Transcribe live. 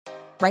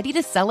Ready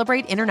to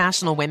celebrate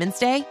International Women's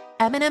Day?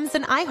 M&M's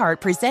and iHeart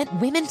present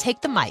Women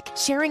Take the Mic,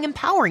 sharing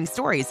empowering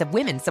stories of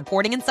women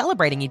supporting and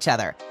celebrating each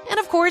other. And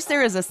of course,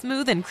 there is a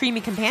smooth and creamy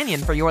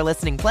companion for your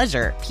listening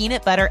pleasure,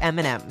 peanut butter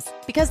M&M's.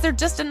 Because they're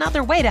just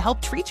another way to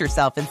help treat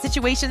yourself in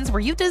situations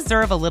where you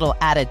deserve a little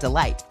added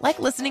delight, like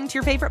listening to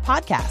your favorite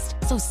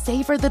podcast. So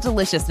savor the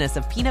deliciousness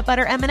of peanut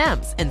butter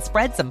M&M's and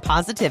spread some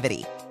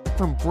positivity.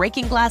 From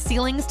breaking glass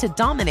ceilings to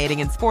dominating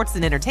in sports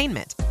and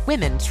entertainment,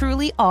 women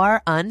truly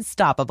are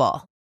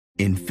unstoppable.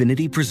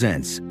 Infinity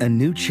presents a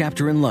new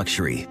chapter in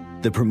luxury,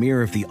 the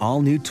premiere of the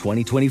all-new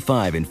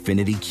 2025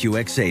 Infinity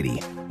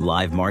QX80,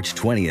 live March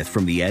 20th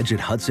from the Edge at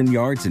Hudson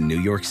Yards in New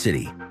York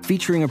City,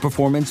 featuring a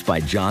performance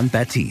by John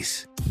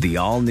Batiste. The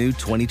all-new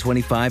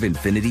 2025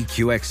 Infinity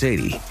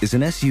QX80 is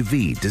an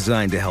SUV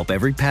designed to help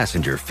every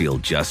passenger feel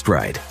just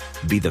right.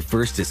 Be the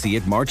first to see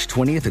it March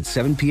 20th at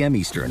 7 p.m.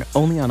 Eastern,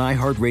 only on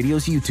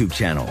iHeartRadio's YouTube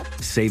channel.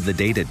 Save the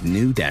date at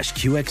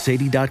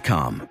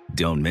new-QX80.com.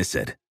 Don't miss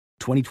it.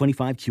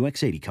 2025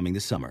 QX80 coming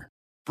this summer.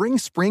 Bring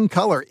spring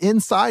color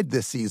inside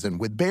this season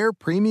with Behr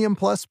Premium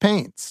Plus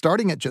paint,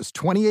 starting at just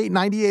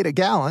 $28.98 a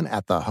gallon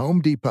at the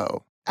Home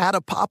Depot. Add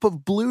a pop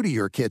of blue to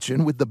your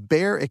kitchen with the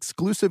Behr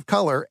exclusive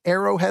color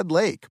Arrowhead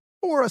Lake,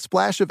 or a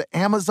splash of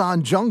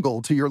Amazon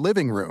Jungle to your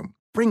living room.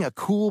 Bring a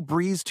cool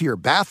breeze to your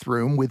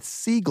bathroom with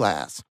Sea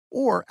Glass,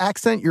 or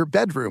accent your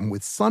bedroom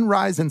with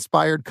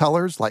sunrise-inspired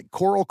colors like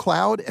Coral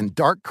Cloud and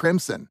Dark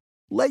Crimson.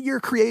 Let your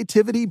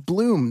creativity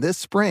bloom this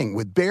spring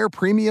with Behr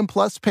Premium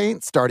Plus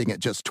paint starting at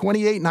just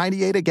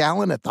 $28.98 a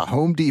gallon at the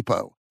Home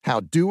Depot. How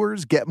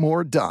doers get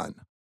more done.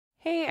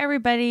 Hey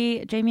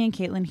everybody, Jamie and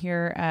Caitlin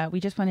here. We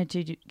just wanted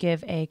to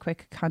give a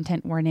quick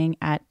content warning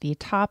at the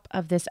top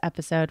of this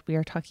episode. We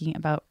are talking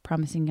about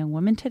Promising Young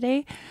Women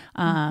today.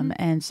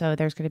 And so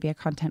there's going to be a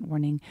content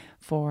warning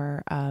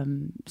for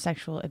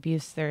sexual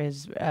abuse. There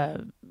is,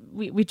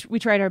 we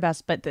tried our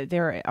best, but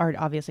there are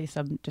obviously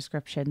some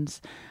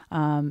descriptions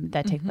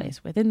that take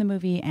place within the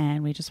movie,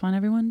 and we just want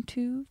everyone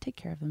to take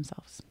care of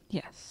themselves.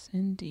 Yes,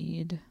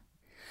 indeed.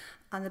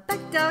 On the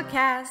Bechdel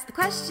cast, the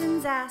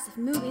questions asked if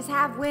movies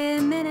have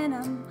women in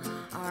them.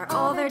 Are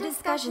all their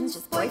discussions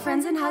just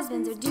boyfriends and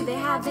husbands, or do they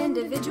have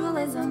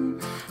individualism?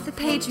 The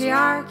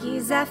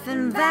patriarchy's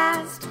effing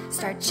vast.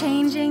 Start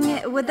changing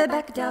it with the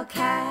Bechdel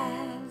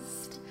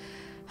cast.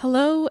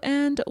 Hello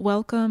and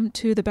welcome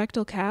to the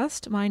Bechdel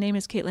cast. My name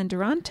is Caitlin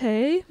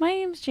Durante. My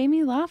name's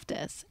Jamie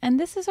Loftus, and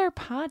this is our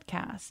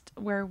podcast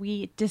where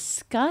we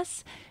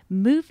discuss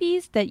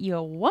movies that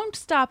you won't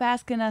stop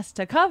asking us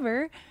to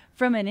cover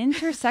from an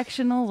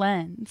intersectional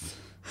lens.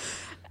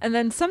 And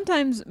then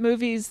sometimes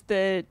movies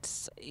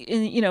that,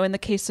 in the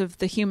case of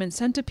The Human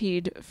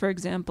Centipede, for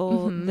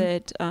example,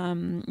 that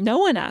no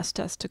one asked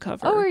us to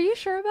cover. Oh, are you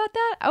sure about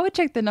that? I would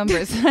check the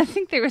numbers. I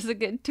think there was a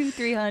good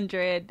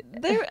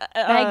 200-300. They're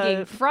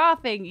begging,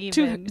 frothing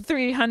even.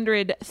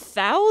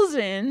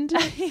 200,000.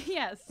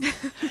 Yes.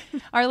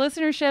 Our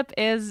listenership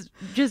is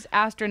just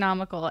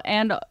astronomical,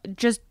 and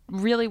just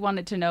really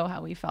wanted to know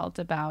how we felt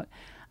about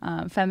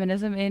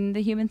feminism in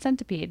The Human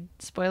Centipede.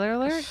 Spoiler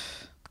alert,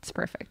 it's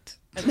perfect.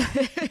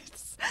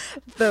 It's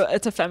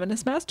a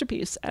feminist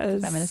masterpiece,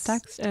 feminist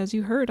text, as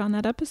you heard on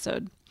that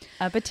episode.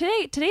 But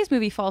today's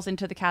movie falls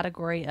into the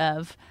category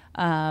of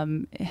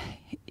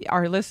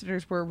our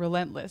listeners were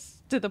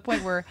relentless to the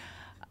point where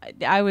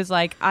I was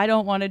like, I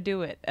don't want to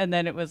do it, and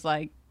then it was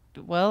like,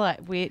 well,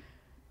 we're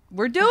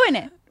doing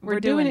it. We're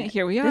doing it.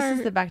 Here we are. This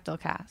is the Bechdel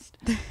cast,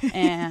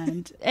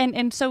 and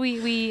so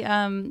we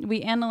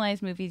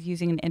analyze movies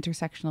using an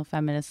intersectional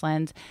feminist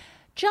lens,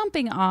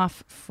 jumping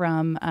off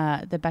from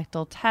the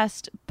Bechdel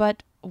test.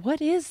 But what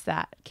is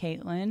that,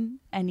 Caitlin?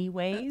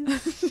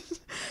 Anyways,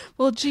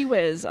 well, gee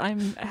whiz,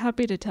 I'm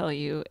happy to tell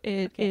you.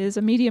 It is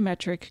a media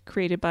metric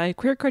created by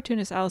queer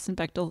cartoonist Alison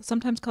Bechdel,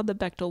 sometimes called the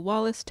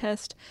Bechdel-Wallace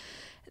test.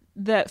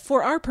 That,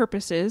 for our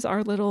purposes,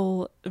 our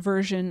little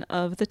version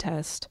of the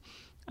test.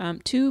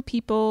 Two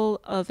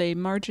people of a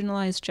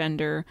marginalized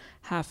gender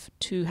have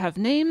to have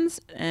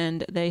names,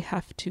 and they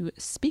have to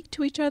speak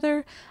to each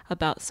other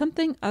about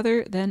something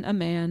other than a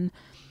man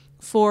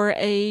for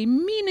a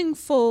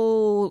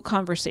meaningful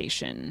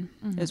conversation,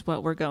 is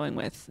what we're going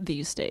with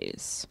these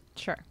days.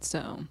 Sure.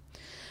 So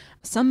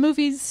some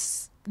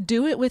movies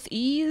do it with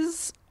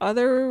ease.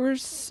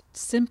 Others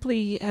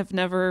simply have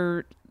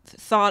never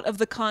thought of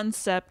the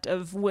concept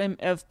of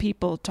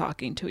people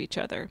talking to each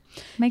other.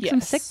 Makes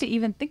them sick to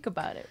even think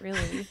about it,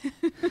 really.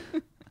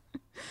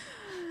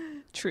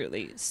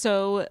 Truly.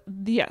 So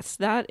yes,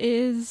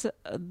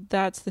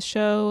 that's the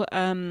show.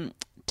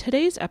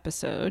 Today's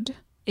episode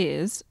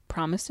is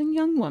Promising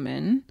Young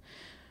Woman,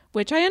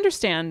 which I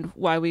understand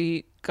why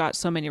we got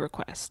so many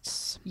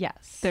requests.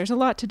 Yes. There's a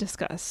lot to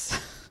discuss.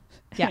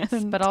 Yes,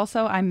 but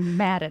also I'm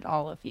mad at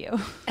all of you.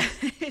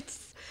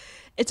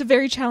 It's a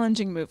very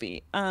challenging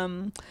movie.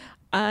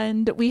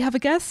 And we have a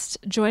guest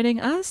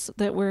joining us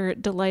that we're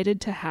delighted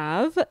to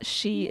have.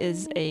 She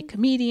is a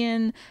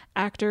comedian,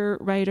 actor,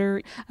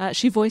 writer.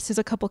 She voices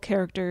a couple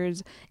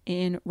characters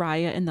in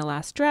Raya and the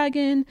Last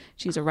Dragon.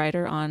 She's a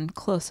writer on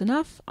Close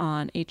Enough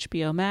on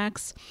HBO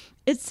Max.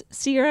 It's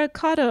Sierra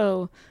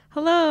Katow.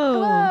 Hello.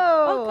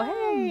 Hello. Welcome.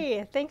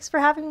 Hey, thanks for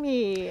having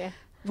me.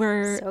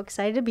 We're So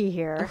excited to be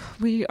here.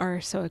 We are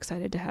so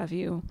excited to have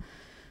you.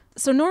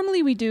 So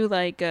normally we do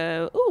like,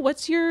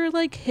 what's your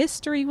like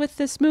history with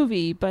this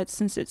movie? But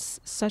since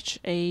it's such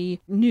a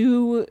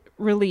new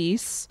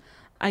release,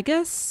 I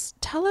guess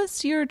tell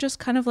us your just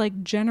kind of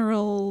like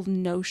general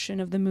notion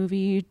of the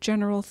movie,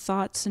 general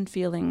thoughts and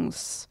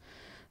feelings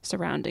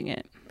surrounding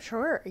it.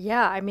 Sure.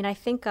 Yeah. I mean, I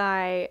think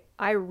I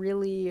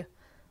really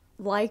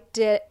liked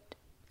it.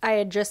 I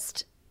had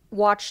just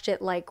watched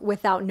it like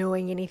without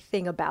knowing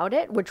anything about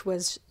it, which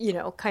was,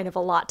 kind of a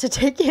lot to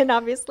take in,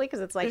 obviously,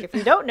 because it's like if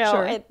you don't know,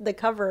 Sure. the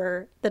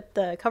cover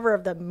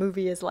of the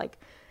movie is like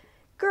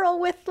girl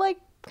with like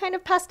kind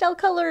of pastel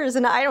colors,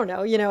 and I don't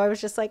know, I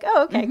was just like,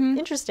 oh, okay,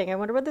 interesting. I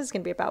wonder what this is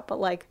gonna be about. But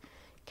like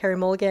Carey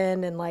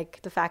Mulligan and like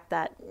the fact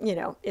that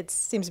it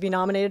seems to be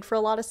nominated for a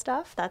lot of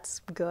stuff, that's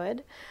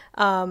good.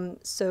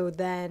 So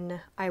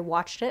then I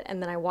watched it,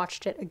 and then I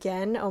watched it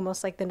again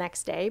almost like the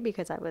next day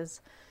because I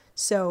was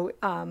so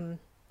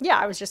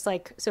I was just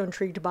like so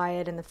intrigued by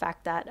it, and the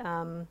fact that,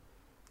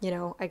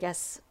 I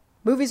guess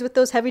movies with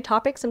those heavy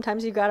topics,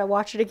 sometimes you got to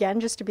watch it again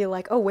just to be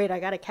like, oh, wait, I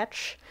got to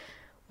catch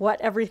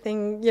what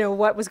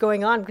was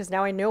going on, because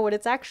now I know what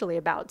it's actually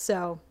about.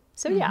 So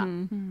yeah.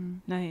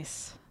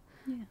 Nice.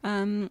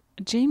 Yeah.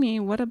 Jamie,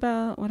 what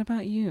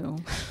about you?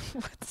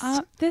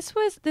 This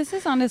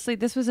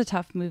was a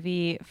tough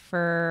movie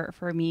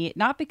for me,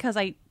 not because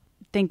I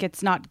think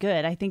it's not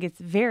good. I think it's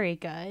very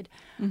good.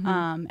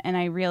 And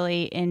I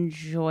really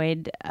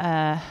enjoyed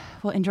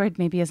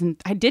maybe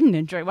isn't, I didn't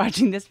enjoy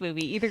watching this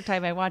movie. Either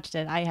time I watched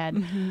it, I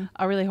had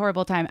a really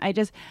horrible time. I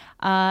just,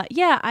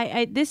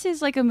 this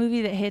is like a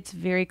movie that hits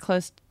very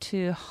close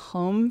to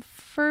home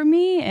for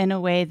me in a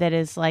way that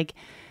is like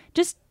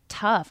just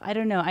tough. I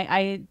don't know.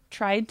 I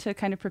tried to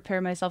kind of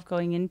prepare myself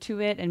going into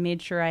it and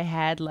made sure I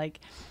had like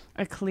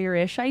a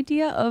clearish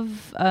idea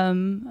of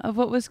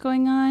what was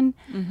going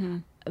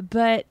on.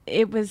 But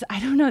it was, I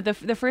don't know, the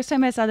first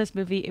time I saw this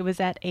movie, it was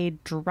at a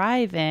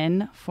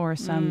drive-in for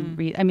some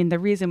reason. I mean, the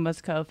reason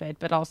was COVID,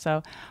 but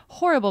also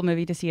horrible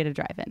movie to see at a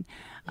drive-in.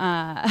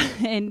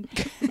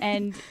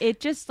 And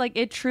it just like,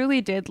 it truly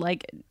did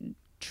like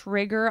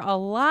trigger a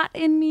lot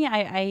in me.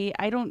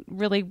 I don't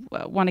really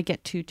want to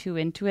get too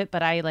into it,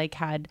 but I like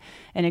had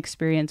an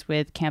experience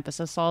with campus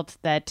assault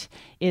that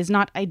is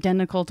not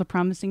identical to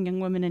Promising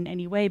Young Women in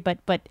any way, but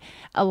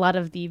a lot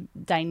of the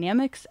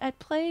dynamics at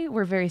play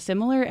were very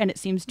similar, and it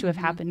seems to have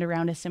happened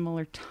around a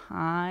similar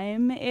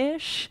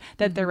time-ish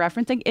that they're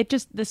referencing. It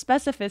just, the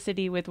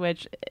specificity with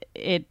which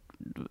it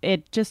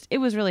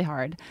was really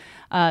hard.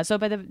 So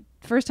by the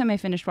first time I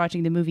finished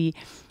watching the movie,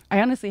 I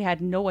honestly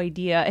had no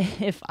idea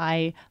if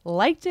I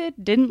liked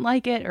it, didn't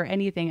like it, or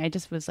anything. I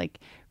just was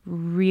like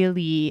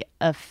really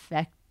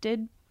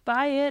affected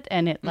by it,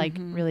 and it like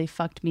really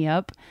fucked me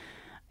up.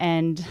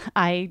 And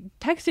I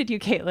texted you,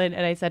 Caitlin,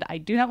 and I said, I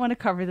do not want to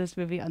cover this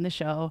movie on the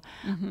show.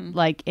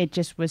 Like, it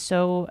just was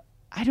so,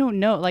 I don't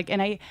know. Like, and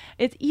I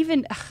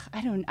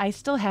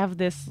still have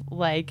this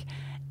like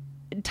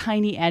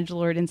tiny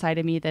edgelord inside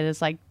of me that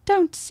is like,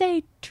 don't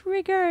say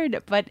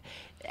triggered. But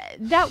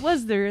that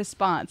was the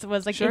response. It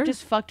was like, it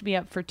just fucked me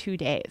up for 2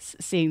 days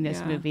seeing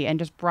this movie, and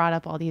just brought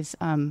up all these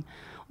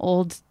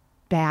old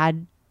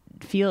bad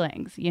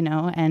feelings,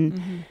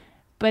 and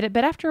but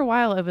after a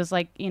while it was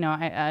like,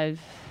 I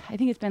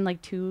think it's been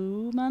like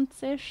 2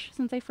 months-ish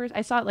since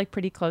I saw it, like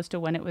pretty close to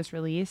when it was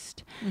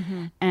released.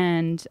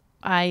 And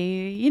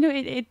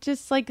it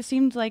just like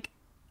seemed like,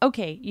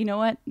 okay, you know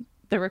what?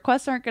 The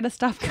requests aren't going to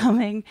stop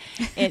coming.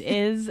 It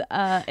is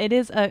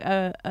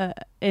an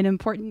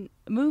important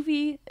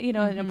movie,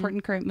 an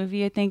important current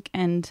movie, I think.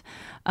 And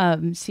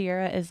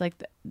Sierra is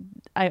like,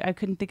 I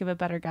couldn't think of a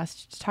better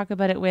guest to talk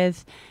about it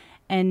with.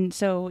 And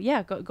so,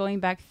 yeah, going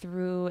back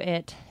through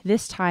it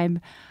this time,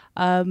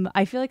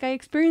 I feel like I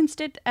experienced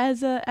it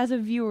as a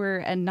viewer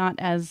and not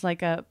as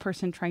like a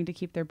person trying to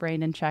keep their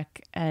brain in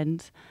check.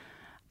 And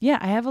yeah,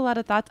 I have a lot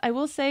of thoughts. I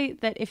will say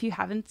that if you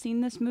haven't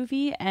seen this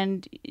movie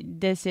and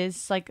this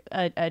is like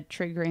a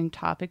triggering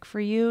topic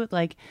for you,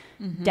 like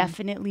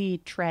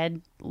definitely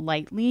tread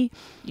lightly.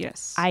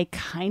 Yes. I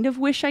kind of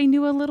wish I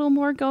knew a little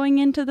more going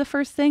into the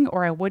first thing,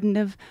 or I wouldn't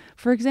have,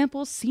 for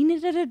example, seen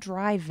it at a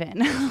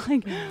drive-in,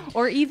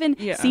 or even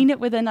seen it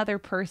with another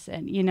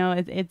person.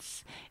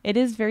 It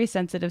is very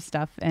sensitive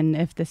stuff. And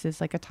if this is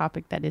like a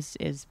topic that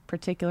is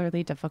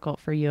particularly difficult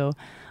for you,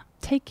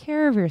 take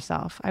care of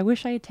yourself. I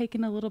wish I had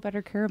taken a little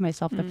better care of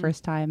myself the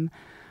first time.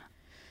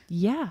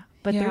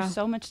 But there's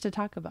so much to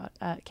talk about.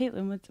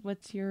 Caitlin,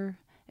 what's your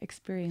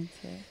experience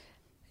here?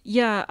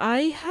 Yeah,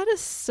 I had a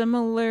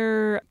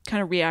similar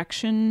kind of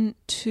reaction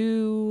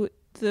to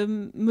the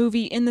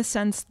movie in the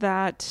sense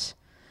that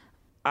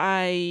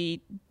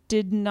I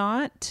did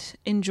not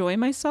enjoy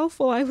myself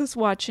while I was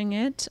watching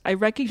it. I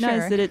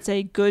recognize that it's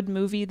a good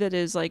movie that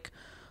is like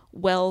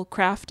well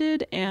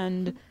crafted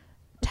and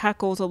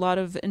tackles a lot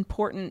of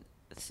important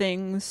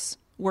things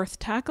worth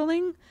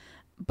tackling,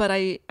 but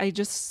I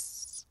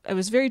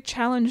was very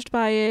challenged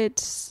by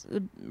it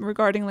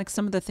regarding like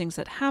some of the things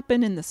that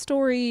happen in the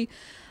story.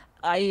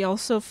 I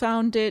also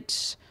found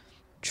it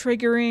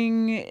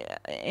triggering,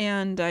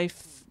 and I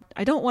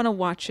don't want to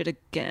watch it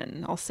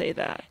again. I'll say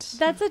that.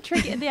 That's a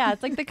tricky. Yeah,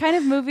 it's like the kind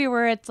of movie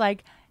where it's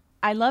like,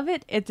 I love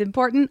it. It's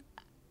important.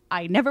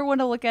 I never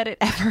want to look at it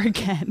ever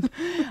again.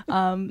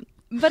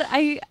 But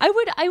I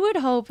would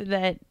hope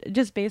that,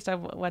 just based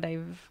on what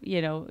I've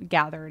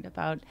gathered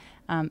about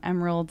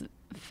Emerald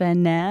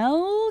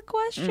Fennell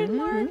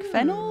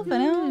Fennell,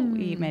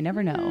 we may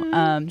never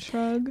know.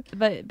 Shrug.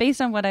 But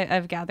based on what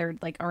I've gathered,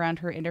 like around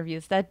her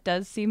interviews, that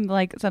does seem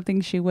like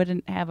something she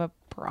wouldn't have a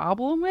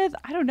problem with.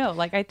 I don't know.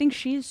 Like, I think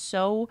she's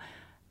so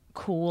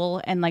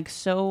cool and like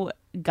so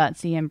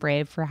gutsy and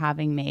brave for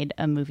having made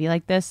a movie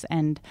like this,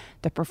 and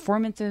the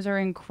performances are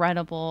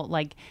incredible.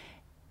 Like,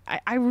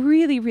 I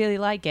really, really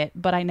like it,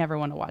 but I never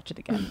want to watch it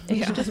again.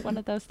 It's just one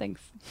of those things.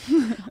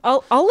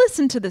 I'll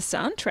listen to the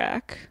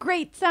soundtrack.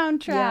 Great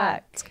soundtrack. Yeah,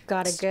 it's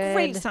got a good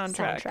great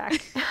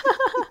soundtrack.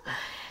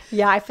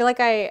 Yeah, I feel like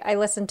I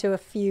listened to a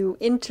few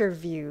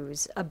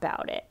interviews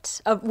about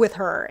it with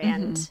her,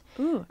 and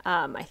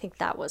I think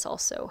that was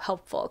also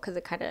helpful because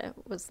it kind of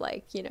was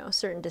like,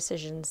 certain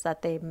decisions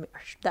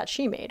that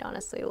she made,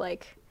 honestly,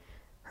 like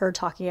her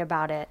talking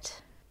about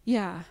it.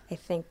 Yeah. I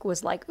think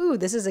was like, ooh,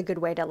 this is a good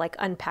way to like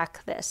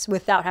unpack this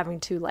without having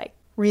to like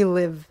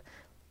relive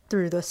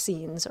through the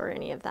scenes or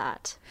any of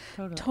that.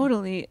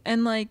 Totally.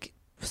 And like,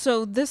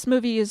 so this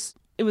movie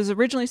it was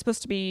originally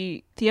supposed to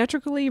be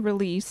theatrically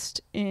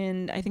released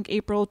in, I think,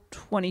 April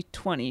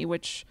 2020,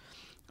 which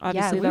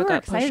obviously we were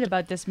got excited pushed.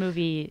 about this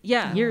movie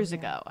years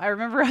ago. I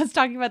remember us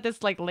talking about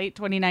this like late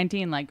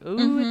 2019, like,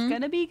 ooh, it's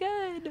gonna be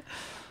good.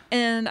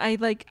 And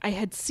I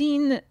had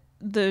seen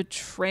the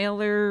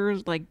trailer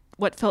like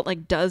what felt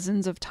like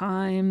dozens of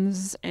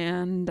times,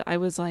 and I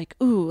was like,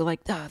 ooh,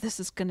 like, this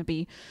is gonna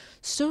be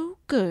so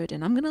good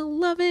and I'm gonna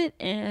love it.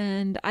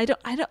 And I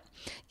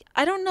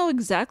don't know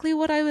exactly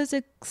what I was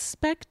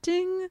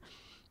expecting,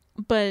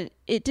 but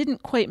it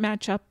didn't quite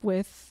match up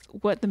with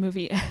what the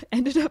movie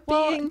ended up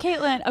being.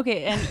 Caitlin,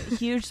 okay, and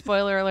huge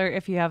spoiler alert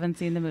if you haven't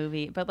seen the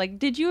movie, but like,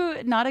 did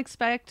you not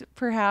expect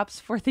perhaps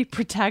for the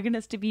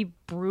protagonist to be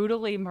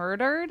brutally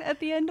murdered at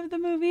the end of the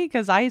movie?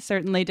 Because I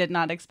certainly did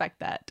not expect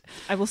that.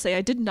 I will say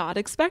I did not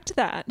expect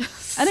that.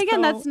 And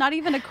again, that's not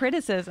even a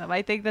criticism.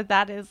 I think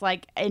that is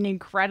like an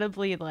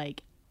incredibly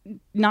like,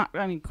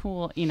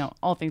 cool,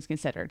 all things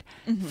considered,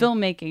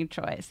 filmmaking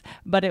choice.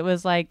 But it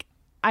was like,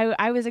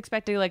 I was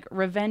expecting like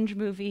revenge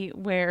movie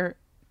where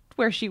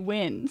she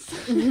wins.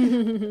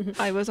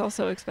 I was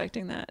also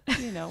expecting that.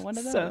 One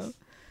of those. So.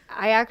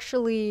 I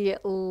actually,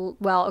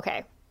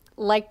 okay,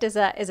 liked is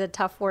a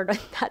tough word in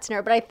that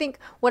scenario, but I think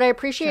what I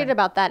appreciated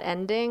about that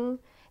ending,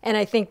 and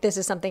I think this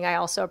is something I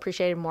also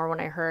appreciated more when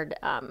I heard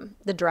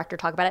the director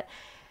talk about it,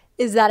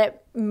 is that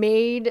it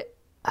made,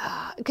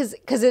 because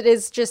it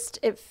is just,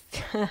 it's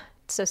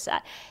so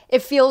sad.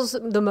 It feels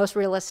the most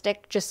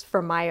realistic just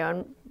from my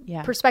own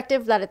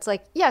perspective, that it's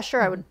like, yeah,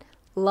 sure, I would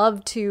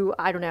love to,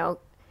 I don't know,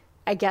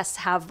 I guess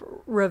have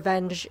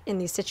revenge in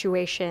these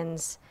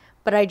situations,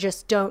 but I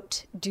just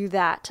don't do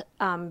that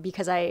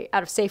because out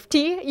of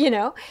safety,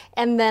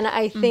 and then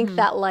I think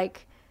that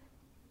like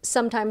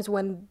sometimes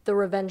when the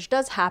revenge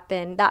does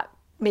happen, that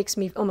makes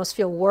me almost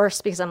feel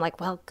worse because I'm like,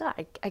 well,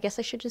 God, I guess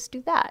I should just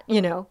do that,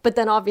 but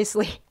then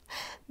obviously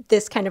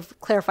this kind of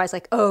clarifies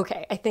like, oh,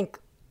 okay, I think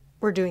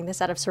we're doing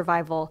this out of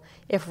survival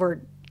if we're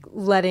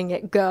letting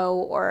it go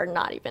or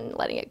not even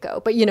letting it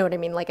go. But you know what I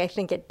mean? Like, I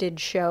think it did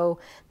show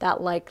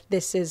that like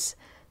this is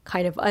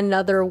kind of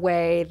another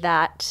way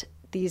that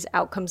these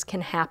outcomes can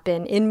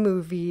happen in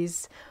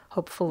movies,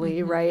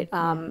 hopefully, right?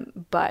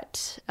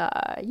 But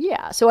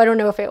so I don't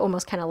know if it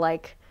almost kind of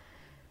like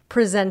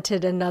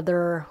presented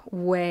another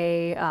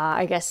way,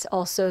 I guess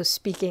also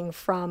speaking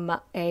from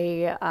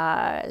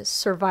a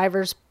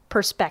survivor's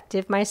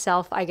perspective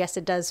myself, I guess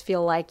it does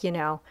feel like,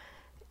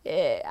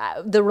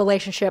 the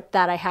relationship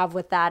that I have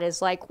with that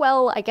is like,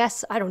 well, I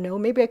guess, I don't know,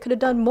 maybe I could have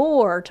done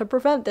more to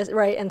prevent this,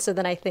 right? And so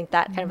then I think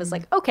that kind of is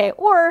like, okay,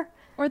 or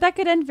that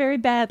could end very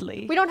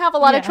badly. We don't have a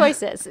lot of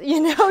choices, we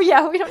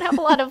don't have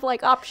a lot of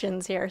like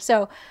options here.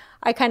 So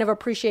I kind of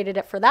appreciated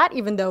it for that,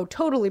 even though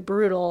totally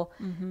brutal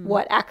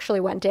what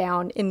actually went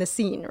down in the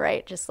scene,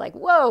 right? Just like,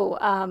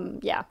 whoa,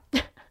 yeah.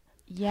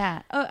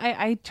 Yeah. Oh,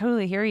 I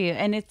totally hear you.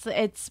 And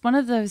it's one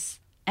of those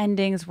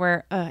endings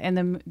where,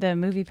 and the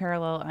movie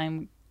parallel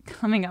I'm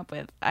coming up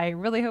with, I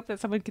really hope that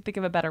someone could think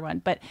of a better one,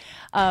 but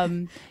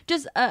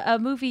just a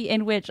movie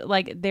in which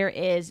like there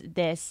is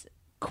this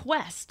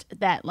quest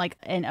that like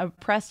an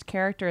oppressed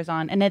character is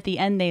on, and at the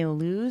end they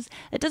lose.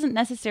 It doesn't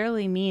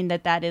necessarily mean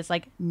that is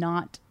like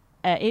not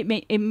it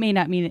may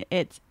not mean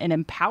it's an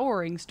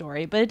empowering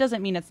story, but it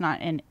doesn't mean it's not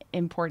an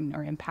important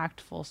or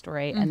impactful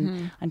story.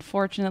 And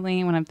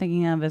unfortunately, what I'm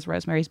thinking of is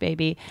Rosemary's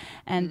Baby,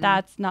 and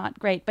that's not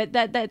great. But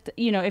that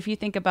if you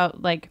think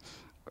about like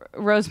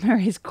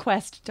Rosemary's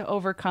quest to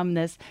overcome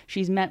this,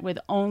 she's met with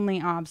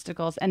only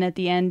obstacles, and at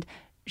the end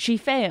she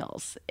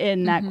fails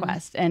in that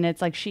quest, and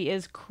it's like she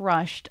is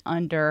crushed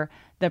under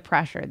the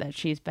pressure that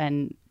she's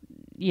been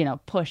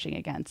pushing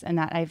against. And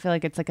that I feel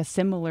like it's like a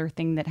similar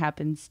thing that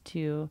happens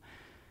to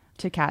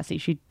to Cassie.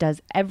 She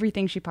does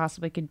everything she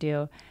possibly could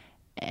do,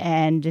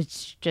 and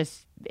it's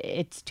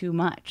too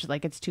much.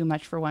 Like, it's too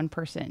much for one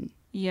person.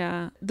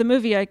 Yeah. The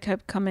movie I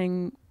kept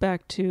coming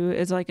back to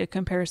is like a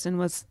comparison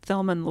was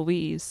Thelma and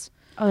Louise.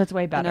 Oh, that's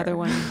way better. Another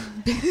one.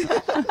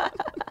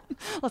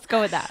 Let's go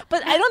with that.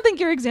 But I don't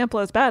think your example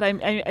is bad.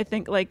 I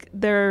think like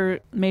there are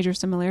major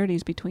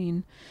similarities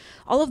between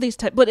all of these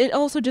types. But it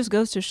also just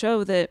goes to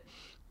show that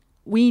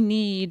we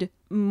need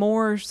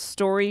more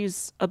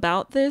stories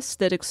about this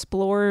that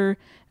explore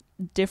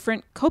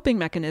different coping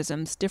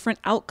mechanisms, different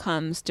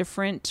outcomes,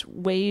 different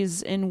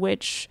ways in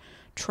which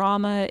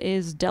trauma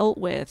is dealt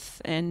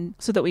with, and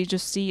so that we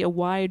just see a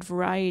wide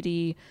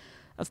variety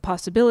of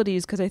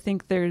possibilities. Because I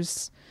think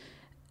there's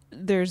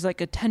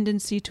like a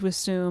tendency to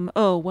assume,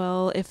 oh,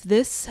 well, if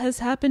this has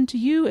happened to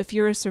you, if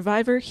you're a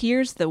survivor,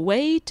 here's the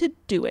way to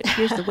do it.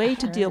 Here's the way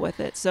to deal with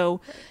it.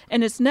 So,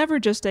 and it's never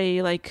just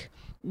a like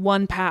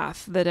one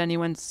path that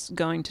anyone's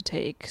going to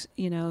take,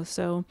 you know.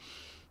 So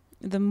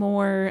the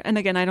more, and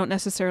again, I don't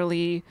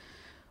necessarily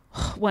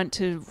want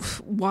to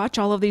watch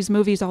all of these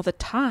movies all the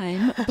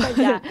time. But,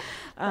 yeah.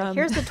 Like,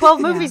 here's the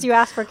 12 movies you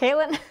asked for,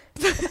 Caitlin.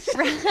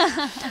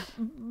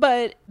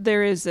 But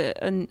there is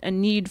a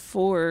need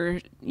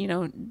for, you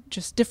know,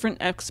 just different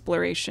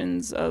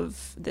explorations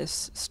of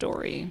this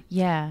story.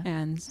 Yeah.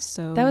 And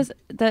so that was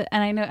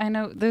and I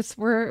know this,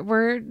 we're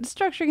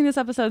structuring this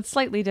episode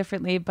slightly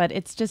differently, but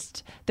it's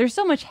just, there's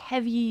so much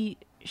heavy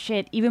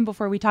shit even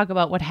before we talk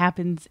about what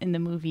happens in the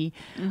movie.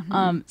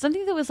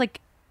 Something that was like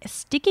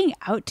sticking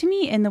out to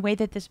me in the way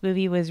that this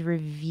movie was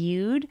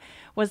reviewed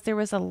was there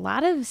was a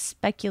lot of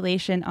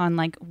speculation on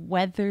like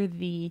whether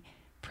the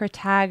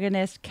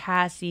protagonist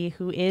Cassie,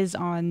 who is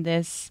on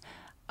this,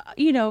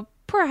 you know,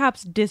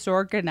 perhaps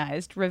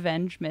disorganized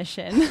revenge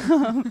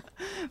mission,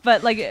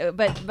 but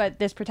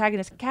this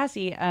protagonist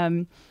Cassie,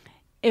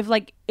 if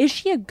like, is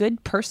she a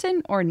good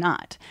person or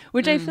not?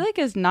 Which I feel like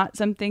is not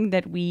something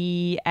that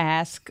we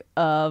ask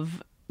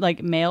of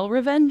like male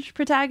revenge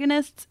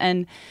protagonists.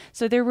 And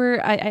so there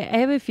were, I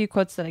have a few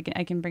quotes that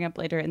I can bring up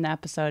later in the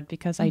episode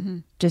because I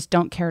just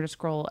don't care to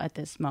scroll at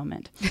this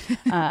moment.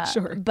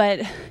 Sure.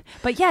 But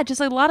yeah,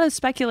 just a lot of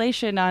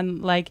speculation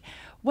on like,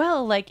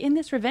 well, like in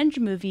this revenge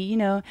movie, you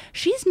know,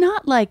 she's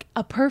not like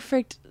a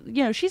perfect,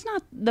 you know, she's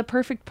not the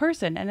perfect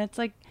person. And it's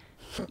like,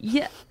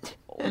 yeah.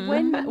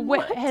 When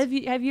have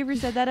you ever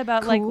said that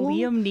about like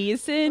Liam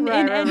Neeson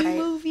in any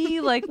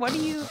movie? Like, what do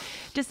you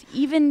just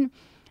even,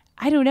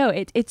 I don't know.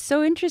 It's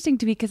so interesting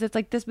to me because it's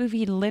like this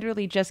movie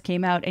literally just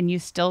came out and you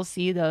still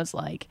see those,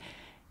 like,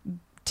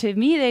 to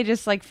me, they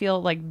just like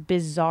feel like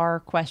bizarre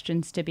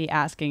questions to be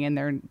asking, and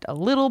they're a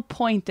little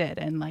pointed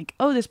and like,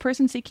 oh, this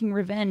person seeking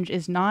revenge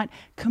is not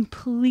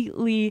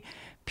completely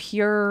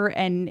pure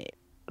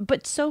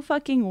but so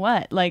fucking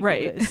what? Like,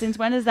 since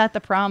when is that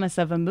the promise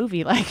of a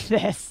movie like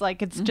this?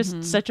 Like, it's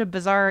just such a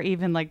bizarre,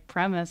 even like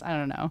premise. I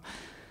don't know.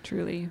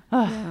 Truly.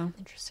 Yeah.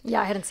 Interesting.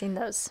 Yeah, I hadn't seen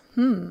those.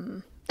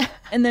 And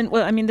then,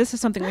 well, I mean, this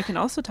is something we can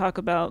also talk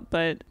about,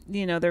 but,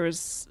 you know, there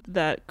was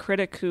that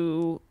critic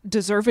who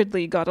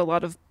deservedly got a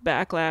lot of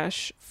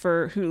backlash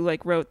who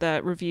like wrote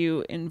that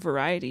review in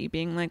Variety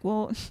being like,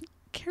 well,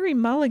 Carey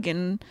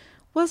Mulligan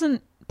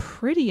wasn't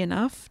pretty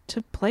enough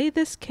to play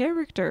this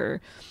character.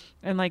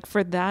 And like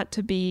for that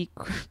to be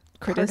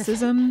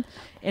criticism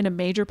in a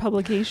major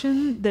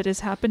publication that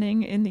is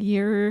happening in the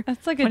year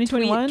that's like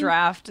 2021. A tweet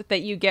draft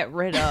that you get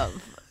rid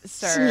of.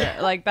 Sir,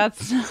 like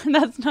that's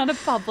not a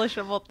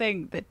publishable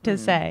thing to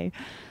say.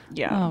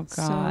 Yeah. Oh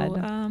God.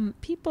 So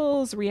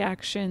people's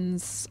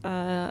reactions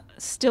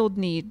still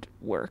need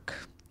work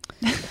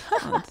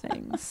on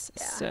things.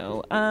 Yeah.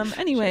 So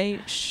anyway,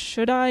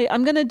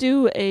 I'm gonna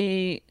do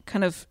a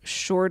kind of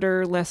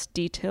shorter, less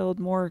detailed,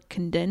 more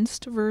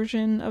condensed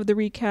version of the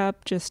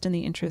recap, just in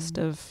the interest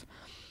of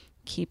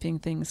keeping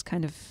things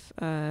kind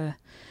of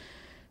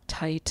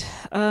tight.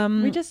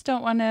 We just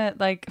don't want to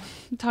like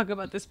talk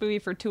about this movie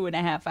for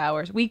 2.5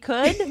 hours. We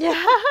could,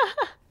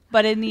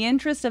 but in the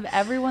interest of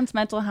everyone's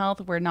mental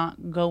health, we're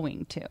not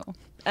going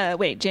to.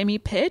 Wait, Jamie,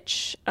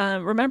 pitch.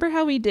 Remember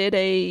how we did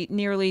a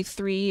nearly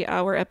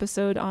 3-hour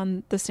episode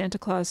on the Santa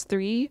Claus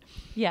 3?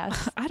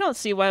 Yes. I don't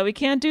see why we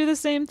can't do the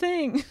same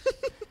thing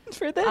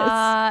for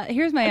this.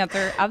 Here's my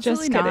answer.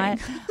 Absolutely not.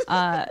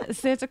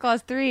 Santa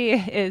Claus 3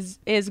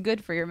 is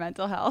good for your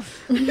mental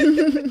health.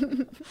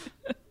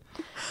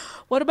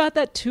 What about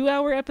that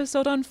 2-hour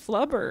episode on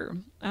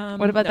Flubber?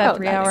 What about that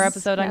 3-hour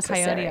episode on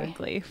Coyote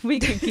Ugly? We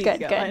can keep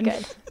going.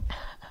 Good.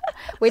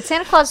 Wait,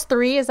 Santa Claus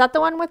 3, is that the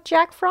one with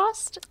Jack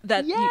Frost?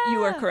 That you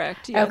are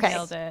correct. Yes. Okay.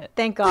 Nailed it.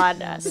 Thank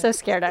God. So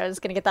scared I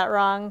was going to get that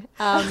wrong.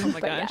 Oh my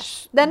gosh.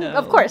 Yes. Then,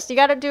 of course, you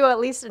got to do at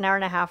least an hour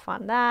and a half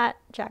on that.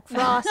 Jack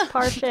Frost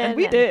portion. And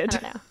we did. I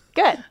don't know.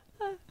 Good.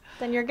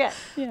 Then you're good.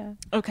 Yeah.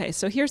 Okay,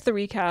 so here's the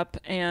recap,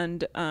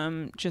 and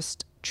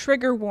just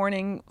trigger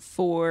warning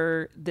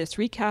for this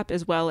recap,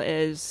 as well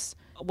as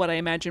what I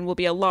imagine will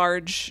be a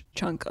large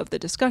chunk of the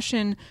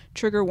discussion.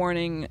 Trigger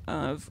warning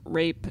of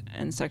rape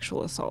and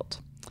sexual assault.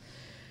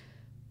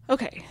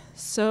 Okay,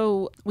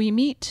 so we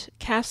meet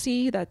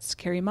Cassie, that's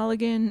Carey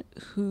Mulligan,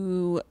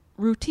 who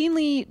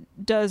routinely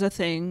does a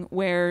thing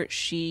where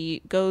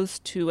she goes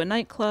to a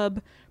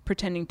nightclub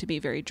pretending to be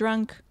very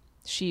drunk.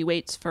 She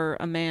waits for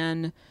a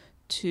man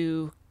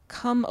to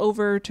come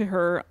over to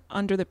her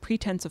under the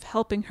pretense of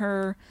helping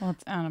her. Well,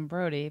 it's Adam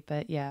Brody,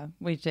 but yeah,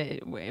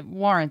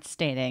 warrants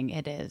stating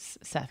it is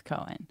Seth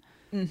Cohen.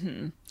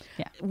 Mm-hmm.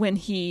 Yeah. When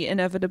he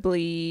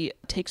inevitably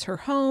takes her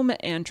home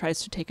and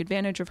tries to take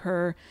advantage of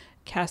her,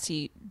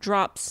 Cassie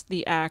drops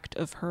the act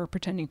of her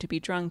pretending to be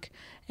drunk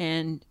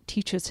and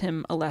teaches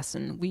him a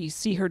lesson. We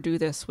see her do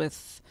this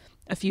with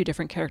a few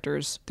different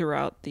characters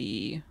throughout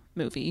the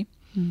movie.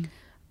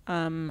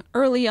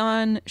 Early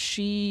on,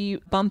 she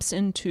bumps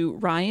into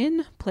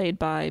Ryan, played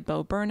by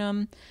Bo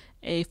Burnham,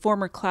 a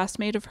former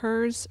classmate of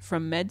hers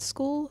from med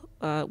school,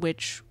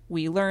 which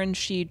we learn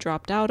she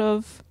dropped out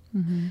of.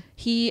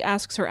 He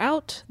asks her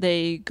out.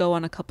 They go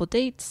on a couple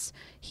dates.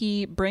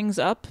 He brings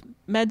up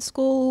med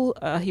school.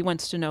 He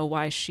wants to know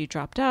why she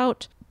dropped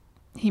out.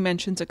 He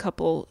mentions a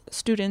couple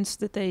students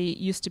that they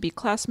used to be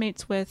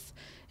classmates with,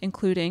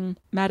 including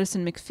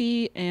Madison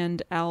McPhee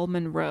and Al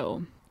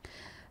Monroe.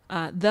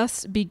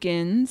 Thus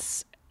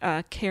begins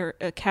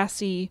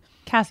Cassie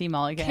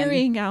Mulligan.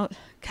 carrying out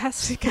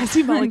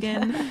Cassie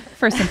Mulligan.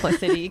 For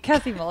simplicity,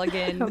 Cassie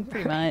Mulligan,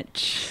 pretty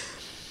much.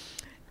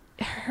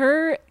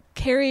 Her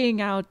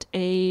carrying out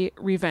a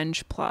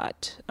revenge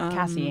plot.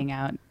 Cassying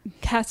out.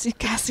 Cassie,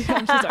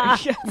 I'm so sorry.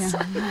 Yes.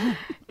 Yeah,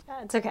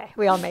 it's okay.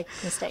 We all make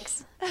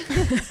mistakes.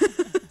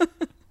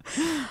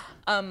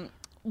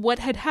 What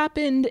had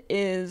happened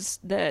is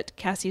that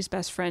Cassie's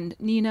best friend,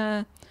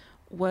 Nina,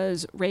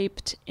 was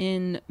raped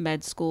in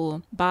med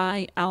school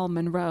by Al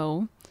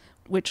Monroe,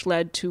 which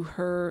led to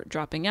her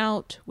dropping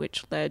out,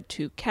 which led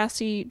to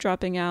Cassie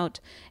dropping out,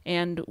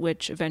 and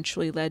which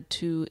eventually led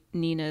to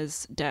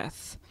Nina's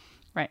death.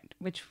 Right,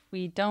 which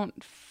we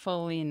don't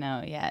fully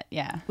know yet.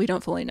 Yeah. We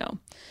don't fully know.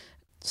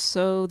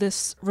 So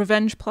this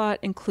revenge plot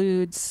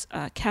includes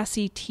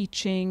Cassie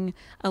teaching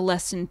a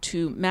lesson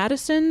to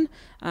Madison,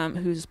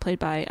 who's played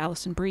by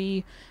Alison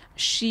Brie.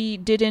 She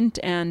didn't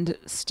and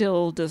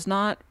still does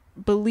not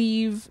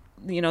believe,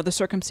 the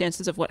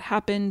circumstances of what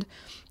happened.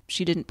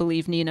 She didn't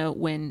believe Nina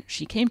when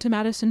she came to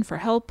Madison for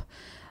help.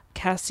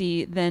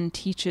 Cassie then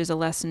teaches a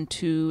lesson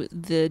to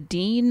the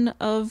dean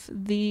of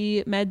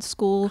the med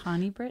school.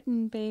 Connie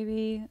Britton,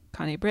 baby.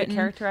 Connie Britton. The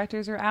character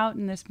actors are out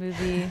in this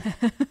movie.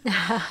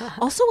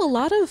 Also, a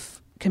lot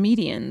of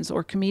comedians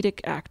or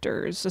comedic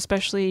actors,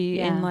 especially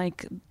in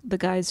like the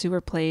guys who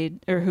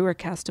are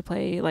cast to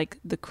play like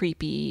the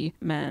creepy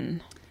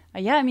men.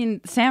 Yeah, I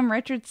mean,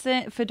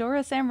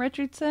 Fedora Sam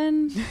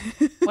Richardson.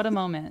 What a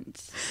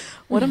moment.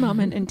 What a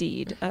moment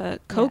indeed.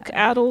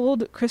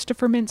 Coke-addled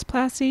Christopher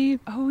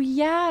Mintz-Plasse. Oh,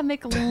 yeah.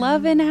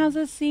 McLovin has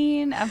a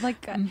scene. I'm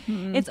like,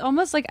 it's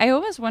almost like, I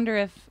almost wonder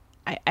if,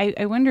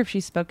 I wonder if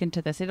she's spoken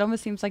to this. It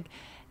almost seems like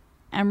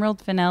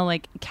Emerald Fennell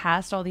like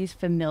cast all these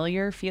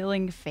familiar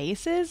feeling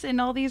faces in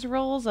all these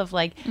roles of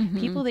like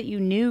people that you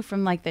knew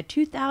from like the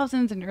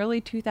 2000s and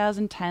early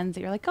 2010s that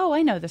you're like, oh,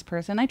 I know this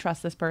person. I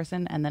trust this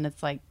person. And then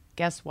it's like,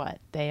 guess what?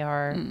 They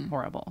are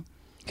horrible.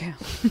 Yeah.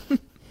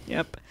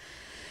 Yep.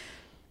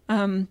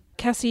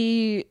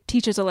 Cassie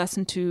teaches a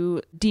lesson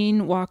to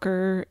Dean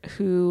Walker,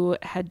 who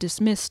had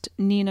dismissed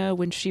Nina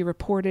when she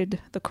reported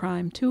the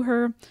crime to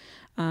her.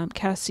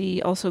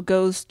 Cassie also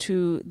goes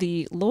to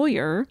the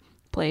lawyer,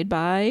 played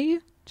by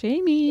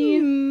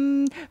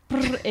Jamie.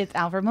 It's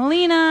Alfred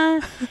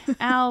Molina.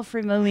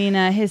 Alfred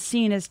Molina. His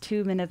scene is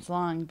 2 minutes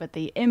long, but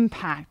the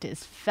impact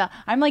is felt.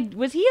 I'm like,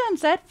 was he on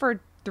set for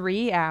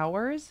 3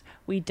 hours?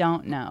 We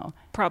don't know.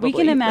 Probably. We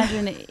can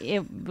imagine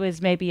it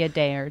was maybe a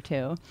day or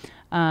two.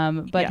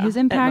 But his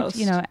impact,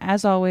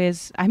 as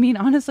always, I mean,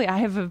 honestly, I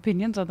have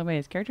opinions on the way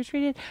his character's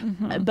treated.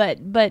 But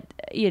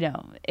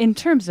in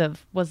terms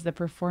of, was the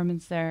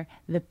performance there,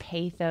 the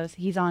pathos,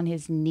 he's on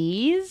his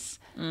knees.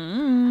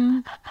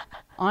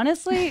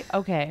 Honestly,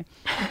 okay.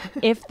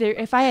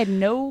 If I had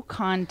no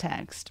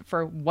context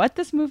for what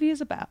this movie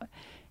is about,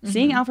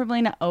 seeing Alfred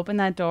Molina open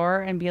that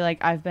door and be like,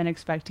 I've been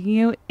expecting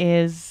you,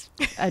 is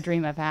a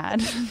dream I've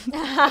had.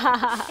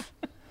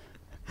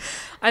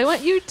 I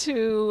want you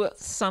to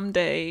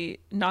someday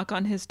knock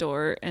on his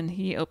door and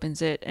he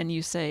opens it and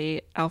you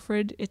say,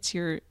 Alfred, it's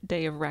your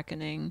day of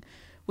reckoning,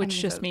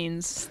 which just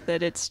means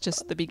that it's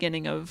just the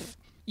beginning of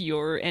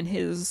your and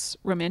his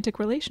romantic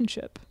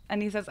relationship.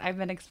 And he says, I've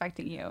been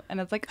expecting you. And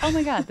it's like, oh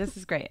my God, this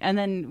is great. And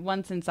then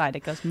once inside,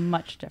 it goes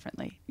much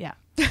differently. Yeah.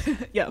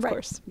 Yeah, of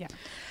course. Yeah.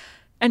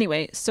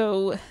 Anyway,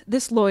 so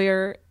this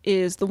lawyer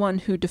is the one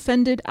who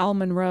defended Al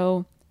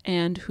Monroe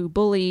and who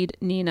bullied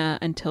Nina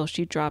until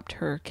she dropped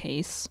her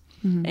case.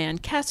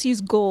 And Cassie's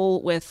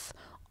goal with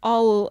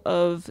all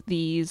of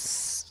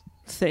these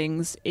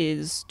things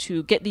is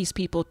to get these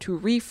people to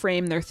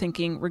reframe their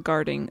thinking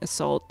regarding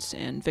assault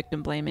and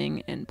victim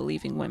blaming and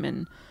believing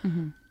women.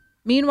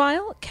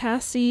 Meanwhile,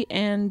 Cassie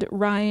and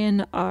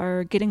Ryan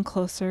are getting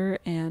closer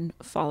and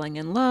falling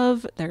in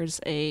love. There's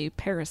a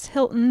Paris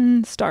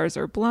Hilton Stars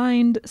Are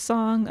Blind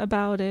song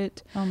about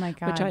it. Oh my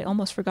God. Which I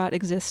almost forgot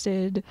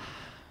existed.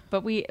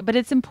 But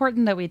it's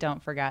important that we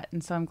don't forget,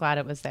 and so I'm glad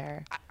it was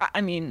there.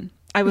 I mean,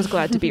 I was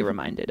glad to be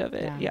reminded of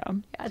it. Yeah.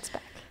 Yeah, it's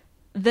back.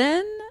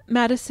 Then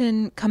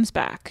Madison comes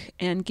back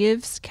and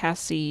gives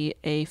Cassie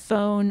a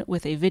phone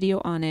with a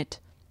video on it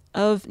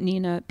of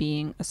Nina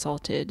being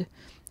assaulted.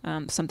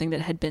 Something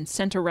that had been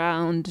sent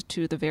around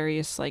to the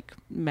various like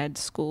med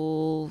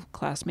school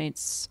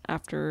classmates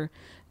after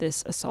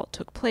this assault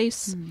took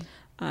place.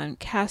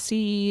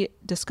 Cassie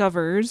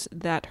discovers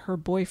that her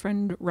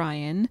boyfriend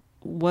Ryan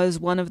was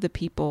one of the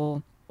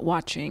people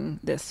watching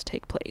this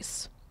take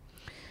place.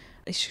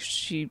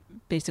 She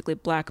basically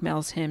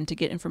blackmails him to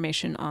get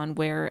information on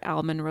where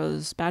Al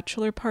Monroe's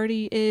bachelor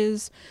party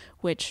is,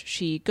 which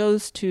she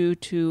goes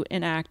to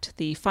enact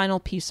the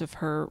final piece of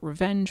her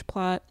revenge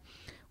plot,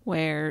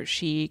 where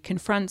she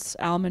confronts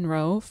Al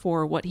Monroe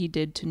for what he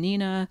did to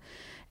Nina,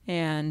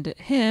 and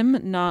him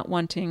not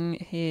wanting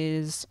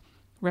his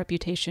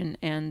reputation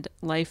and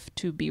life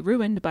to be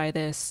ruined by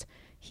this,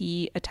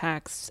 he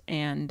attacks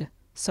and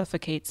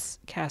suffocates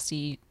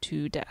Cassie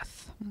to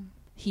death.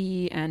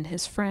 He and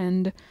his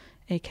friend,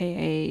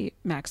 aka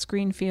Max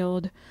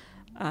Greenfield,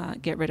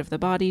 get rid of the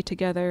body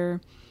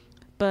together.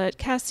 But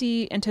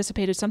Cassie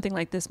anticipated something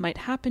like this might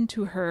happen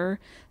to her,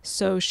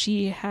 so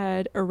she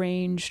had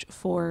arranged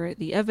for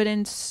the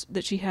evidence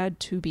that she had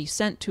to be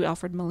sent to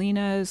Alfred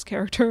Molina's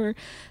character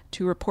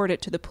to report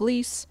it to the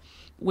police,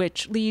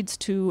 which leads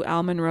to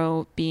Al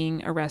Monroe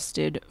being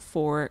arrested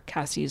for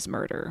Cassie's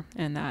murder.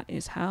 And that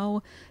is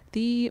how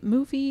the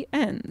movie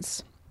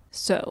ends.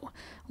 So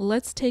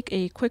let's take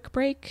a quick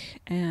break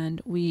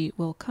and we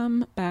will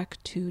come back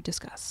to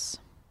discuss.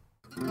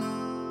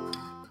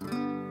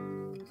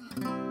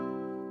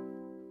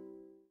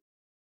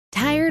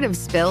 Tired of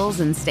spills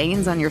and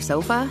stains on your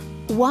sofa?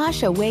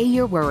 Wash away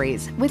your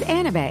worries with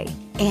Anabay.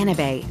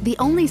 Anabay, the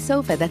only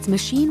sofa that's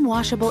machine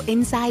washable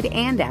inside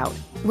and out,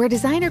 where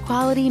designer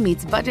quality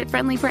meets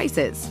budget-friendly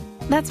prices.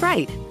 That's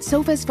right,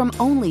 sofas from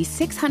only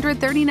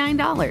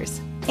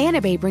 $639.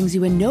 Anabay brings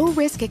you a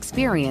no-risk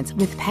experience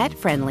with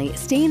pet-friendly,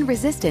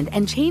 stain-resistant,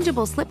 and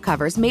changeable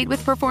slipcovers made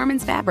with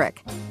performance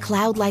fabric,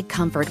 cloud-like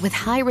comfort with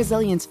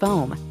high-resilience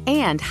foam,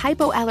 and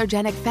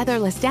hypoallergenic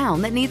featherless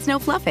down that needs no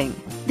fluffing.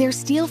 Their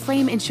steel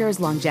frame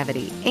ensures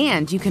longevity,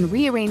 and you can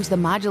rearrange the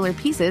modular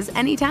pieces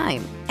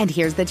anytime. And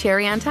here's the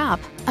cherry on top,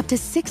 up to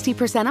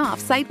 60% off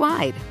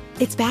site-wide.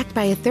 It's backed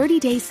by a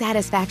 30-day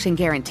satisfaction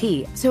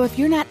guarantee, so if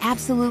you're not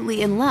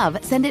absolutely in love,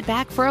 send it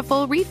back for a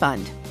full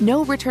refund.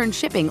 No return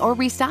shipping or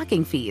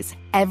restocking fees.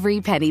 Every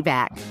penny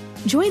back.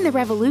 Join the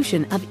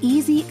revolution of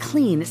easy,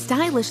 clean,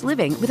 stylish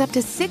living with up to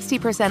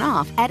 60%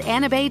 off at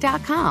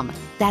anabay.com.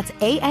 That's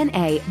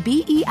ANABEI.com.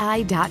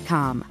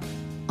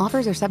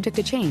 Offers are subject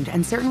to change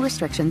and certain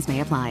restrictions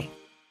may apply.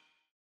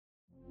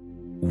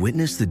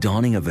 Witness the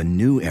dawning of a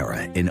new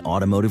era in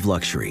automotive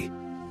luxury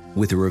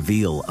with a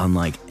reveal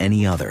unlike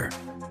any other,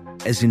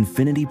 as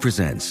Infiniti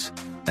presents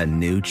a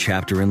new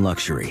chapter in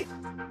luxury,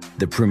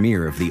 the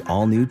premiere of the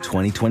all-new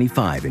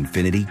 2025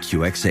 Infiniti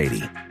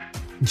QX80.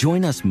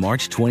 Join us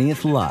March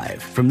 20th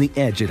live from the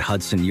Edge at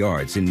Hudson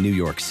Yards in New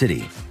York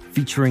City,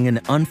 featuring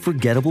an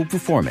unforgettable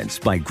performance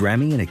by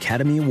Grammy and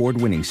Academy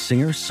Award-winning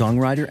singer,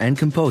 songwriter, and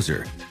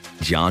composer,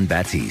 Jon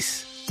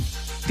Batiste.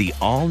 The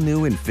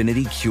all-new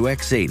Infiniti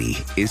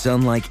QX80 is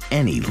unlike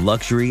any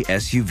luxury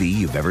SUV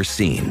you've ever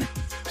seen.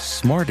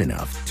 Smart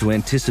enough to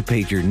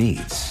anticipate your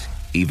needs,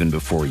 even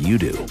before you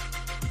do.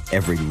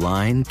 Every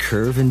line,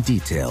 curve, and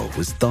detail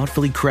was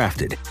thoughtfully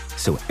crafted,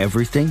 so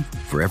everything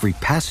for every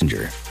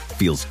passenger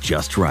feels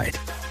just right.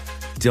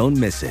 Don't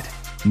miss it.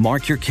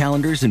 Mark your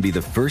calendars and be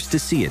the first to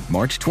see it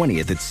March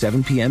 20th at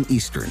 7 p.m.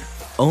 Eastern,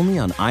 only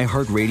on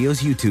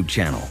iHeartRadio's YouTube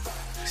channel.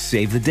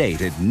 Save the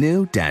date at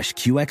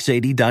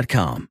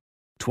new-QX80.com.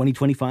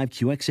 2025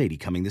 QX80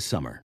 coming this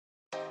summer.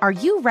 Are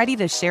you ready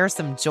to share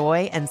some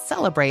joy and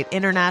celebrate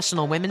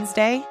International Women's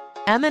Day?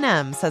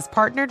 M&M's has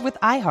partnered with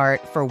iHeart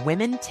for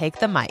Women Take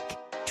the Mic,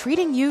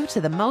 treating you to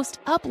the most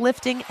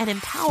uplifting and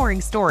empowering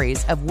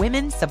stories of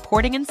women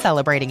supporting and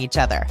celebrating each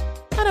other.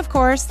 And of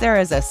course, there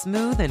is a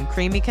smooth and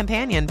creamy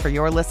companion for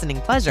your listening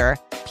pleasure,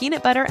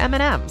 peanut butter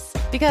M&M's,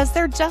 because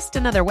they're just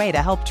another way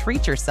to help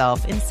treat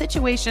yourself in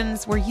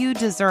situations where you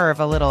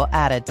deserve a little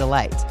added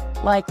delight,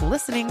 like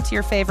listening to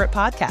your favorite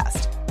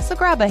podcast. So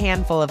grab a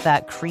handful of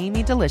that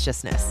creamy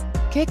deliciousness.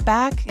 Kick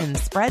back and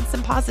spread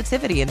some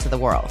positivity into the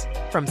world.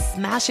 From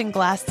smashing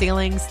glass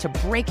ceilings to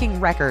breaking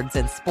records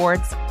in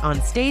sports,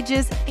 on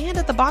stages, and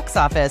at the box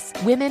office,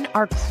 women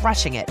are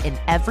crushing it in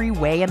every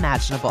way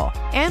imaginable.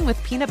 And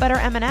with peanut butter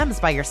M&M's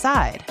by your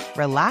side,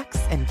 relax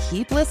and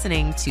keep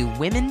listening to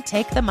Women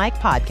Take the Mic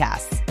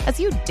podcasts as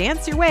you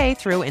dance your way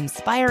through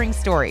inspiring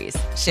stories,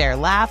 share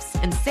laughs,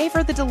 and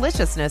savor the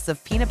deliciousness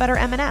of peanut butter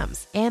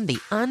M&M's and the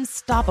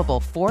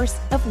unstoppable force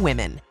of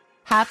women.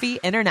 Happy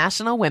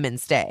International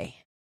Women's Day.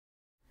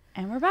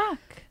 And we're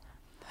back.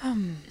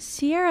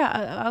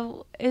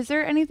 Sierra, is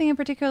there anything in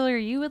particular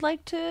you would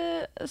like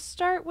to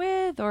start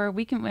with, or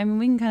we can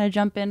kind of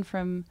jump in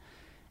from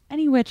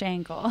any which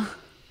angle?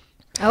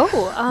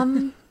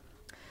 I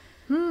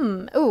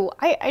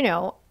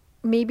know.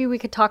 Maybe we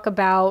could talk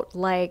about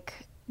like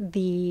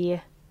the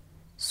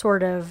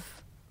sort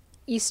of,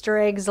 Easter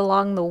eggs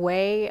along the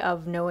way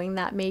of knowing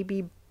that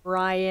maybe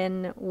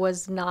Ryan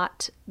was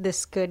not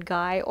this good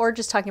guy, or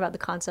just talking about the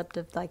concept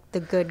of like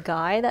the good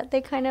guy that they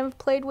kind of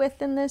played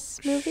with in this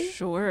movie?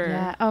 Sure.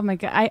 Yeah. Oh my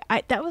God.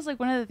 I that was like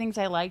one of the things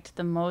I liked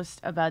the most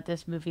about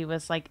this movie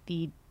was like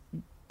the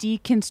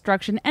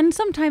deconstruction, and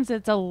sometimes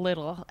it's a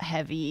little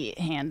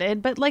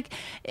heavy-handed, but like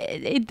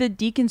the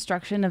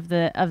deconstruction of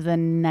the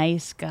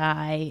nice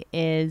guy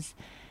is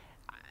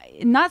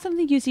not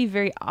something you see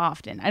very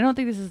often. I don't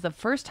think this is the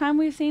first time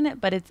we've seen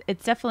it, but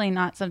it's definitely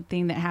not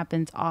something that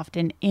happens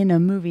often in a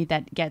movie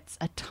that gets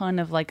a ton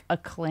of like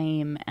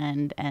acclaim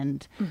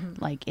and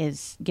like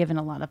is given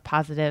a lot of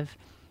positive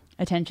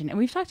attention. And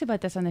we've talked about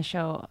this on the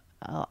show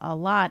a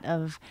lot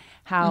of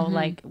how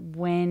like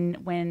when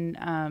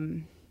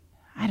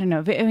I don't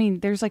know. I mean,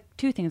 there's like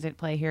two things at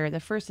play here. The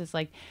first is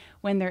like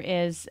when there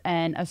is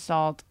an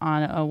assault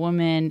on a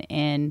woman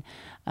in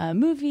a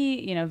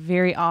movie, you know,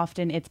 very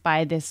often it's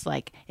by this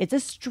like, it's a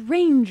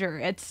stranger,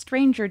 it's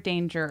stranger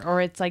danger,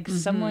 or it's like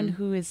someone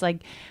who is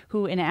like,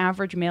 who an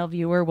average male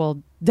viewer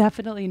will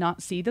definitely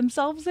not see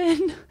themselves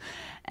in.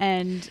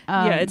 And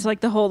yeah, it's like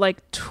the whole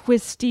like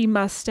twisty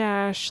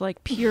mustache,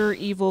 like pure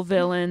evil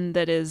villain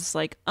that is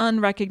like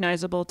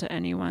unrecognizable to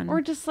anyone,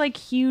 or just like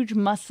huge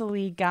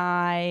muscly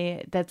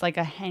guy that's like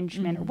a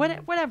henchman or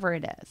whatever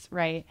it is,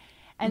 right?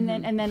 And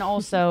then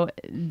also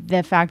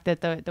the fact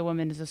that the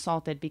woman is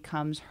assaulted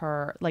becomes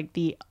her like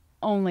the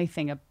only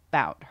thing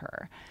about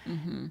her.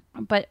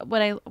 But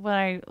what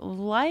I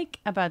like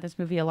about this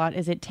movie a lot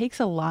is it takes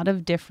a lot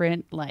of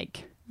different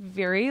like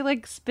very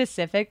like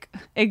specific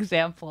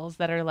examples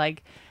that are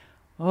like,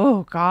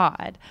 oh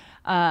God,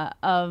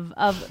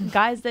 of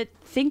guys that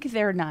think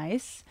they're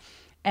nice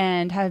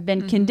and have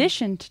been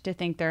conditioned to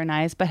think they're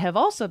nice, but have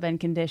also been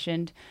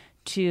conditioned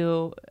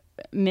to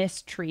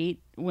mistreat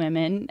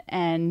women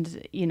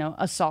and, you know,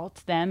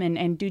 assault them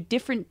and do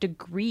different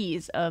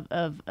degrees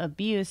of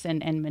abuse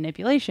and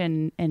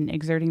manipulation and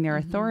exerting their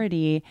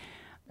authority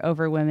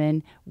over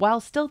women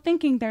while still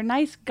thinking they're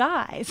nice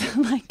guys.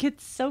 Like,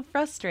 it's so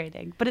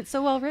frustrating, but it's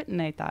so well written,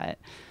 I thought.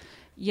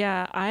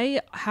 Yeah, I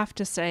have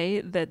to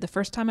say that the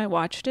first time I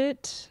watched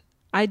it,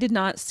 I did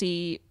not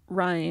see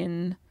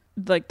Ryan,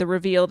 like the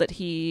reveal that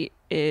he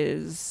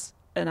is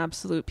an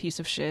absolute piece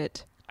of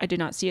shit. I did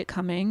not see it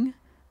coming.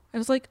 I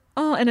was like,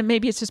 oh, and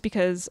maybe it's just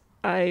because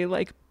I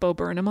like Bo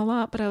Burnham a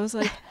lot, but I was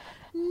like,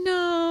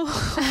 no,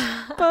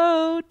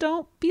 Bo,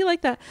 don't be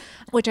like that.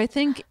 Which I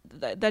think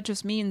that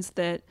just means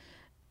that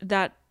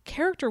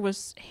character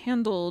was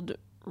handled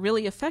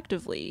really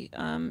effectively,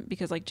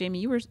 because like Jamie,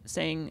 you were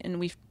saying, and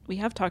we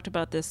have talked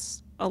about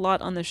this a lot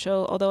on the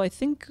show, although I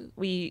think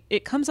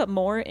it comes up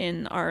more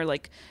in our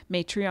like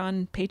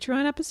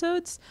Patreon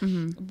episodes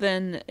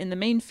than in the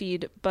main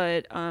feed,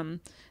 but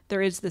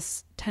there is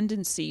this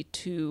tendency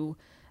to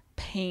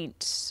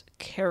paint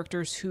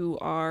characters who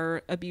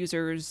are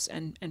abusers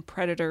and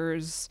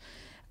predators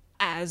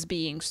as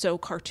being so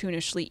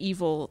cartoonishly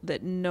evil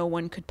that no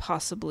one could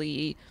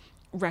possibly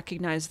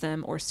recognize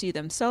them or see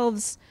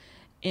themselves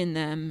in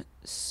them.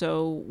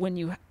 So when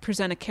you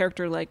present a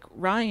character like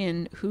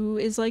Ryan, who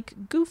is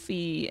like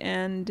goofy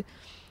and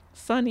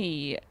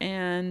funny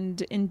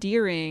and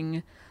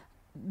endearing,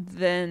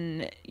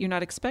 then you're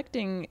not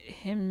expecting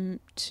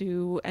him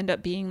to end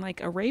up being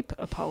like a rape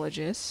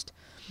apologist.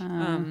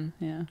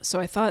 Yeah. So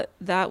I thought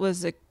that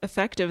was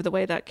effective, the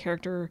way that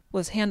character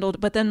was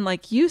handled. But then,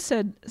 like you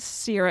said,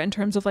 Sierra, in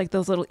terms of like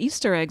those little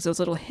Easter eggs, those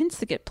little hints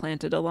that get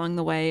planted along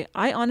the way,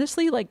 I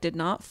honestly like did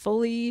not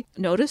fully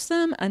notice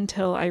them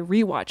until I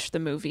rewatched the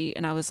movie,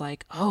 and I was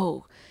like,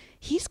 oh,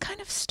 he's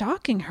kind of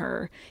stalking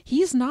her.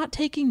 He's not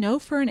taking no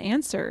for an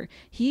answer.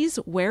 He's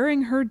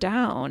wearing her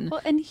down.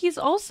 Well, and he's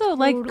also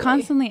like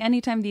constantly,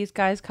 anytime these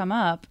guys come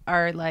up,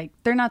 are like,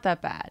 they're not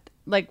that bad.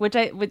 Like,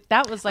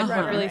 that was like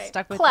what really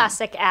stuck with me.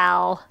 Classic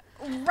Al.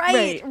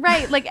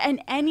 Right. Like,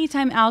 and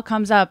anytime Al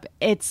comes up,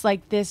 it's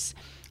like this,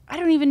 I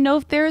don't even know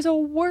if there's a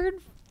word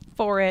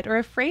for it or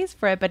a phrase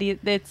for it, but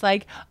it's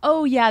like,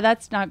 oh yeah,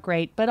 that's not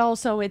great, but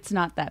also it's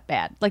not that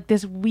bad. Like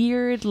this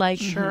weird, like,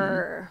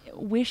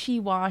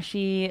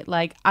 wishy-washy,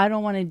 like, I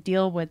don't want to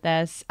deal with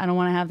this. I don't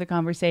want to have the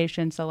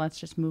conversation, so let's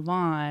just move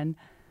on.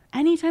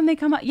 Anytime they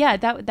come up, yeah,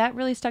 that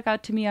really stuck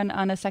out to me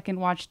on a second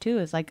watch too,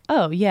 is like,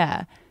 oh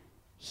yeah,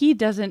 he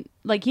doesn't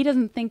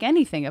think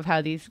anything of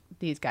how these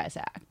guys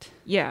act.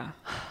 Yeah.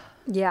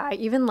 Yeah, I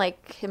even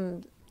like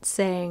him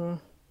saying,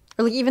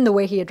 or like even the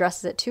way he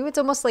addresses it too, it's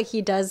almost like he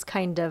does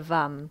kind of,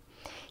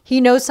 he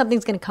knows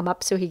something's going to come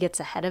up, so he gets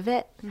ahead of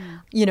it.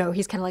 You know,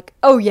 he's kind of like,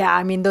 oh yeah,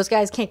 I mean, those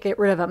guys can't get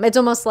rid of him. It's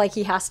almost like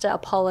he has to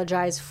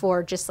apologize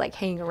for just like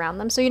hanging around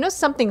them. So you know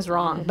something's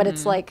wrong, but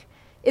it's like,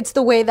 it's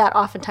the way that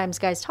oftentimes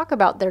guys talk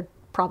about their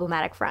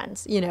problematic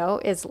friends, you know,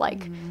 is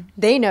like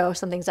they know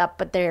something's up,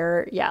 but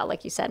they're, yeah,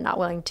 like you said, not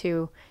willing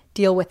to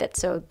deal with it.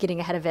 So getting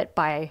ahead of it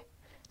by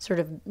sort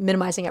of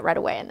minimizing it right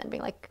away and then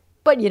being like,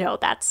 but you know,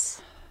 that's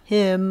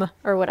him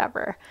or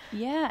whatever.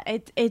 Yeah,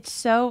 it's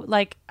so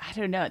like, I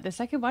don't know. The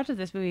second watch of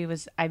this movie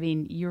was, I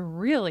mean, you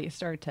really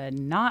start to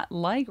not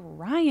like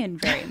Ryan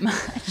very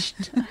much.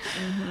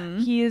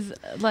 He is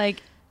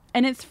like,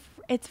 and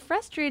it's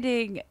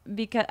frustrating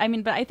because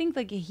but I think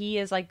like he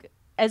is like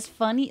as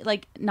funny,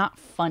 like not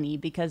funny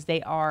because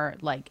they are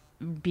like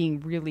being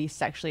really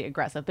sexually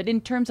aggressive, but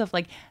in terms of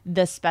like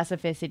the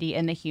specificity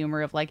and the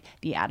humor of like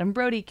the Adam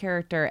Brody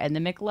character and the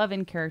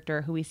McLovin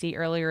character who we see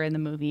earlier in the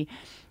movie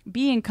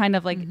being kind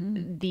of like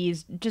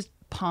these just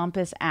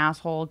pompous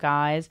asshole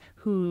guys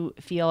who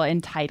feel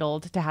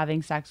entitled to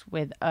having sex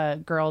with a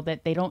girl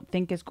that they don't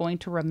think is going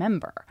to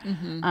remember,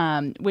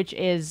 which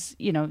is,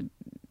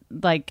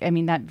 like,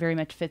 that very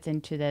much fits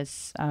into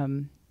this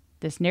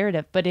this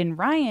narrative. But in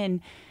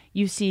Ryan,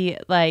 you see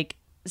like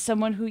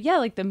someone who,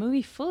 like the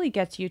movie fully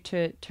gets you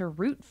to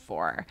root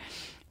for.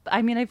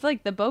 I feel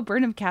like the Bo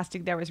Burnham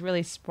casting there was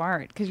really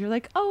smart because you're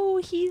like,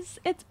 oh,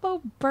 it's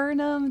Bo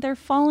Burnham. They're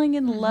falling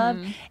in love.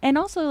 And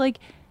also like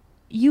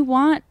you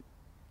want,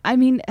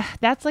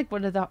 that's like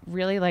one of the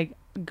really like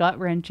gut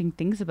wrenching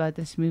things about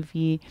this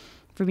movie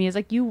for me is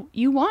like you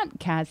want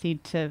Cassie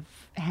to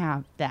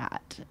have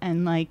that.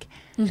 And like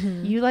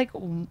you like,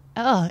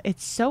 oh,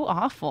 it's so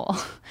awful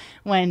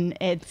when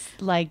it's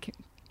like,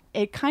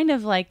 it kind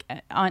of like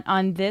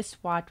on this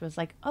watch was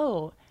like,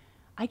 oh,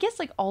 I guess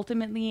like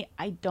ultimately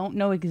I don't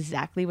know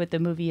exactly what the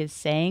movie is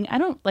saying. I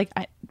don't like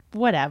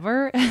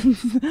whatever.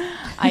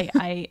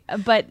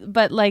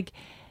 but like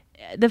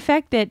the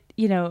fact that,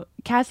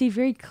 Cassie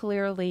very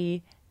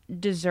clearly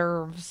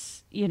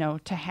deserves,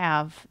 to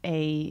have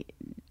a,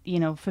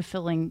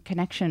 fulfilling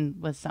connection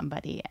with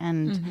somebody.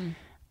 And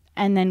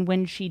then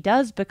when she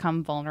does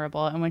become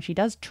vulnerable and when she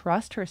does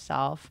trust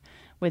herself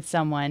with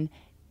someone,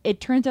 it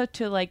turns out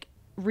to like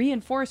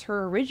reinforce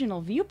her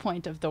original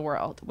viewpoint of the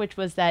world, which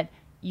was that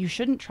you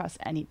shouldn't trust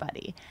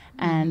anybody,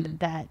 and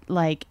that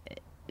like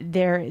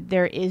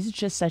there is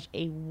just such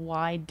a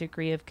wide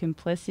degree of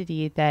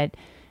complicity that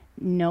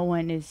no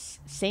one is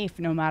safe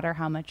no matter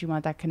how much you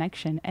want that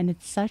connection. And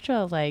it's such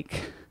a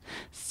like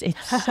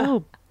it's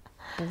so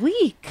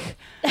bleak.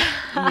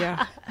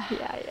 Yeah,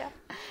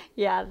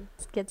 it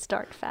gets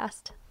dark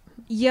fast.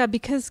 Yeah,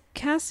 because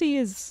Cassie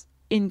is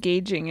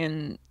engaging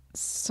in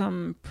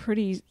some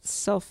pretty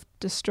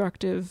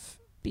self-destructive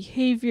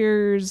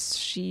behaviors.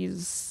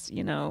 She's,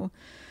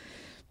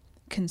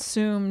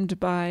 consumed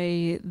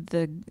by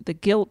the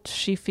guilt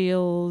she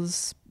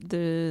feels,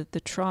 the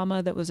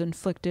trauma that was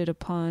inflicted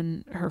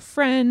upon her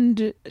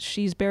friend.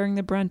 She's bearing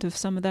the brunt of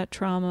some of that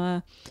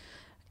trauma.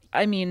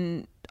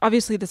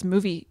 Obviously this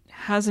movie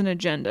has an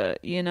agenda,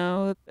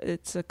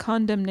 It's a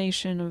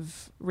condemnation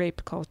of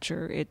rape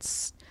culture.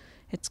 It's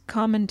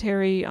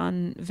commentary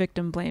on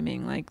victim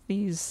blaming. Like,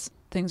 these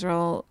things are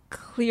all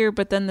clear,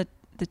 but then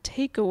the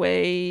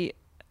takeaway,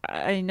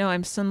 I know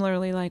I'm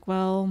similarly like,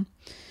 well,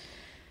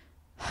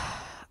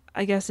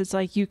 I guess it's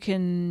like you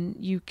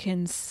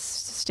can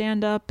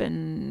stand up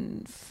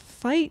and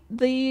fight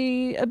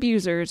the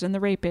abusers and the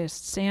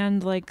rapists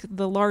and like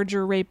the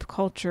larger rape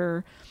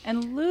culture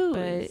and lose,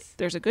 but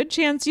there's a good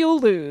chance you'll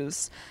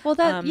lose. Well,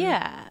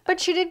 that but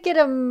she did get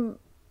him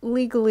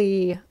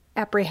legally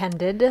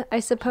apprehended, I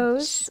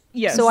suppose.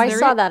 Yes, so I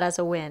saw that as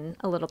a win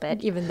a little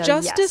bit, even though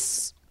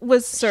justice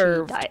was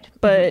served, died.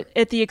 But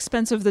at the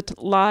expense of the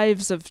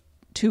lives of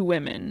two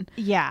women.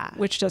 Yeah.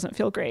 Which doesn't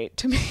feel great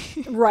to me.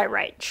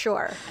 Right,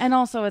 sure. And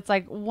also it's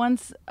like,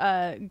 once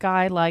a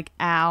guy like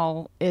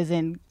Al is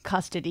in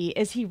custody,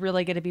 is he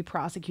really going to be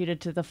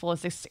prosecuted to the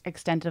fullest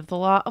extent of the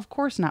law? Of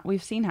course not.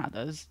 We've seen how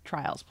those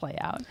trials play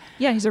out.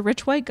 Yeah, he's a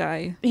rich white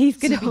guy. He's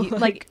going to be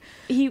like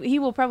he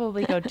will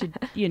probably go to,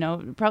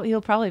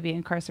 he'll probably be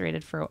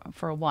incarcerated for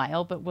a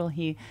while, but will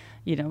he,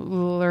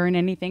 learn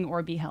anything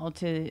or be held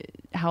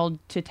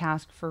to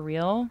task for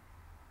real?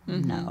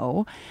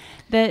 No.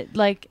 That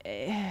like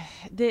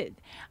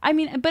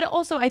but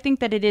also I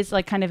think that it is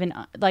like kind of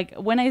like,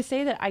 when I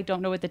say that I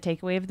don't know what the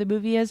takeaway of the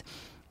movie is,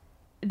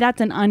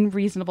 that's an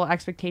unreasonable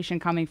expectation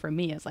coming from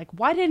me. It's like,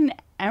 why didn't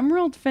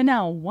Emerald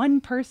Fennell, one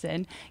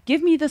person,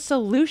 give me the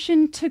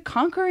solution to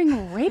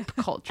conquering rape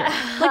culture?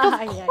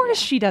 Like, of course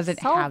she doesn't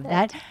have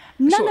that.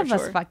 None of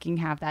us fucking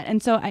have that.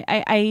 And so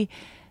I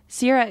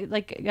Sierra,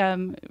 like,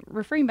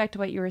 referring back to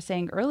what you were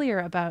saying earlier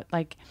about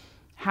like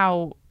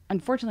how,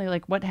 unfortunately,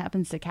 like, what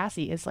happens to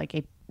Cassie is like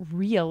a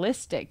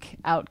realistic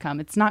outcome.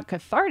 It's not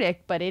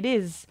cathartic, but it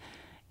is,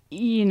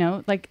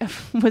 like,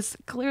 was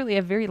clearly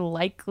a very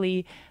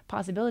likely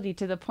possibility,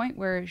 to the point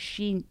where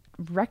she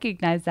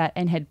recognized that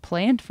and had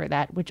planned for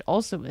that, which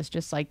also was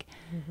just like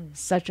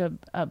such a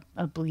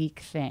bleak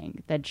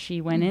thing, that she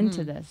went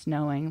into this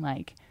knowing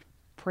like,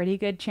 pretty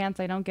good chance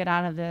I don't get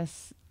out of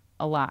this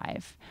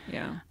alive.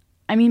 Yeah.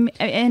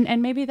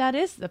 And maybe that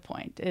is the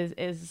point,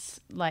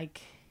 is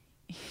like,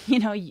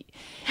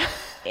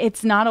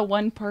 it's not a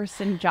one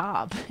person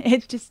job.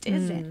 It just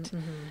isn't.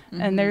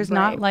 And there's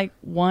not like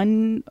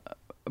one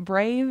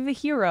brave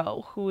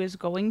hero who is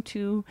going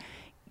to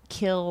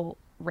kill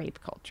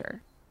rape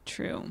culture.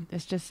 True.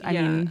 It's just,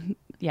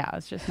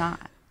 it's just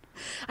not.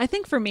 I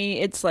think for me,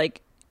 it's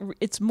like,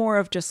 it's more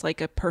of just like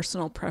a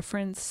personal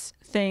preference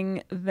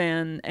thing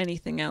than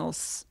anything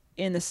else,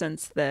 in the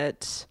sense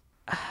that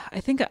I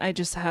think I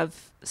just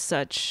have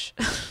such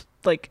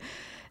like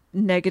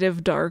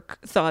negative, dark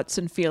thoughts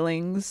and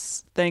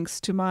feelings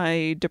thanks to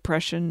my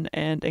depression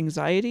and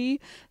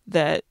anxiety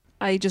that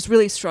I just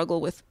really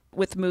struggle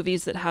with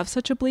movies that have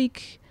such a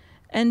bleak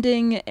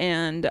ending.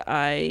 And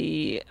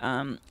I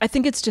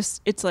think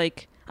it's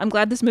like, I'm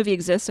glad this movie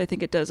exists. I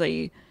think it does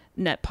a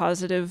net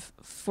positive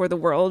for the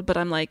world, but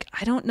I'm like,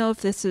 I don't know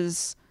if this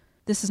is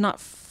not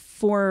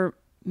for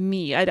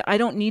me. I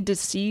don't need to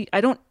see,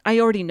 I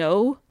already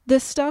know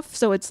this stuff.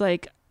 So it's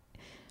like,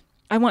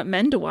 I want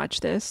men to watch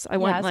this. I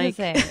would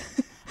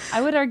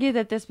argue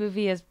that this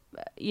movie is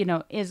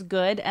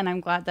good, and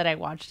I'm glad that I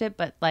watched it,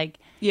 but like,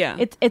 yeah,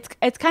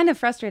 it's kind of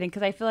frustrating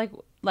because I feel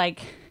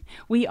like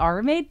we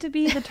are made to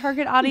be the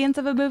target audience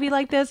of a movie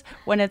like this,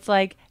 when it's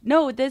like,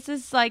 no, this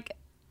is like,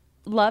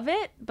 love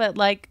it, but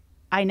like,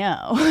 I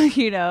know,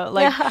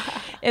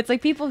 it's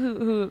like people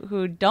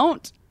who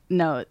don't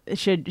know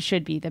should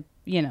be the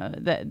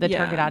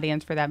target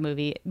audience for that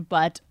movie,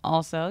 but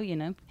also,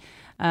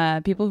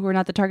 people who are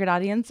not the target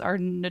audience are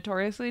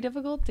notoriously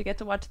difficult to get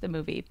to watch the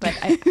movie. But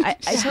I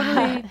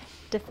totally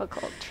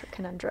difficult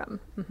conundrum.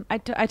 I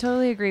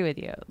totally agree with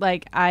you.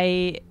 Like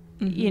I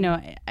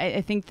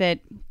think that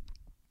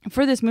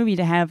for this movie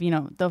to have,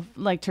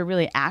 to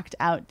really act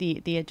out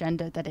the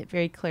agenda that it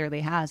very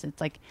clearly has,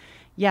 it's like,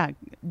 yeah,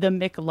 the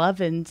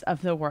McLovins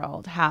of the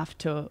world have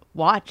to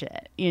watch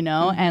it,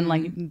 and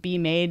like be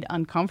made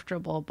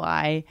uncomfortable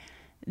by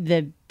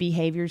the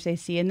behaviors they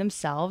see in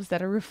themselves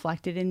that are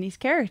reflected in these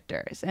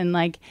characters, and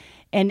like,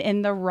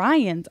 and the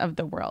Ryans of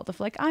the world of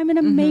like, I'm an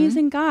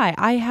amazing guy,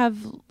 I have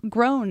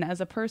grown as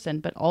a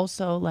person, but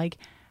also like,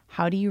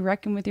 how do you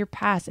reckon with your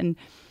past? And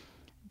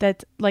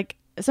that's like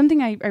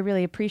something I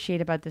really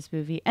appreciate about this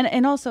movie.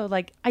 And also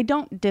like, I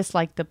don't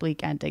dislike the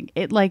bleak ending.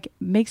 It like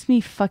makes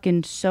me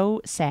fucking so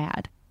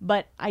sad,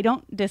 but I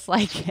don't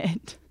dislike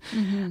it.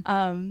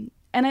 And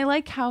I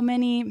like how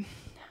many,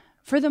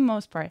 for the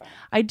most part,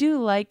 I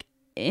do like,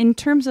 in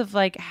terms of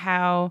like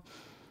how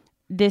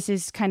this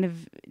is kind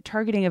of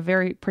targeting a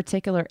very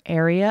particular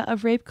area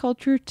of rape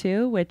culture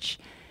too, which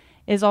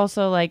is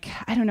also like,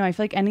 I don't know, I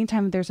feel like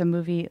anytime there's a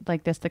movie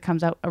like this that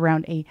comes out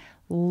around a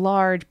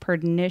large,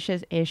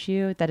 pernicious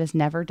issue that is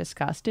never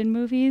discussed in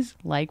movies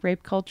like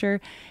rape culture,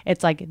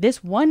 it's like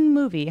this one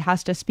movie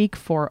has to speak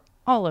for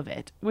all of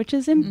it, which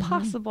is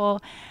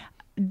impossible.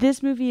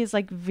 This movie is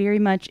like very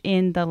much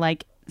in the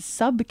like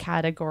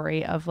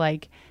subcategory of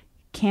like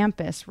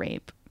campus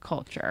rape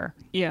culture.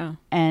 Yeah.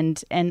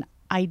 And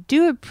I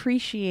do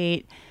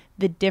appreciate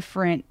the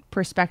different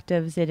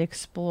perspectives it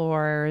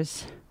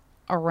explores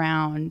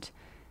around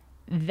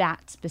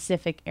that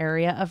specific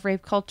area of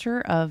rape culture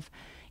of,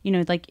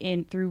 like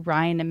through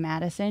Ryan and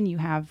Madison, you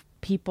have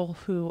people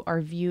who are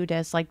viewed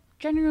as like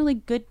generally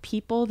good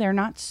people. They're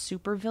not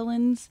super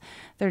villains.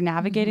 They're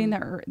navigating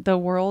the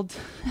world,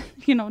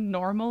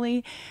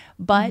 normally,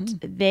 but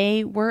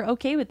they were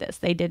okay with this.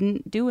 They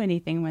didn't do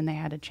anything when they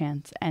had a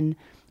chance. And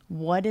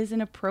what is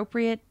an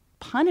appropriate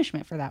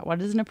punishment for that?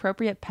 What is an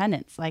appropriate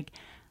penance? Like,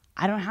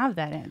 I don't have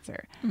that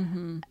answer.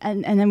 And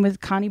then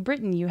with Connie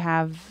Britton, you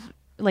have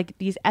like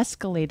these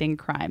escalating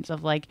crimes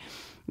of like,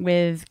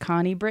 with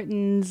Connie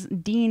Britton's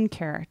Dean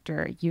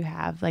character, you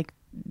have like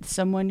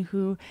someone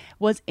who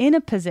was in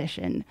a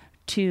position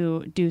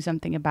to do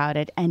something about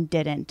it and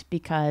didn't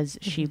because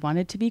she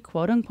wanted to be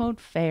quote unquote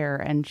fair,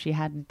 and she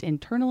had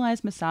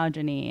internalized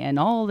misogyny and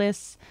all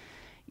this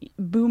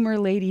boomer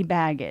lady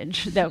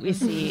baggage that we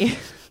see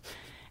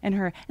in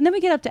her. And then we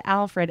get up to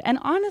Alfred, and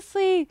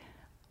honestly,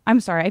 I'm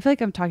sorry, I feel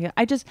like I'm talking,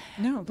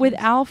 with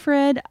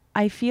Alfred,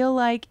 I feel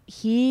like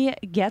he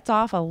gets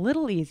off a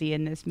little easy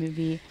in this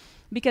movie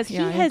because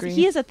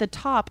he is at the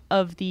top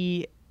of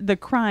the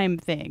crime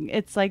thing.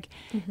 It's like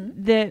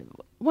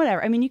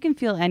whatever. I mean, you can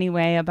feel any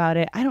way about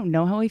it. I don't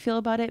know how we feel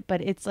about it, but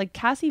it's like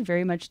Cassie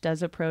very much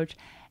does approach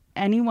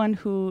anyone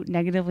who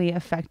negatively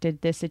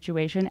affected this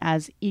situation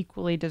as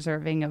equally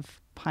deserving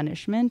of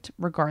punishment,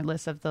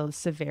 regardless of the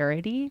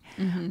severity.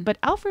 But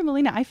Alfred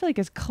Molina, I feel like,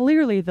 is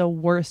clearly the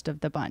worst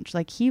of the bunch.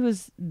 Like, he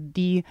was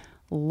the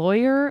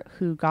lawyer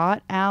who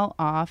got Al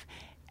off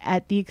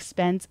at the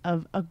expense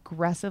of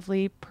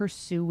aggressively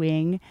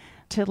pursuing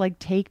to like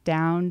take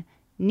down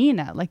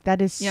Nina. Like,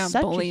 that is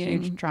such bullying. A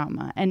huge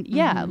trauma. And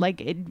like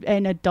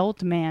an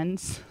adult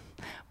man's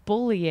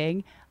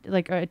bullying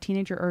like a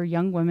teenager or a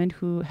young woman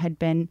who had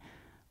been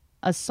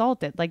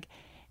assaulted. Like,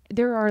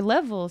 there are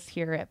levels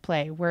here at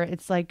play where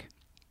it's like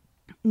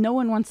no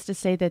one wants to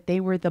say that they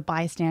were the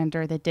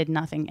bystander that did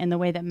nothing, in the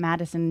way that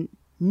Madison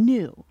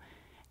knew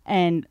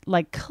and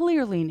like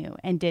clearly knew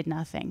and did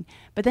nothing.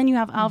 But then you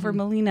have Alfred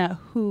Molina,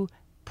 who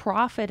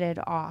profited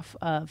off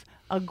of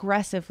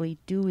aggressively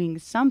doing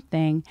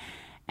something.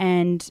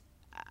 And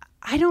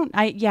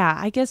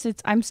I guess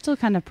I'm still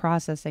kind of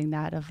processing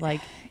that of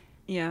like,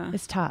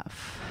 it's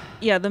tough.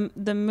 Yeah.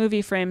 The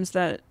movie frames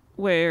that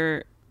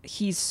where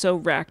he's so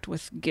racked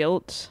with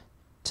guilt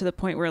to the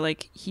point where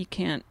like he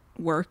can't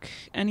work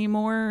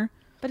anymore.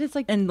 But it's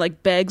like, and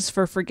like begs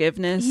for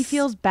forgiveness. He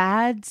feels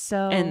bad,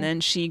 so. And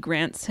then she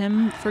grants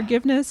him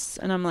forgiveness,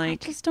 and I'm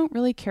like, I just don't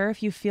really care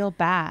if you feel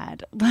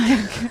bad.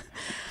 Like,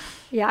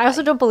 yeah, I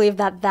also don't believe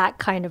that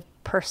kind of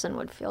person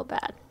would feel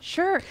bad.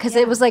 Sure. Because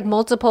it was like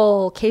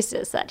multiple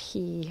cases that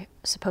he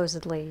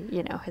supposedly,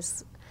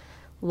 his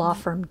law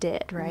firm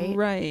did, right?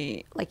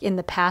 Right. Like in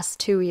the past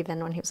too,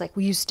 even when he was like,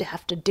 we used to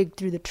have to dig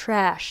through the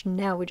trash.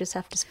 Now we just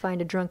have to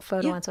find a drunk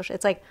photo on social.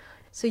 It's like,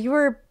 so you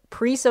were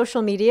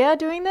pre-social media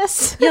doing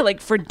this? Yeah,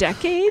 like for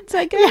decades,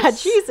 I guess. Yeah,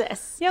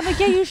 Jesus. Yeah, like,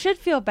 you should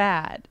feel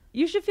bad.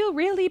 You should feel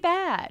really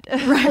bad.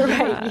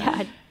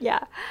 Right.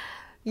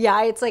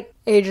 Yeah, it's like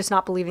just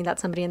not believing that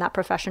somebody in that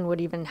profession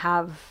would even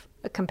have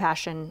a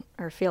compassion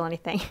or feel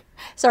anything.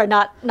 Sorry,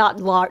 not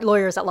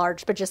lawyers at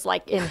large, but just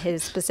like in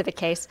his specific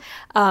case.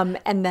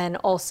 And then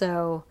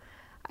also,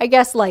 I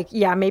guess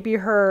maybe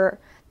her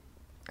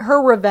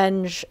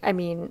revenge,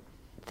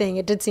 thing,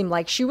 it did seem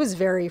like she was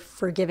very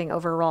forgiving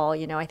overall.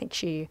 I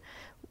think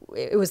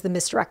it was the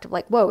misdirect of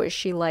whoa, is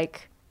she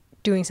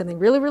doing something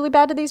really, really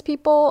bad to these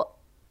people?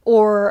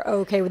 Or,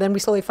 okay, well, then we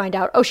slowly find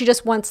out, she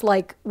just wants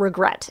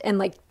regret.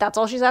 And that's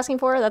all she's asking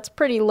for. That's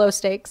pretty low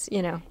stakes,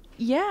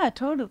 Yeah,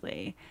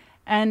 totally.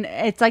 And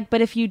it's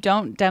but if you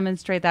don't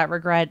demonstrate that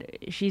regret,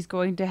 she's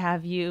going to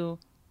have you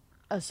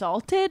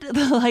assaulted.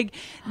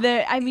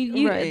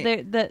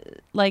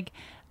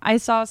 I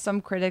saw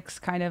some critics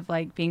kind of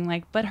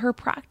being but her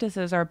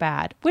practices are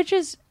bad, which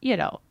is,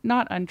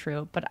 not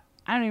untrue, but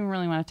I don't even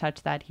really want to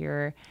touch that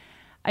here.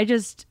 I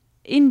just,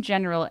 in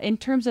general, in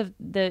terms of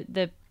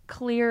the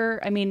clear,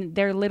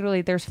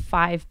 there's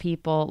 5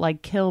 people,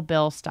 Kill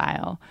Bill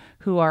style,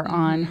 who are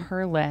on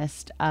her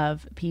list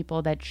of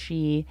people that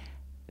she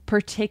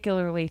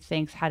particularly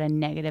thinks had a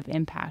negative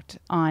impact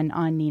on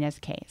Nina's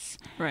case.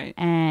 Right.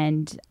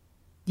 And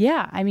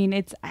yeah,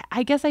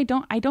 I guess I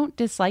don't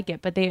dislike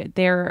it, but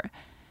they're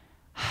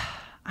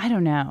I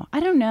don't know.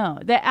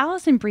 The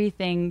Alison Brie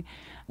thing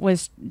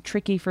was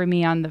tricky for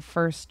me on the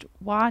first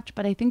watch,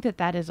 but I think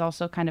that is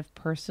also kind of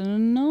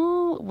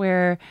personal,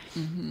 where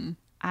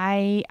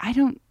I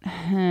don't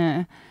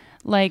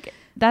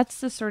that's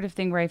the sort of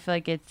thing where I feel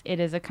like it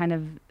is a kind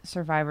of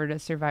survivor to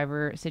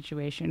survivor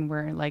situation,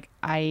 where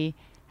I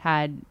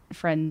had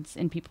friends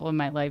and people in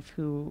my life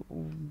who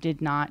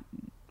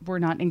were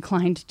not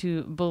inclined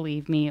to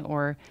believe me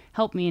or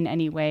help me in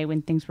any way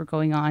when things were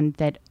going on,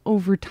 that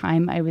over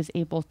time I was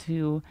able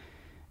to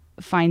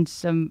find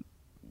some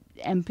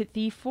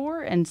empathy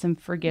for and some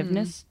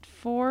forgiveness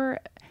for.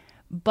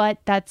 But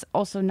that's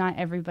also not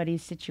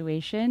everybody's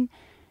situation.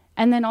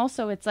 And then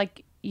also it's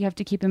you have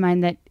to keep in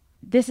mind that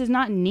this is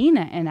not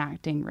Nina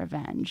enacting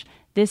revenge.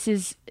 This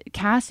is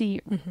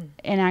Cassie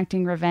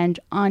enacting revenge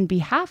on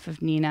behalf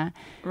of Nina.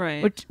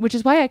 Right. Which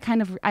is why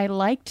I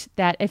liked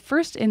that at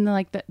first in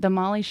the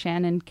Molly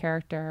Shannon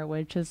character,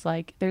 which is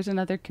there's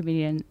another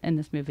comedian in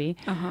this movie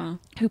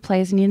who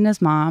plays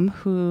Nina's mom,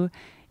 who,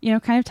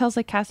 kind of tells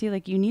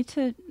Cassie, you need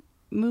to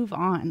move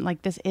on.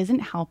 This isn't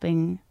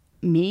helping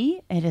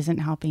me. It isn't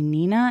helping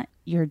Nina.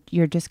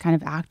 You're just kind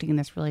of acting in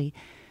this really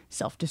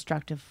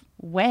self-destructive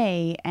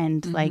way,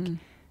 and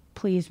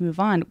please move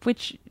on,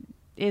 which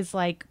is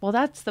well,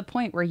 that's the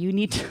point where you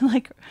need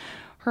to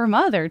her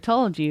mother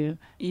told you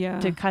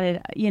to cut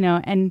it,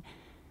 and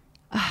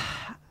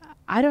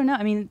I don't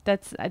know.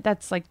 That's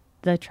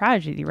the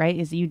tragedy, right?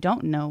 Is you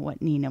don't know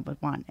what Nina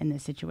would want in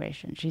this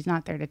situation. She's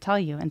not there to tell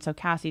you. And so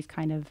Cassie's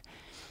kind of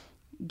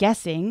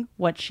guessing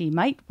what she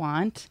might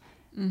want,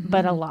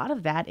 but a lot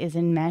of that is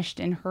enmeshed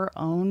in her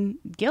own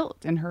guilt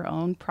and her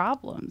own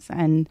problems.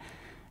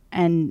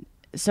 And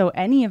so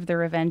any of the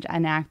revenge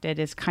enacted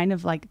is kind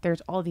of there's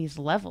all these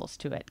levels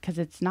to it, because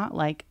it's not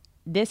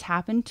this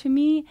happened to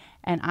me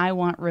and I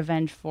want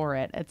revenge for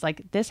it. It's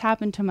this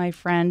happened to my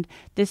friend.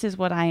 This is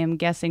what I am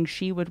guessing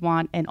she would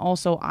want, and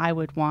also I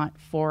would want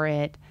for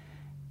it.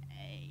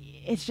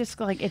 It's just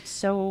it's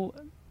so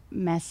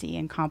messy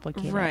and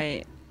complicated.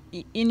 Right.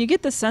 And you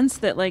get the sense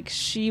that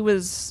she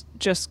was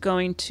just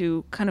going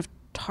to kind of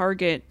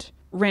target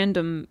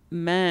random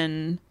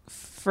men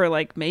for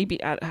maybe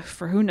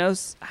for who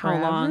knows how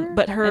Forever? long,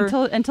 but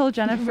until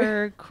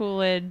Jennifer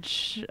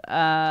Coolidge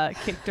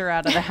kicked her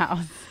out of the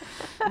house.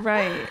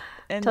 Right.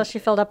 Until she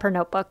filled up her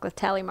notebook with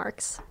tally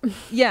marks.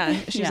 Yeah,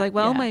 she's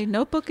my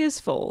notebook is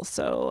full,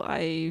 so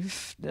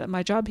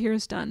my job here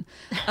is done.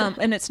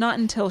 And it's not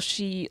until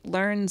she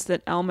learns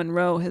that Al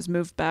Monroe has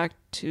moved back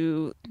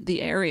to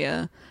the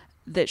area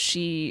that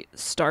she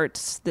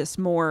starts this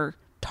more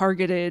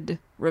targeted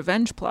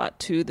revenge plot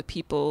to the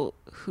people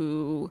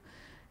who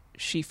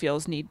she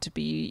feels need to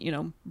be,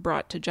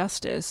 brought to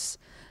justice.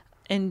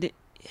 And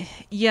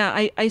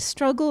yeah, I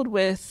struggled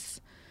with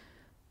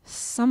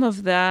some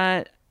of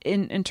that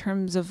in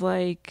terms of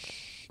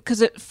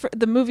because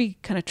the movie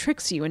kind of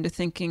tricks you into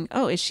thinking,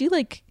 oh, is she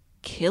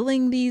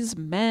killing these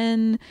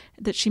men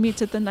that she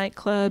meets at the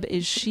nightclub?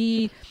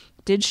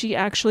 Did she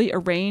actually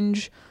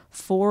arrange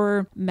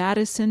for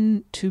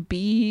Madison to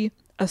be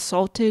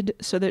assaulted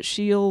so that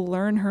she'll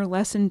learn her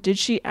lesson? Did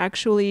she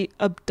actually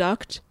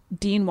abduct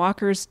Dean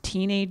Walker's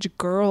teenage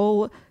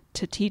girl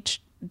to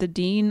teach the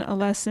dean a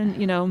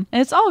lesson? And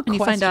it's all question you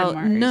find out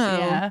marks. No,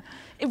 yeah.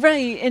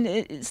 Right.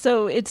 And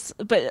so it's,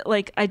 but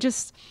I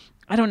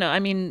don't know.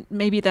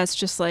 Maybe that's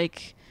just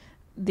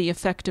the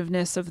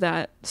effectiveness of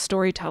that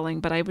storytelling,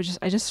 but I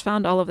just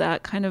found all of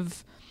that kind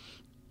of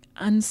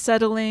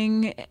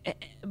unsettling.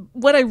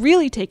 What I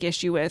really take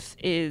issue with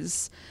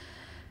is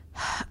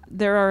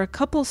there are a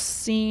couple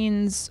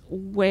scenes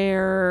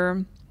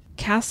where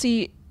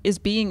Cassie is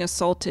being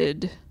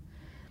assaulted,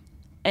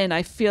 and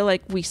I feel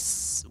like we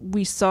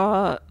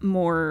saw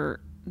more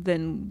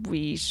than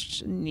we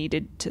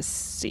needed to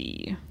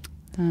see.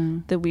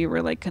 That we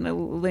were like kind of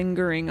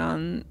lingering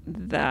on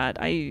that.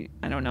 I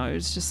don't know. It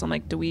was just, I'm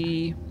like, does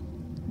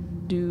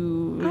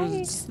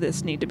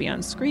this need to be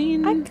on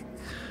screen? I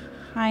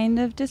kind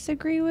of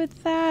disagree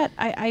with that.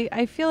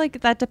 I feel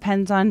like that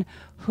depends on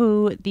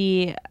who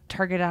the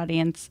target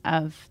audience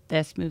of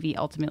this movie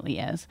ultimately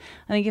is.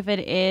 I think if it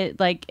is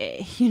like,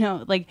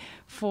 like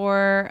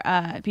for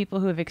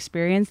people who have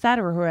experienced that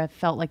or who have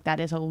felt like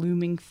that is a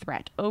looming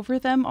threat over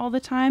them all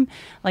the time,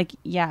 like,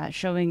 yeah,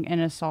 showing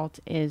an assault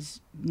is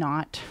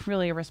not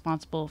really a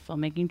responsible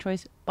filmmaking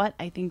choice. But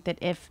I think that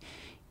if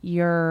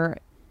your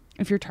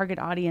target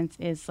audience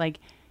is like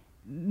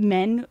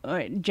men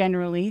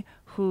generally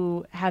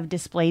who have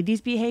displayed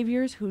these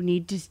behaviors, who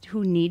need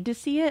to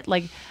see it,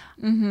 like,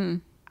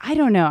 I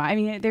don't know. I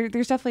mean,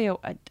 there's definitely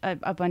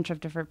a bunch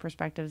of different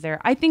perspectives there.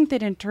 I think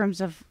that in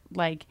terms of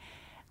like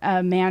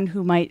a man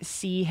who might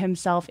see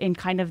himself in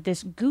kind of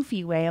this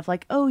goofy way of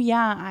like, oh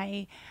yeah,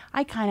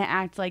 I kind of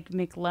act like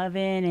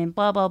McLovin and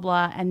blah, blah,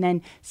 blah. And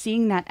then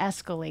seeing that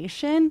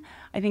escalation,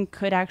 I think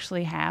could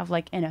actually have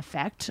like an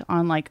effect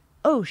on like,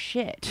 oh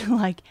shit,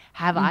 like,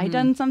 have I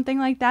done something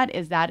like that?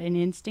 Is that an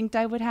instinct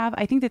I would have?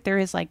 I think that there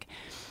is like,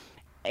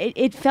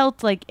 it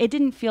felt like, it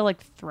didn't feel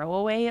like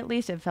throwaway, at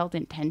least. It felt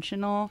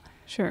intentional.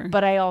 Sure.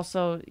 But I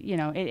also,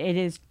 it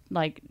is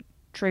like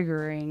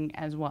triggering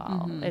as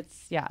well.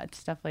 It's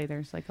definitely,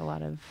 there's like a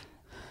lot of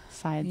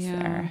sides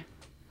there.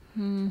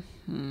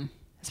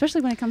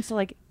 Especially when it comes to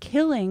like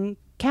killing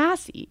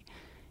Cassie,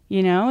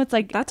 it's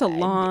like. That's a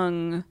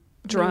long,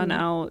 drawn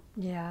out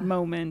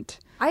moment.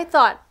 I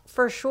thought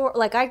for sure,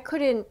 like, I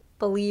couldn't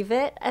believe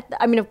it.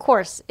 I mean, of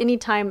course,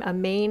 anytime a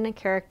main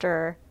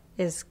character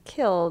is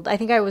killed, I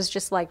think I was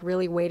just like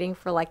really waiting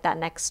for like that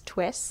next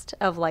twist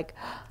of like,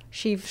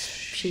 she's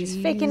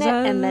faking it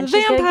and then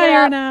she's gonna get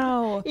out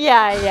now.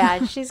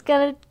 Yeah, she's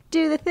gonna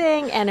do the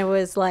thing, and it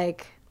was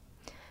like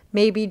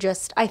maybe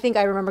just, I think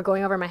I remember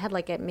going over in my head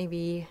like, it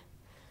maybe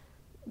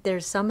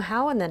there's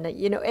somehow, and then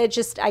it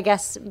just, I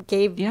guess,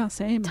 gave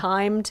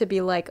time to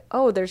be like,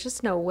 oh, there's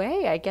just no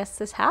way, I guess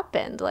this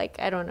happened, like,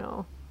 I don't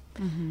know.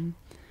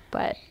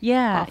 But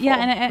awful.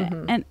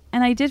 And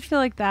I did feel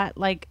like that,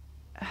 like,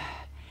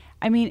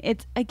 I mean,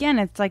 it's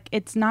like,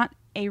 it's not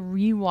a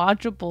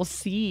rewatchable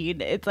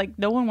scene. It's like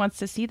no one wants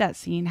to see that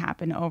scene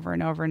happen over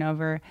and over and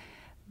over,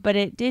 but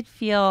it did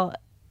feel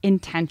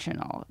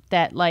intentional,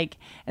 that like,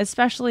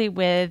 especially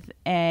with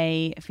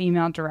a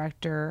female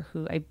director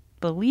who I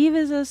believe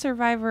is a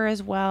survivor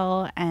as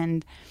well,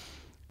 and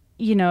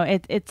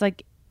it's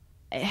like,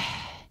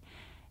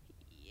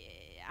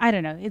 I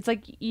don't know, it's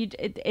like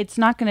it's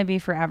not going to be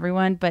for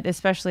everyone, but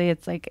especially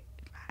it's like,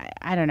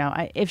 I don't know,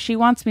 if she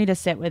wants me to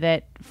sit with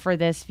it for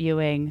this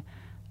viewing,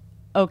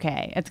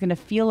 okay, it's going to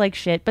feel like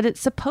shit, but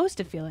it's supposed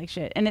to feel like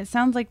shit. And it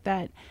sounds like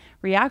that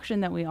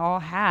reaction that we all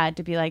had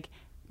to be like,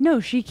 no,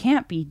 she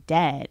can't be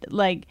dead,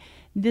 like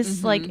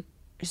this like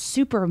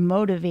super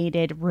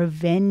motivated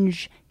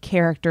revenge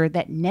character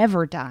that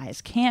never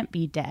dies can't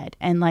be dead,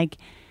 and like,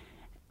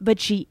 but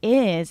she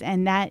is,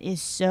 and that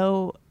is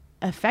so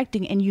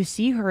affecting. And you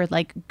see her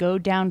like go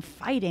down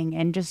fighting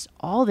and just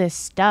all this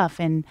stuff,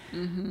 and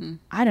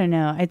I don't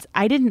know,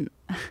 I didn't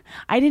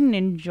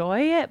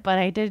enjoy it, but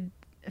I did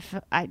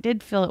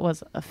feel it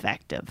was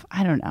effective.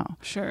 I don't know.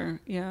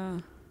 Sure. Yeah.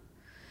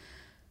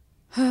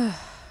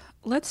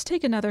 Let's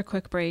take another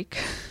quick break.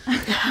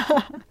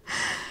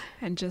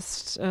 And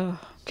just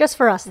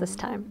for us this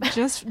time.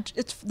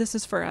 This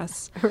is for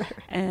us. Right.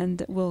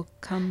 And we'll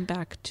come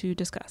back to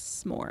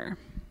discuss more.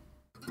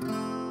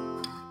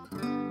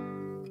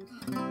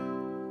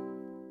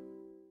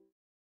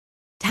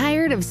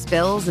 Tired of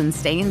spills and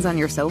stains on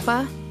your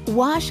sofa?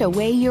 Wash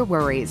away your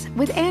worries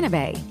with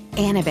Anabay.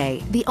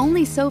 Anabay, the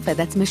only sofa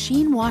that's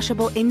machine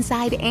washable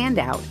inside and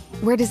out,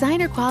 where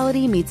designer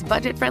quality meets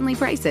budget-friendly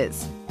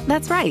prices.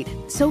 That's right,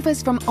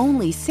 sofas from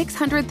only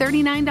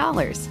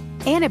 $639.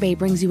 Anabay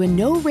brings you a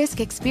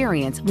no-risk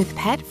experience with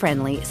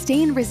pet-friendly,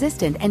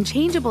 stain-resistant, and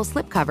changeable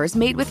slipcovers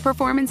made with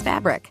performance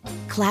fabric,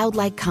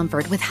 cloud-like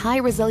comfort with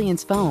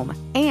high-resilience foam,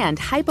 and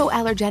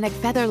hypoallergenic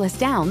featherless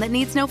down that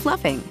needs no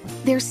fluffing.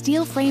 Their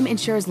steel frame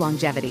ensures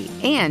longevity,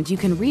 and you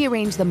can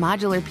rearrange the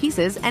modular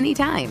pieces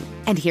anytime.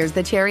 And here's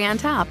the cherry on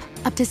top,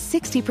 up to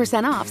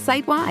 60% off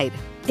site-wide.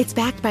 It's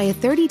backed by a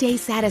 30-day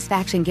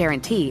satisfaction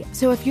guarantee,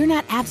 so if you're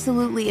not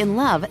absolutely in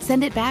love,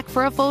 send it back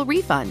for a full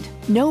refund.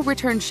 No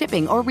return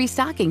shipping or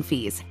restocking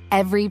fees.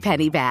 Every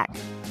penny back.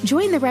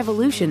 Join the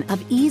revolution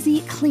of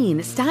easy,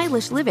 clean,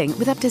 stylish living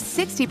with up to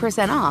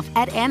 60% off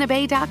at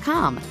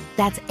anabay.com.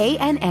 That's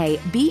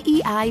ANABEI.com.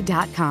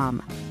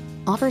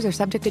 Offers are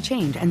subject to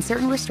change and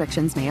certain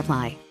restrictions may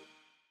apply.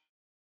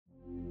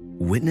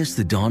 Witness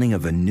the dawning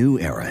of a new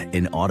era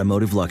in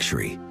automotive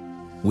luxury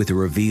with a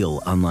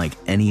reveal unlike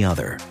any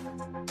other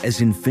as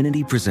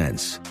Infiniti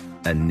presents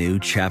a new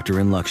chapter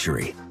in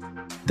luxury,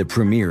 the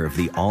premiere of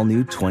the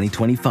all-new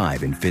 2025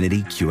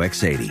 Infiniti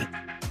QX80.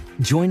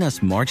 Join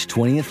us March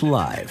 20th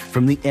live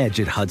from the Edge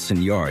at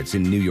Hudson Yards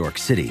in New York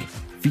City,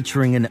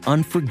 featuring an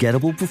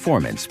unforgettable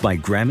performance by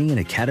Grammy and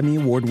Academy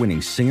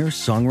Award-winning singer,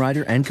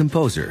 songwriter, and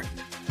composer,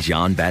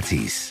 Jon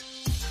Batiste.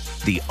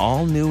 The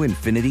all-new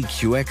Infiniti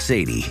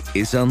QX80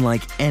 is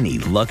unlike any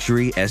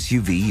luxury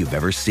SUV you've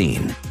ever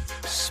seen.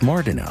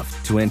 Smart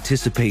enough to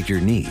anticipate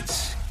your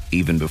needs,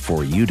 even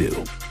before you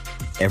do.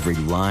 Every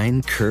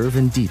line, curve,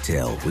 and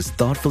detail was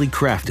thoughtfully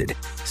crafted,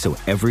 so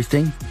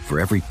everything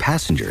for every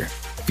passenger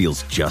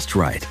feels just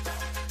right.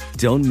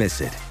 Don't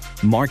miss it.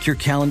 Mark your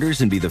calendars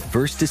and be the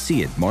first to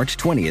see it March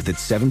 20th at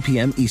 7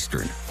 p.m.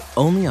 Eastern,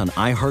 only on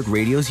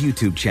iHeartRadio's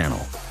YouTube channel.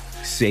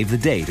 Save the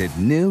date at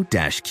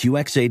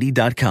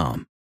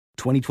new-QX80.com.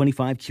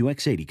 2025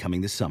 QX80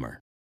 coming this summer.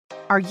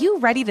 Are you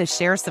ready to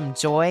share some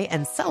joy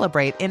and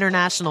celebrate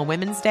International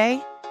Women's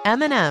Day?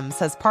 M&M's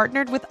has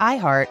partnered with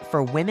iHeart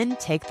for Women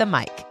Take the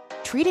Mic,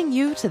 treating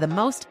you to the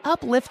most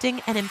uplifting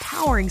and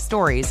empowering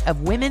stories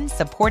of women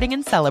supporting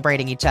and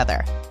celebrating each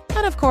other.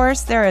 And of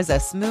course, there is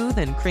a smooth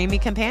and creamy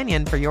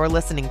companion for your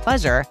listening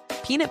pleasure,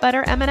 peanut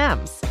butter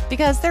M&Ms,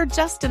 because they're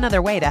just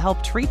another way to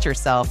help treat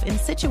yourself in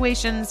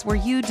situations where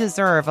you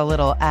deserve a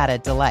little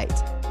added delight,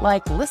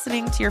 like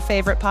listening to your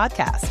favorite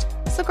podcast.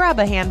 So grab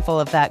a handful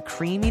of that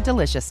creamy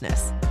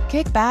deliciousness.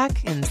 Kick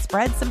back and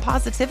spread some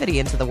positivity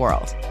into the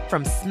world.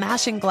 From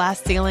smashing glass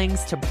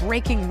ceilings to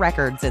breaking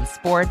records in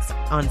sports,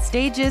 on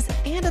stages,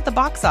 and at the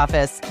box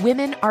office,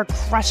 women are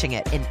crushing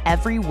it in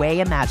every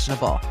way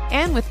imaginable.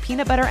 And with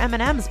peanut butter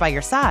M&Ms by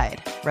your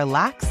side,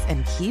 relax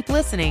and keep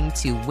listening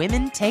to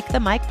Women Take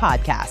the Mic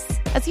podcasts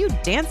as you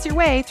dance your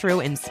way through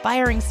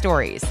inspiring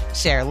stories,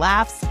 share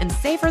laughs, and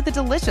savor the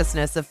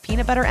deliciousness of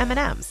peanut butter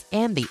M&Ms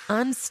and the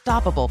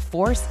unstoppable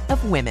force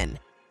of women.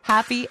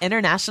 Happy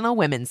International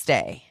Women's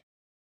Day.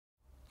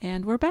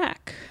 And we're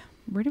back.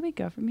 Where do we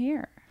go from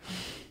here?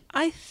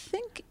 I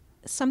think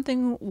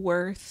something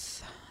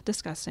worth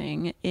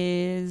discussing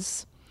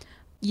is,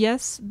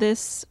 yes,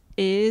 this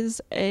is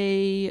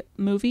a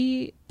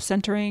movie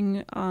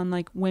centering on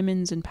like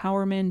women's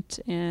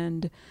empowerment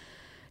and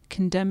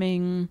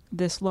condemning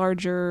this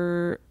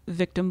larger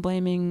victim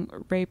blaming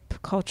rape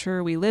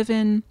culture we live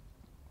in,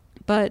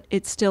 but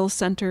it still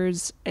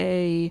centers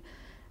a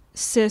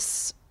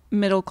cis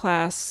middle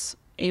class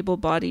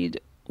able-bodied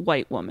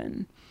white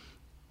woman.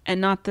 And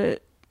not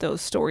that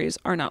those stories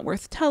are not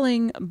worth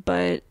telling,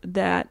 but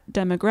that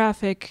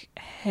demographic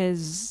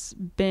has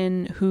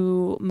been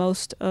who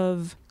most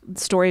of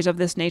stories of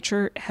this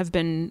nature have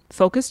been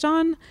focused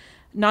on,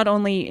 not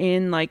only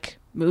in like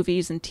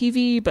movies and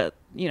TV, but,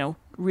 you know,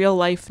 real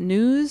life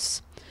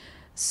news.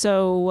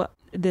 So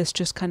this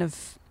just kind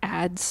of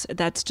adds,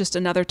 that's just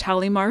another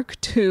tally mark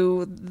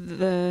to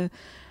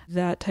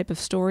that type of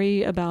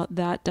story about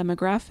that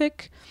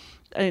demographic.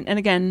 And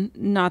again,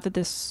 not that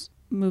this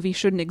movie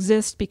shouldn't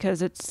exist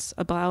because it's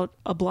about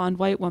a blonde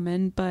white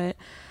woman, but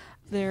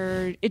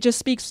it just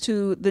speaks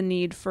to the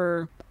need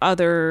for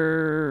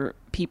other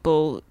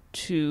people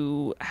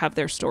to have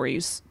their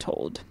stories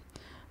told.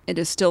 It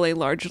is still a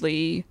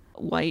largely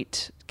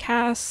white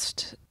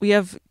cast. We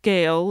have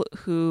Gail,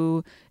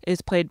 who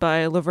is played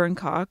by Laverne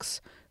Cox,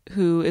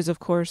 who is of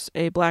course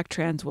a black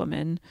trans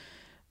woman.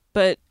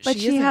 But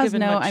she has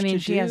no, I mean,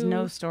 she has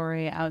no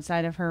story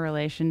outside of her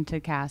relation to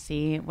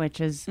Cassie,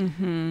 which is,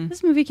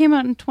 this movie came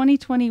out in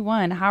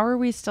 2021. How are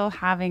we still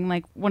having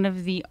like one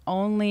of the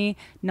only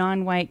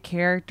non-white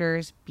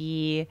characters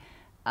be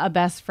a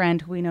best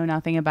friend who we know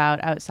nothing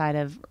about outside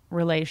of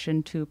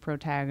relation to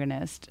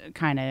protagonist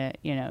kind of,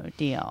 you know,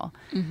 deal?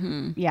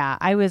 Yeah,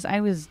 I was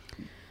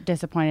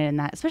disappointed in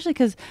that, especially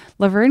because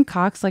Laverne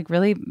Cox like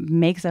really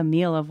makes a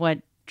meal of what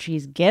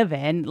she's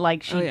given.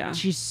 Like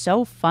she's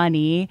so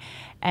funny,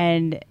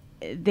 and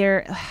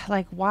they're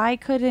like, why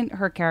couldn't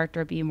her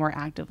character be more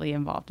actively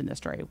involved in the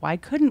story? Why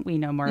couldn't we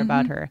know more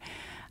about her?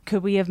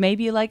 Could we have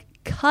maybe like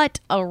cut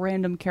a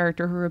random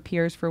character who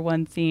appears for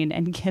one scene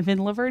and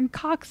given Laverne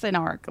Cox an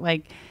arc?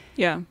 Like,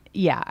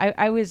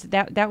 I was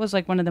that was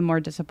like one of the more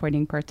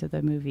disappointing parts of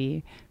the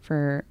movie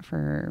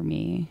for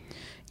me.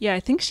 Yeah, I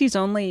think she's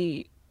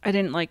only, I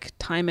didn't like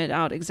time it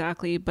out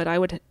exactly, but I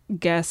would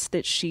guess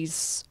that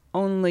she's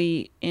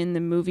only in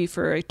the movie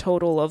for a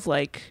total of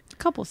like a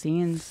couple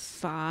scenes,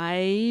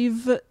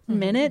 5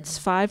 minutes,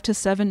 5 to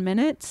 7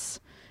 minutes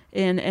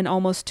in an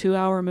almost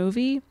 2-hour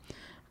movie.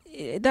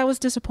 That was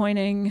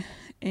disappointing.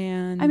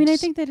 And I mean, I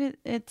think that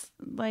it's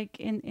like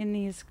in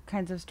these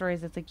kinds of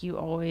stories, it's like you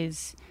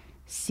always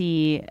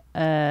see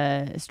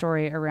a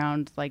story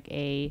around like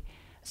a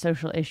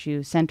social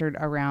issue centered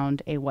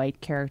around a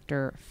white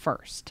character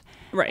first.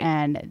 Right.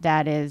 And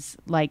that is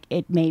like,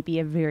 it may be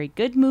a very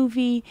good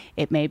movie,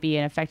 it may be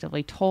an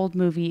effectively told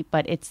movie,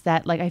 but it's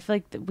that like, I feel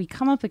like we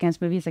come up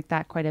against movies like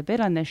that quite a bit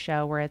on this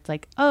show, where it's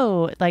like,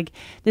 oh, like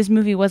this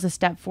movie was a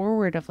step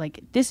forward of like,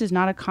 this is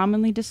not a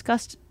commonly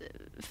discussed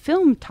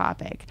film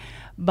topic.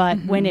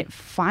 But when it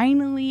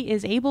finally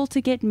is able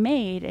to get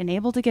made and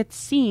able to get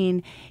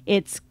seen,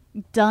 it's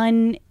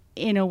done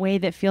in a way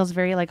that feels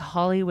very like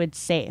Hollywood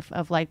safe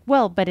of like,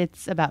 well, but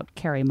it's about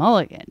Carey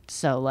Mulligan.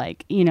 So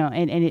like, you know,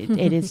 and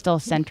it is still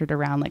centered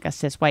around like a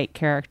cis white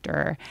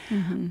character.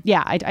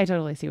 Yeah, I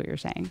totally see what you're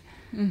saying.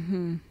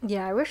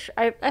 Yeah,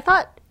 I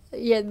thought,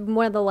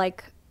 one of the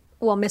like,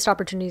 well, missed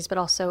opportunities, but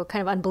also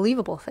kind of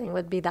unbelievable thing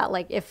would be that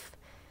like if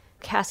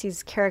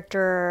Cassie's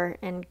character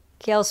and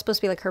Gail's supposed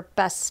to be like her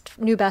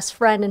new best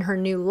friend in her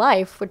new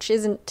life, which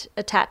isn't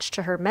attached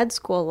to her med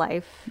school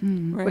life,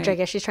 which I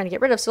guess she's trying to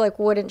get rid of. So like,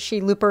 wouldn't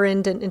she loop her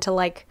into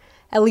like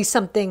at least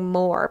something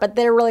more? But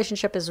their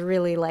relationship is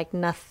really like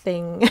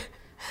nothing.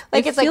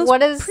 Like it's like, what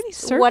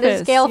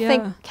does Gail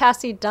think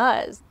Cassie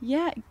does?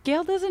 Yeah,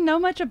 Gail doesn't know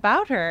much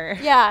about her.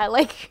 Yeah,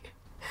 like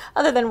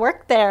other than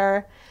work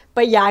there.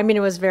 But yeah, I mean,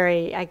 it was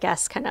very, I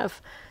guess, kind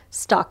of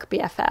stock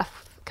BFF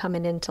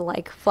coming in to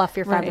like fluff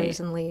your feathers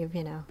and leave,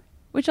 you know.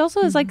 Which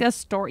also is like a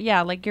story.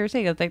 Yeah, like you're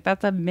saying, it's like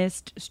that's a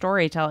missed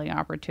storytelling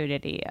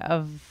opportunity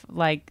of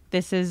like,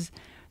 this is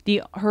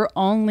her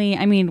only,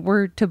 I mean,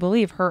 we're to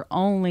believe her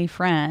only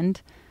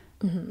friend,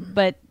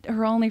 but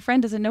her only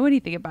friend doesn't know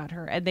anything about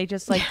her. And they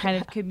just like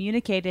kind of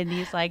communicate in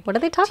these like, what do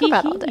they talk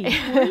about all day?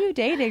 Who are you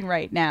dating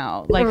right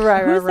now? Like,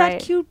 who's that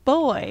cute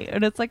boy?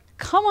 And it's like,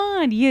 come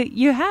on,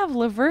 you have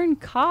Laverne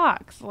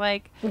Cox.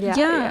 Like,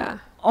 yeah.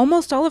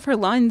 Almost all of her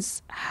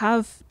lines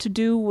have to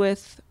do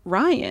with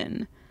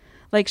Ryan.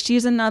 Like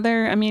she's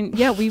another, I mean,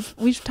 yeah,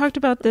 we've talked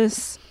about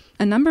this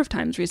a number of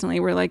times recently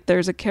where like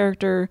there's a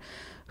character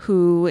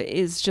who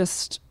is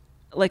just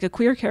like a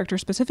queer character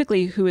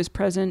specifically who is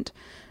present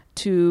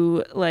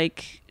to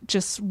like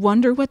just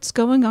wonder what's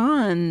going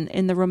on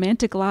in the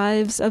romantic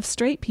lives of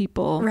straight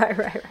people.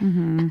 Right.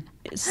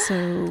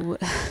 So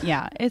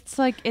yeah, it's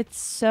like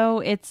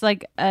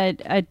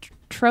a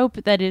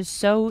trope that is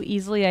so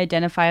easily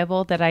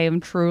identifiable that I am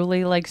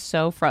truly like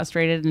so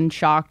frustrated and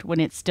shocked when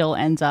it still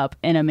ends up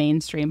in a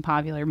mainstream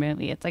popular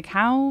movie. It's like,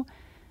 how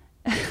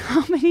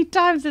many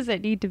times does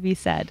it need to be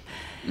said?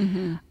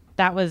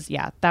 That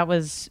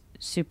was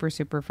super,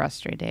 super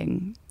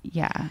frustrating.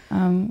 Yeah.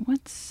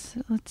 Let's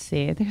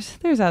see.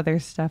 There's other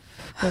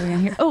stuff going on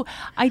here. Oh,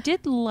 I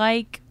did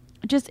like,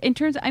 just in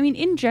terms, I mean,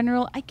 in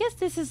general, I guess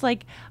this is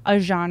like a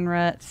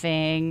genre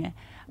thing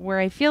where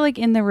I feel like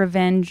in the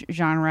revenge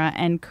genre,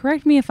 and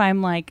correct me if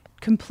I'm like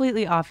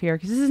completely off here,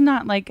 because this is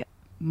not like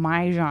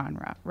my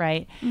genre,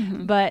 right?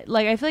 But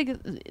like, I feel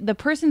like the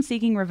person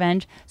seeking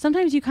revenge,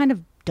 sometimes you kind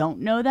of don't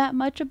know that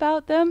much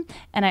about them.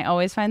 And I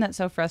always find that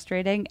so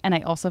frustrating. And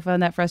I also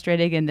found that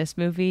frustrating in this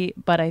movie.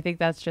 But I think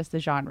that's just the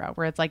genre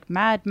where it's like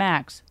Mad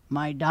Max,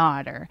 my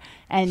daughter.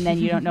 And then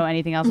you don't know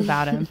anything else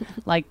about him.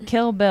 Like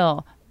Kill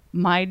Bill,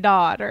 my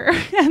daughter.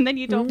 And then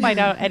you don't find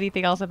out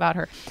anything else about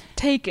her.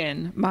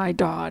 Taken, my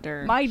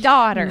daughter.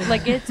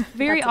 Like it's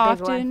very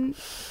often.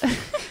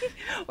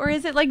 Or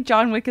is it like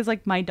John Wick is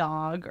like my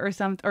dog or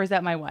something? Or is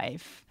that my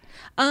wife?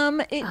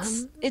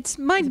 It's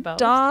my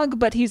dog,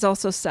 but he's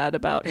also sad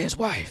about his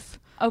wife.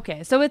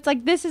 Okay, so it's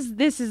like this is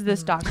the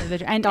stock of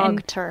the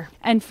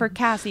and for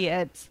Cassie,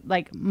 it's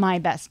like my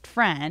best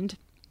friend,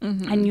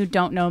 and you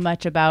don't know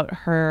much about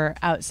her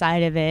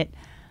outside of it.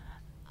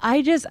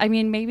 I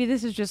mean, maybe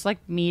this is just like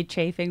me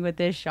chafing with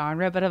this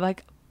genre, but I'm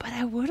like, but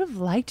I would have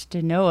liked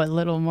to know a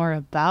little more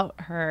about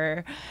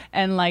her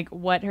and like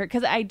what her,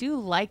 because I do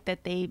like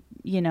that they,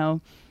 you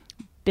know,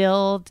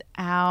 build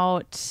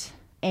out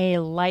a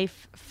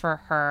life for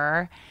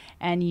her,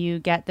 and you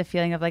get the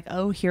feeling of like,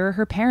 oh, here are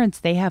her parents.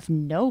 They have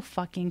no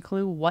fucking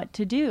clue what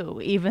to do,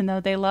 even though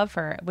they love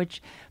her,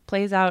 which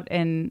plays out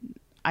in,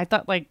 I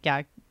thought like,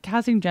 yeah,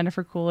 casting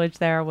Jennifer Coolidge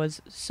there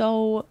was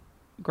so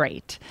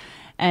great.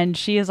 And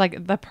she is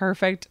like the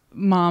perfect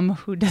mom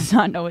who does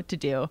not know what to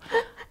do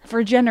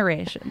for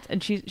generations.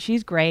 And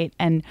she's great.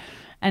 And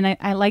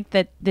I like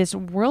that this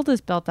world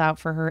is built out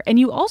for her. And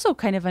you also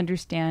kind of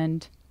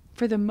understand,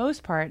 for the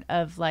most part,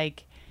 of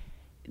like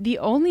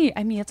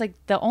it's like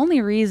the only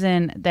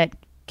reason that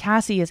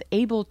Cassie is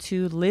able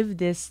to live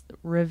this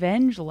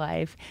revenge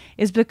life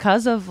is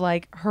because of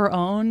like her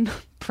own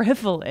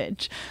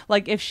privilege.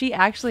 Like if she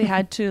actually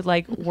had to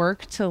like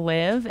work to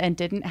live and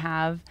didn't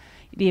have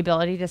the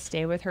ability to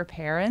stay with her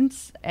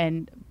parents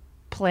and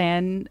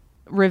plan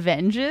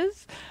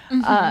revenges,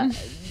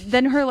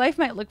 then her life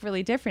might look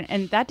really different.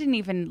 And that didn't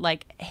even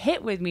like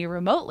hit with me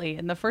remotely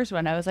in the first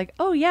one. I was like,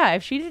 oh yeah,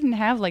 if she didn't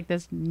have like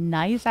this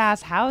nice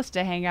ass house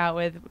to hang out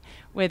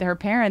with her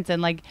parents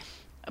and like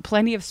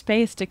plenty of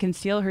space to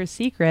conceal her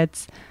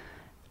secrets,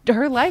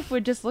 her life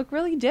would just look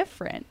really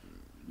different.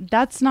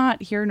 That's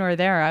not here nor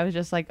there. I was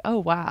just like, oh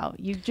wow,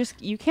 you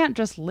can't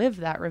just live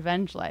that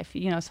revenge life.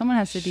 You know, someone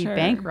has to be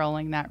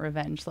bankrolling that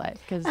revenge life,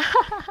 because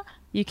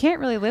you can't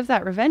really live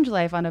that revenge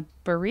life on a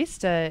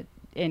barista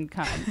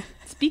income.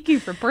 Speaking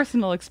from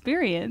personal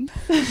experience.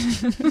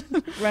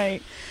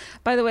 Right.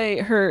 By the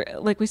way,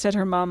 like we said,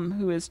 her mom,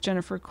 who is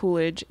Jennifer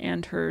Coolidge,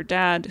 and her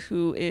dad,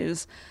 who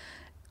is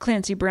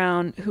Clancy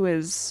Brown, who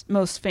is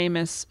most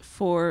famous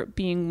for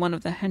being one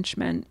of the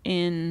henchmen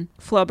in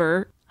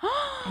Flubber.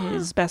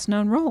 his best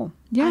known role.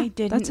 Yeah, I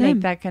didn't that's make him.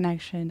 that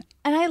connection.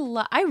 And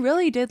I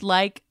really did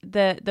like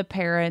the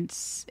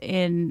parents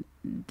in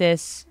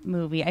this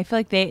movie. I feel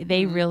like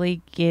they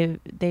really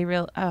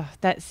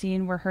that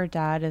scene where her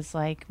dad is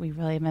like, we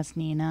really miss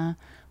Nina,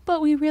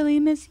 but we really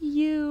miss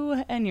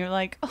you. And you're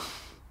like, oh,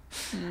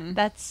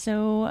 that's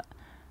so...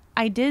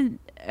 I did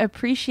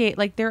appreciate,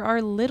 like, there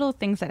are little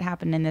things that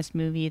happen in this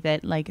movie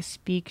that, like,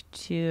 speak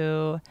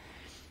to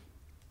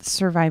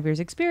survivor's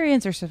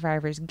experience or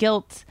survivor's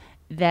guilt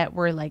that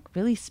were, like,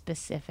 really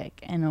specific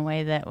in a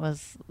way that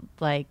was,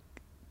 like,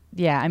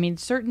 yeah, I mean,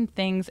 certain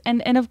things,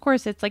 and of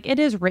course, it's like, it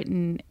is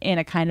written in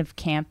a kind of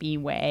campy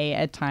way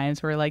at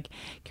times where, like,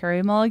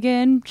 Carey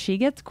Mulligan, she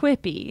gets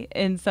quippy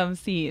in some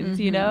scenes,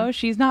 you know?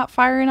 She's not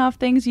firing off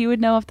things you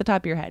would know off the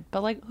top of your head,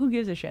 but, like, who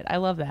gives a shit? I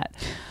love that.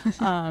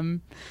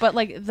 But,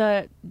 like,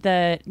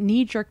 the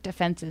knee-jerk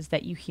defenses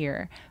that you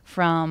hear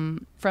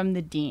from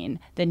the dean,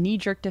 the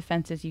knee-jerk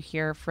defenses you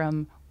hear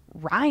from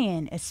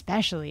Ryan,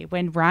 especially,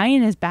 when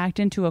Ryan is backed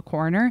into a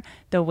corner,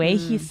 the way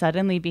he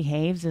suddenly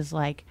behaves is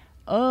like,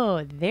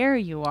 oh, there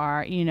you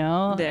are, you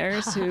know?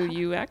 There's who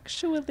you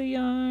actually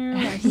are.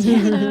 I see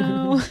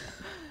now.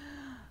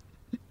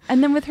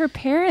 And then with her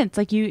parents,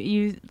 like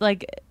you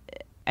like,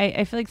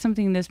 I feel like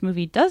something this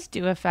movie does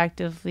do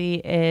effectively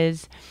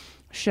is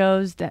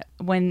shows that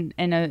when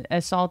an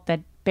assault that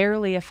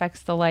barely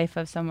affects the life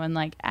of someone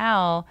like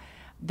Al,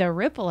 the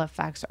ripple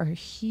effects are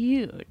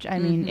huge. I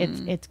mean,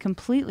 it's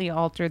completely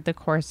altered the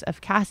course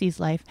of Cassie's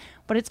life,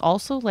 but it's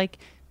also like,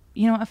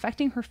 you know,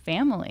 affecting her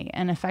family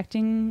and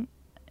affecting,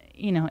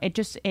 you know,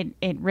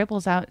 it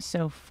ripples out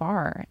so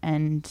far,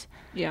 and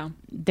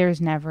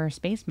there's never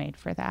space made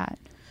for that.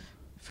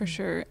 For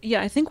sure.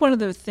 Yeah, I think one of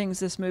the things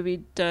this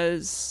movie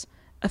does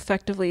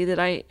effectively that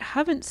I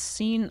haven't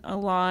seen a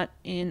lot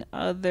in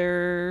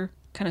other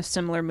kind of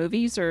similar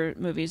movies or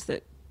movies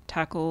that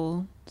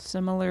tackle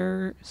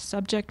similar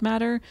subject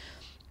matter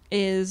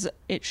is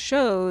it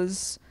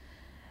shows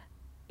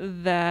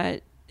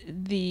that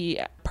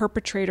the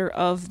perpetrator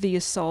of the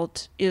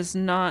assault is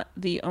not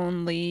the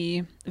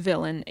only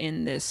villain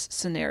in this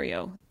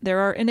scenario. There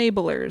are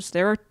enablers,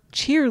 there are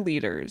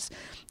cheerleaders,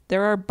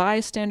 there are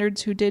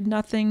bystanders who did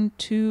nothing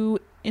to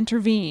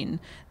intervene,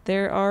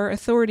 there are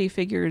authority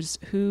figures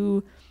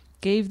who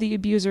gave the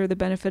abuser the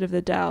benefit of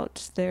the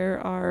doubt, there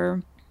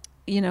are,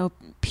 you know,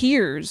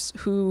 peers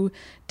who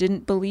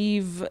didn't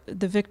believe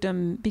the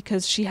victim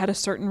because she had a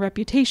certain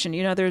reputation.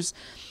 You know, there's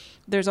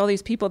all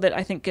these people that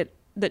I think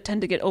that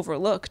tend to get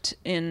overlooked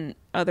in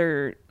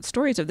other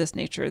stories of this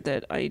nature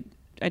that I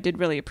did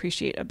really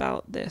appreciate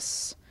about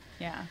this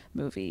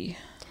movie.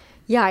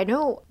 Yeah, I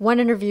know one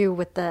interview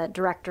with the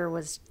director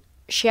was,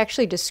 she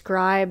actually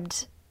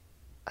described,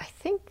 I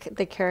think,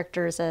 the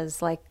characters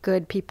as like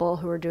good people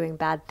who were doing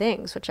bad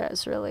things, which I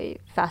was really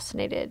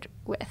fascinated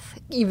with.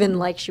 Even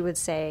like she would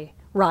say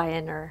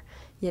Ryan or,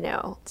 you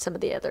know, some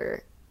of the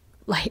other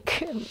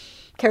like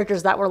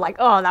characters that were like,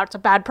 oh, that's a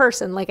bad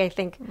person. Like, I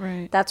think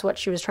that's what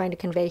she was trying to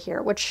convey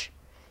here, which,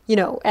 you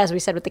know, as we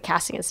said with the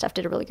casting and stuff,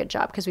 did a really good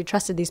job because we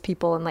trusted these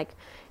people, and like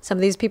some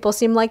of these people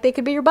seemed like they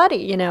could be your buddy,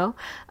 you know?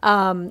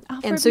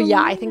 And so,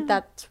 yeah, I think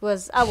that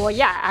was,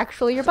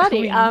 actually your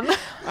buddy.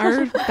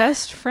 Our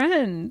best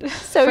friend.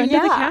 So, friend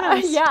of the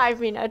cast. Yeah, I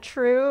mean, a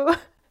true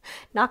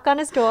knock on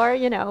his door,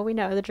 you know, we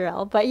know the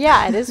drill. But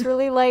yeah, it is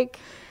really like,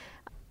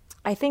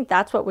 I think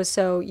that's what was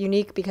so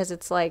unique because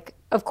it's like,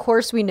 of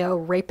course we know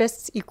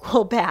rapists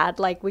equal bad.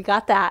 Like, we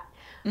got that.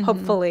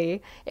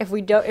 Hopefully, if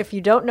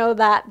you don't know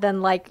that,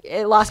 then like,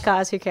 lost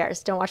cause, who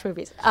cares? Don't watch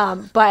movies.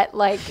 But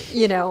like,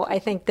 you know, I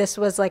think this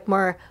was like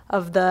more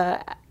of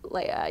the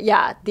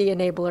the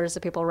enablers, the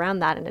people around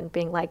that, and then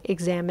being like,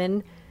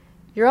 examine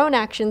your own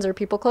actions or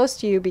people close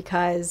to you,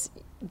 because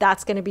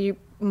that's going to be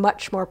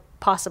much more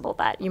possible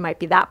that you might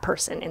be that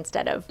person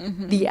instead of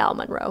the Al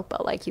Monroe,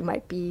 but like you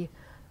might be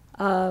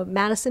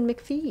Madison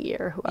McPhee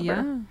or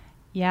whoever.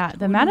 Yeah,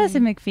 the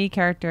Madison McPhee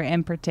character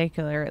in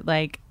particular,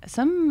 like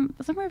some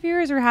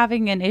reviewers are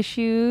having an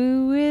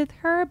issue with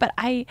her, but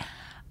I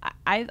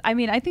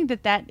mean, I think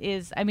that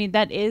is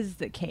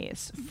the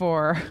case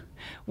for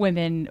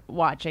women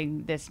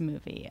watching this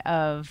movie,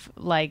 of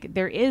like,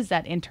 there is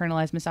that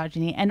internalized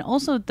misogyny, and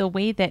also the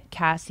way that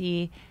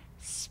Cassie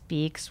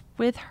speaks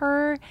with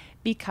her,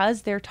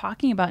 because they're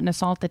talking about an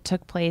assault that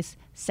took place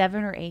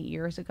 7 or 8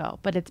 years ago,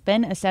 but it's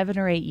been a 7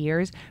 or 8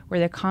 years where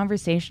the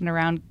conversation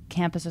around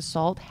campus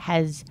assault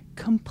has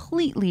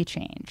completely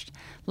changed.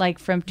 Like,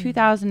 from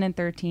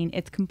 2013,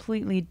 it's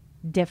completely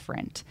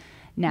different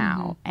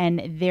now.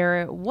 And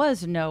there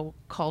was no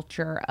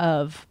culture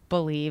of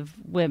believe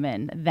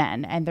women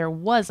then, and there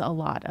was a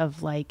lot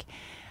of like,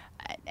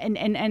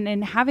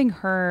 and having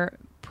her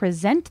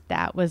present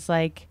that was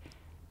like,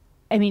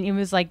 I mean, it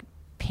was like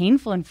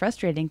painful and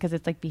frustrating, because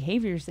it's like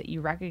behaviors that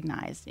you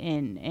recognized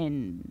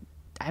in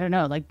I don't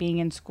know, like being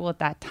in school at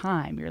that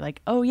time. You're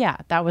like, oh yeah,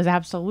 that was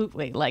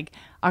absolutely like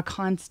a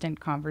constant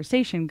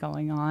conversation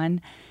going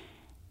on.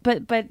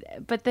 But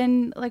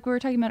then, like we were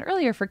talking about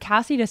earlier, for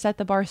Cassie to set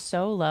the bar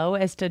so low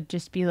as to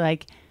just be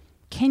like,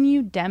 can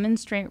you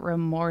demonstrate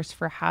remorse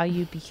for how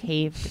you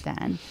behaved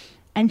then?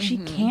 and she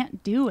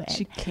can't do it.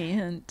 She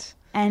can't.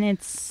 And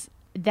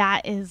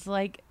that is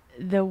like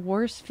the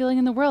worst feeling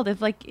in the world.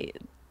 If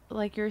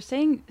like you're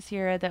saying,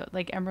 Sierra, that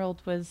like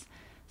Emerald was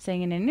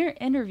saying in an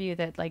interview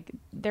that like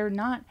they're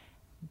not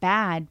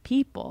bad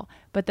people,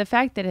 but the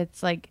fact that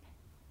it's like,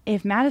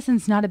 if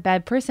Madison's not a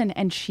bad person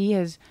and she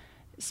has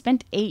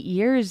spent 8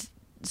 years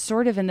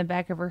sort of in the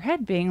back of her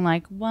head being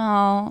like,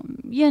 well,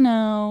 you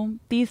know,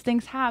 these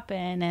things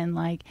happen, and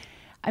like,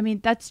 I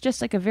mean, that's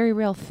just like a very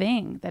real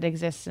thing that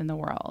exists in the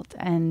world.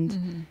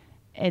 And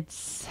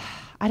it's,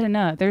 I don't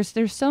know, there's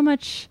so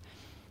much.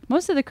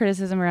 Most of the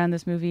criticism around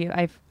this movie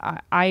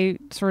I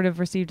sort of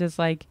received as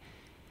like,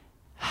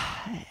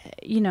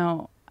 you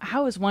know,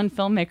 how is one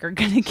filmmaker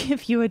going to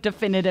give you a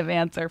definitive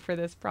answer for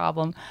this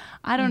problem?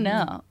 I don't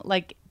know.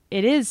 Like,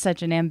 it is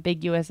such an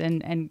ambiguous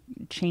and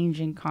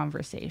changing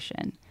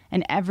conversation,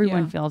 and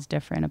everyone feels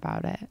different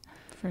about it.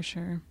 For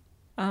sure.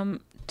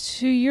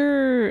 To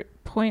your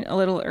point a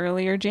little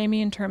earlier,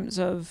 Jamie, in terms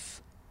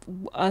of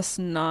us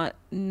not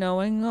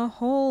knowing a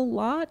whole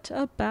lot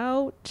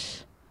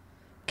about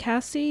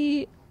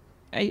Cassie,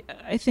 I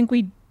think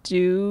we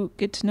do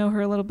get to know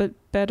her a little bit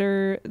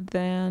better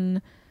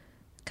than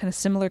kind of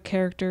similar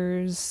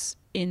characters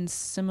in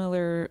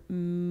similar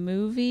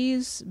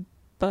movies.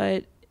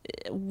 But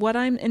let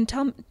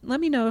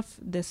me know if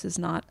this is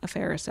not a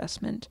fair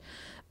assessment.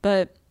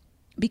 But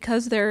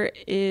because there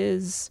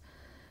is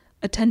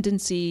a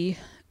tendency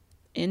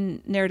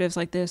in narratives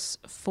like this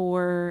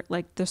for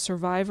like the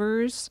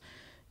survivors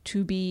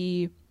to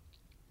be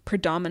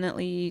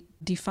predominantly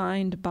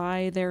defined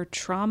by their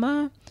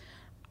trauma,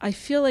 I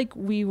feel like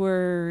we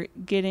were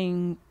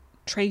getting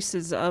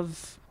traces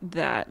of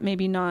that,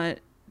 maybe not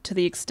to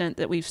the extent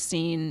that we've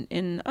seen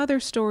in other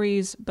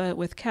stories, but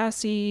with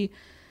Cassie,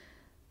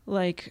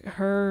 like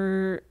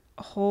her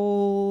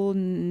whole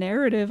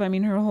narrative, I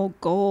mean, her whole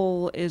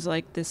goal is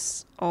like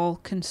this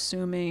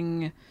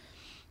all-consuming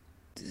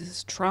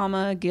this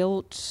trauma,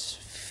 guilt,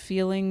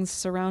 feelings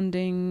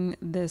surrounding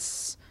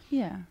this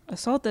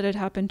assault that had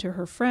happened to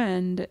her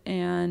friend.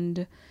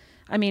 And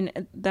I mean,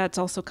 that's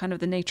also kind of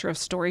the nature of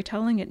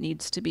storytelling. It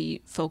needs to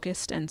be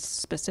focused and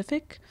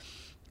specific.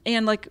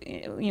 And like,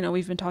 you know,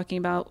 we've been talking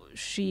about,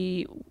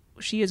 she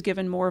is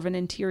given more of an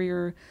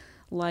interior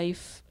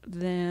life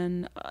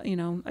than, you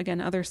know,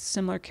 again, other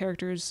similar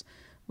characters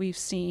we've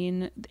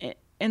seen.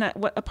 And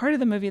a part of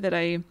the movie that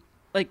I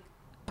like,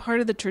 part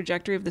of the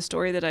trajectory of the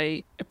story that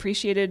I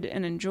appreciated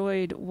and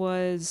enjoyed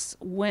was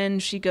when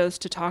she goes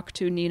to talk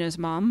to Nina's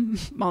mom,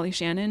 Molly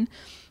Shannon,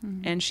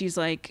 and she's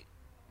like,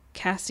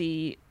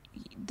 Cassie,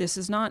 this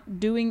is not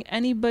doing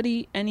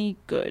anybody any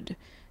good.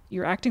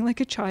 You're acting like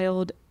a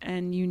child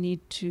and you need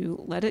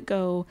to let it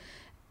go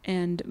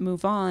and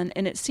move on.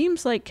 And it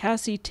seems like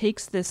Cassie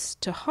takes this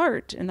to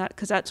heart, and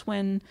because that's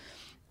when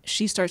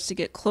she starts to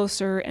get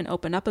closer and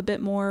open up a bit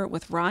more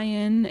with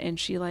Ryan, and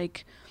she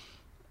like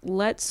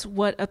lets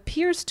what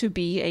appears to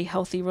be a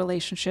healthy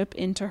relationship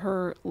into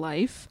her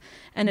life.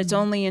 And it's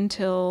only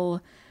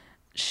until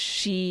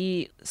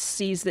she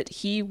sees that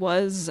he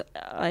was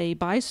a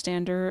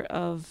bystander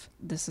of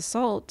this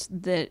assault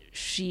that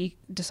she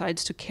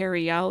decides to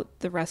carry out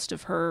the rest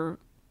of her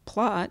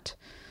plot,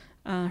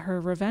 her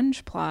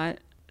revenge plot.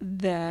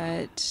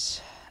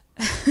 That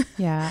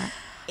I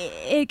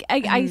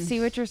see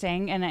what you're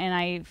saying, and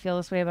I feel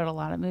this way about a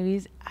lot of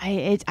movies.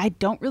 I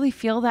don't really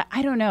feel that.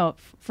 I don't know,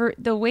 for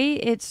the way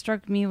it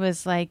struck me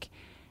was like,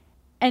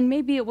 and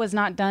maybe it was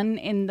not done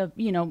in the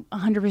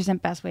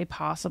 100% best way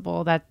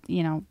possible. That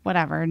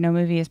whatever, no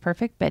movie is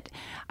perfect, but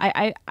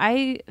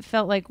I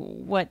felt like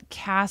what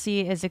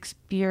Cassie is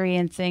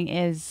experiencing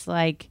is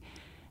like,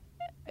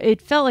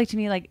 it felt like to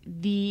me like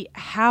the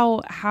how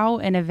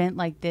an event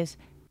like this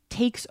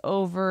takes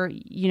over,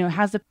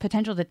 has the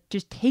potential to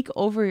just take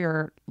over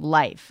your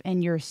life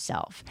and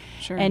yourself.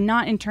 Sure. And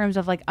not in terms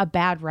of like a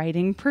bad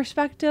writing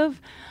perspective,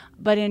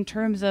 but in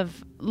terms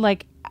of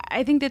like,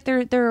 I think that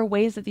there are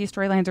ways that these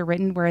storylines are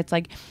written where it's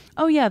like,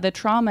 oh yeah, the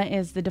trauma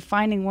is the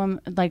defining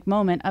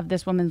moment of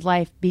this woman's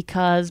life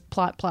because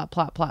plot.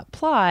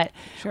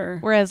 Sure.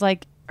 Whereas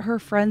like her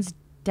friend's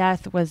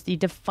death was the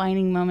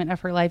defining moment of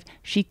her life.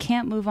 She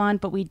can't move on,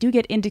 but we do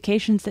get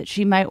indications that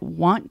she might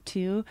want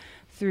to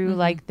through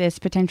like this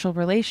potential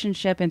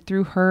relationship, and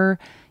through her,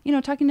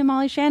 talking to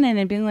Molly Shannon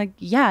and being like,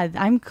 yeah,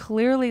 I'm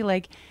clearly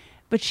like,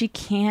 but she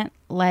can't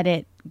let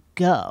it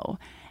go.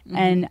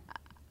 And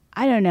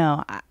I don't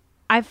know.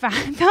 I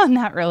found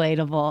that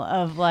relatable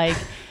of like,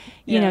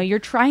 you're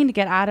trying to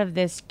get out of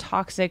this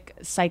toxic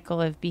cycle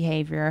of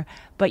behavior,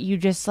 but you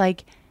just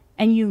like,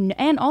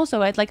 and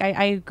also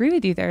I agree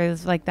with you. There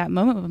is like that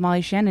moment with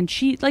Molly Shannon.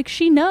 She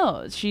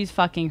knows she's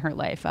fucking her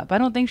life up. I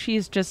don't think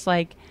she's just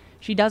like,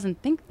 she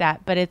doesn't think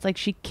that, but it's like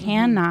she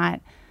cannot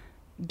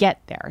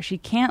get there. She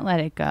can't let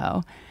it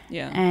go.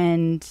 Yeah.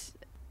 And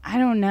I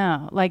don't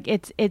know. Like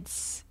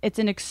it's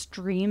an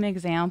extreme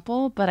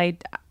example,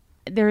 but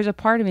there's a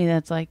part of me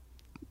that's like,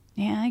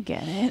 yeah, I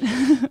get it.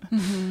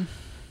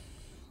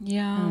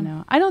 Yeah. I don't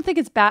know. I don't think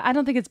it's bad. I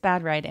don't think it's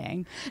bad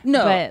writing.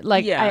 No. But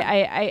like,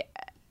 yeah.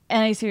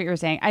 And I see what you're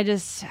saying. I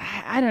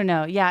don't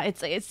know. Yeah,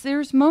 it's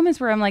there's moments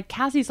where I'm like,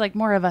 Cassie's like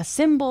more of a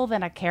symbol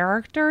than a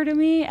character to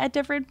me at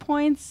different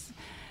points,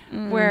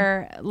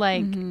 where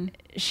like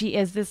she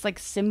is this like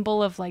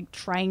symbol of like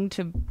trying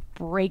to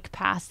break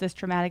past this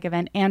traumatic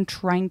event and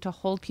trying to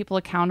hold people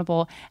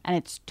accountable, and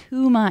it's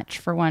too much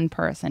for one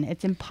person.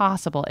 It's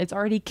impossible. It's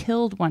already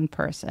killed one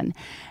person,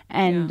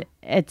 and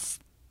it's,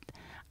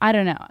 I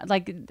don't know.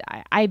 Like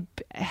I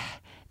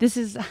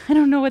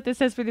don't know what this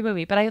says for the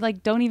movie, but I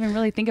like don't even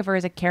really think of her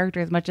as a character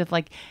as much as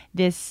like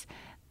this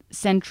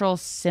central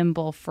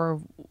symbol for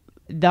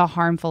the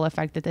harmful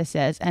effect that this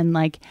is, and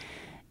like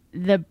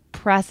the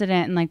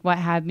precedent and like what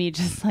had me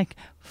just like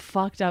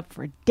fucked up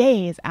for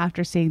days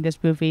after seeing this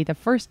movie the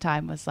first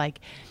time was like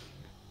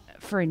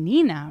for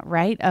Nina,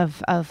 right?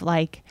 Of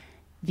like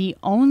the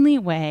only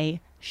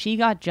way she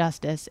got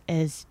justice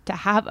is to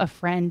have a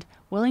friend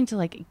willing to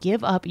like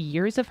give up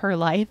years of her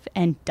life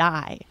and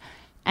die.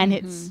 And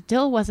it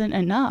still wasn't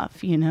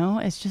enough, you know?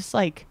 It's just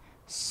like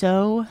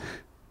so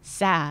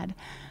sad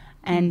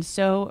and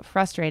so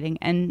frustrating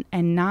and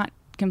not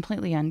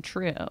completely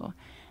untrue.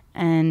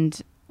 And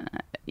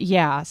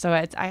so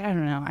it's, I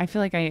don't know. I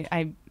feel like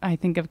I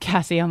think of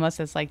Cassie almost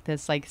as like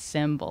this like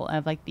symbol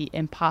of like the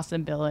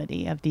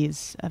impossibility of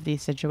these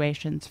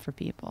situations for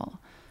people.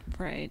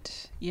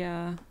 Right.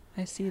 Yeah,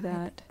 I see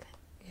that.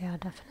 Yeah,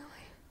 definitely.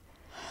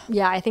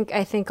 Yeah, I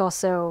think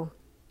also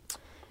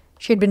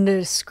she had been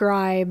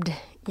described,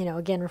 you know,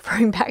 again,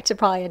 referring back to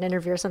probably an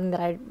interview or something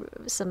that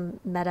some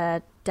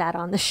meta data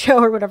on the show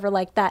or whatever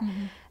like that.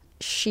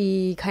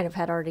 She kind of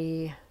had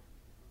already,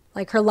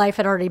 like her life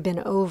had already been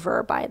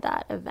over by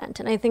that event.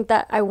 And I think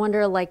that I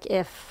wonder like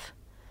if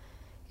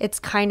it's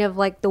kind of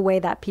like the way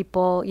that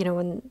people, you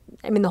know,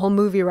 the whole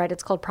movie, right,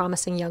 it's called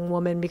Promising Young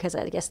Woman because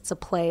I guess it's a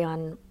play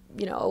on,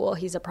 you know, well,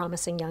 he's a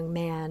promising young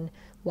man,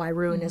 why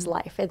ruin his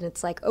life? And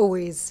it's like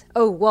always,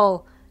 oh,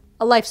 well,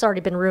 a life's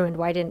already been ruined.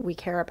 Why didn't we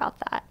care about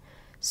that?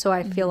 So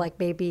I feel like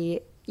maybe,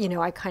 you know,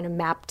 I kind of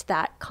mapped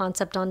that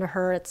concept onto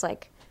her. It's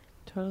like,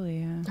 totally,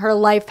 yeah. Her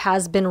life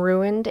has been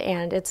ruined,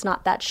 and it's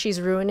not that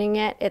she's ruining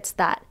it. It's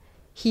that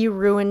he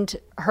ruined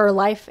her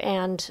life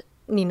and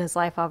Nina's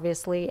life,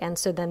 obviously. And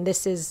so then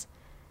this is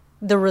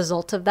the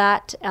result of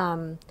that.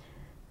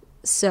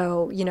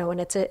 So, you know,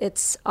 and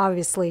it's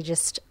obviously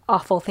just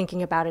awful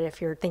thinking about it if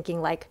you're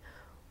thinking like,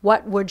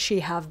 what would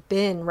she have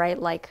been,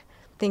 right? Like,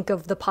 think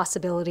of the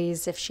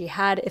possibilities if he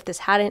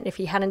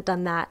hadn't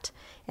done that,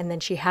 and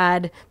then she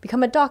had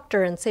become a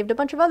doctor and saved a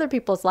bunch of other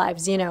people's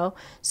lives, you know?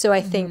 So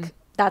I think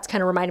that's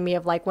kind of reminding me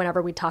of like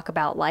whenever we talk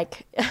about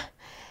like,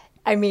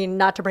 I mean,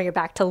 not to bring it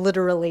back to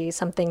literally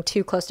something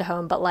too close to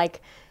home, but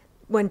like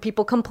when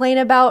people complain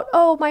about,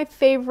 oh, my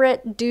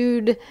favorite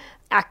dude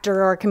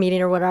actor or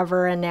comedian or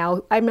whatever, and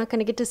now I'm not going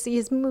to get to see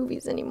his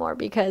movies anymore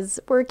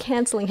because we're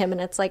canceling him. And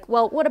it's like,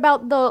 well, what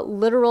about the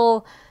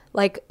literal,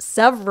 like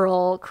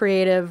several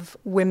creative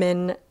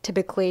women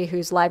typically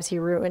whose lives he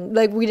ruined?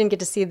 Like we didn't get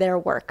to see their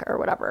work or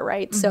whatever,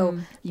 right? So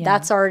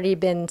that's already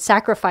been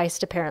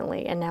sacrificed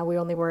apparently, and now we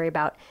only worry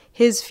about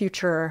his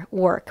future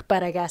work.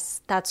 But I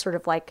guess that's sort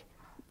of like,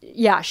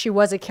 yeah, she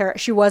was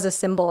a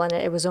symbol, and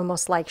it was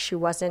almost like she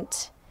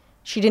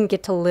didn't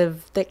get to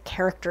live the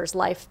character's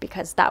life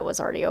because that was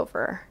already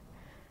over.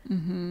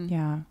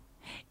 Yeah.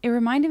 It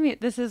reminded me,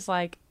 this is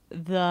like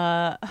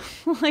the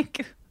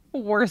like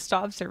worst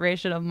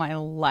observation of my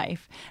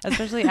life,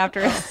 especially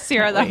after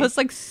Sarah. That was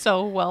like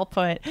so well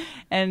put.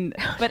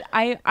 But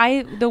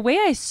I the way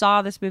I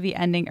saw this movie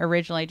ending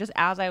originally, just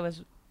as I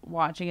was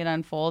watching it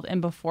unfold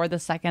and before the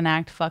second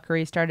act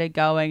fuckery started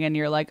going and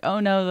you're like, oh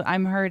no,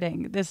 I'm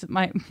hurting,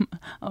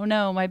 oh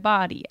no, my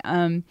body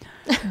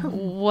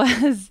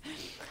was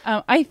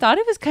I thought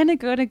it was kind of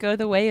going to go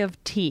the way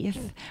of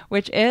Teeth,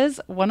 which is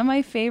one of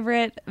my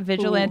favorite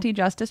vigilante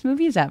justice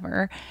movies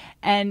ever.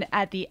 And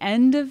at the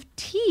end of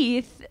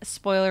Teeth,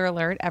 spoiler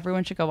alert,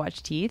 everyone should go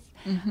watch Teeth.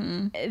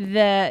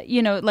 The,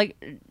 you know,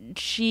 like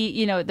she,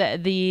 you know,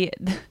 the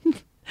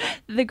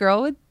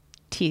girl with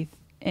teeth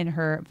in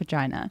her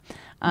vagina.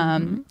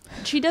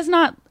 She does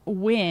not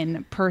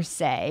win per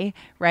se,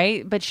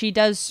 right? But she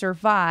does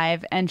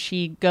survive, and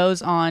she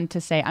goes on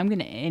to say, I'm going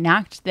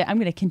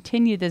to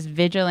continue this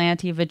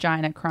vigilante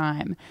vagina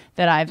crime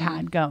that I've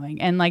had going.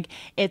 And like,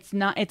 it's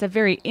a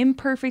very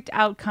imperfect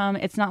outcome.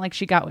 It's not like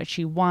she got what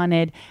she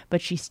wanted,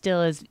 but she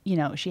still is, you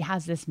know, she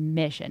has this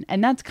mission.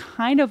 And that's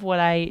kind of what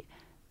I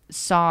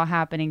saw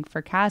happening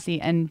for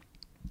Cassie. And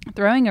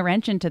throwing a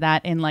wrench into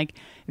that in like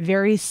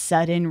very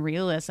sudden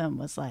realism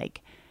was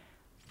like,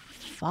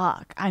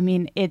 fuck. I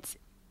mean,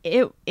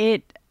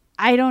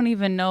 I don't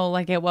even know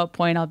like at what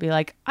point I'll be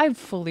like, I've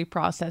fully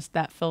processed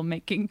that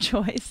filmmaking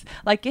choice.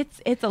 Like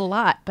it's a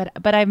lot,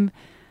 but I'm,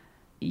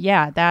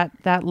 yeah,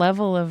 that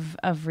level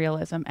of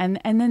realism. And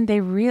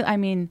then I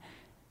mean,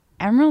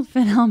 Emerald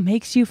Fennell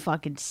makes you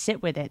fucking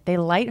sit with it. They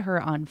light her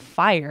on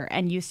fire,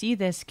 and you see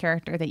this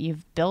character that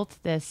you've built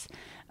this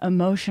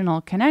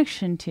emotional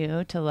connection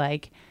to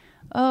like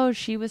oh,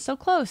 she was so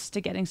close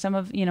to getting some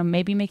of,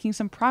 maybe making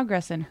some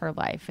progress in her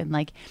life. And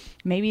like,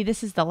 maybe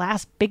this is the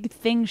last big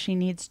thing she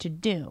needs to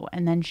do.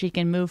 And then she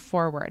can move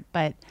forward.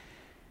 But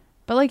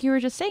like you were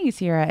just saying,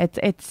 Sierra,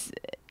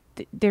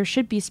 there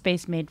should be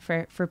space made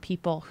for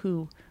people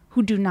who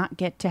do not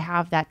get to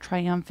have that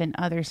triumphant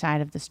other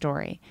side of the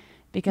story.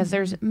 Because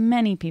there's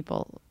many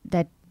people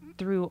that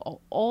through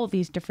all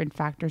these different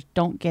factors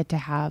don't get to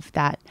have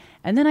that.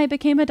 And then I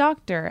became a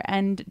doctor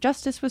and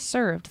justice was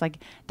served. Like,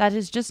 that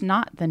is just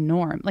not the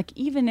norm. Like,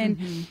 even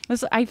in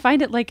this, I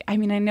find it like, I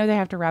mean, I know they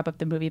have to wrap up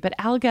the movie, but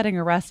Al getting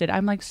arrested,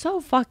 I'm like,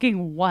 so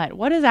fucking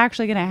what is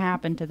actually going to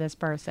happen to this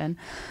person?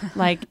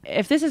 Like,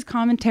 if this is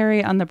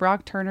commentary on the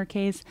Brock Turner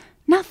case,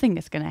 nothing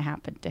is going to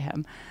happen to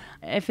him.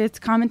 If it's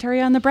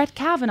commentary on the Brett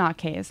Kavanaugh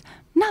case,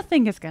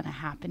 nothing is going to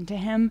happen to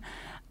him.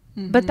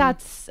 But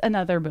that's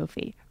another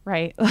movie,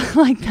 right?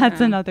 Like,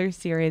 that's another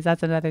series.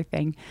 That's another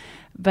thing.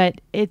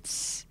 But I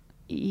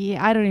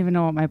don't even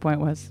know what my point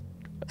was.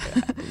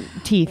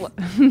 Teeth.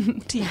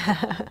 Teeth.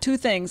 Two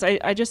things.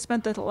 I just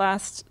spent the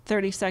last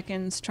 30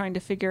 seconds trying to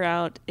figure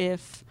out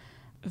if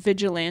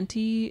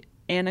vigilante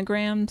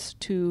anagrammed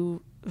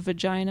to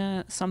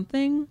vagina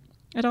something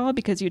at all,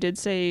 because you did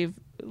say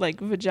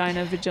like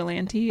vagina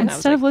vigilante. And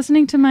instead of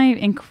listening to my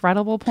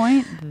incredible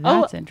point,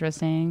 that's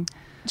interesting.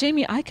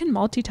 Jamie, I can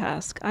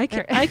multitask. I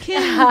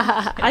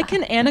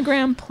can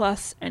anagram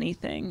plus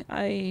anything.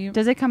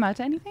 Does it come out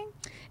to anything?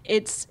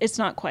 It's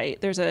not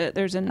quite. There's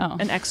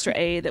an extra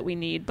A that we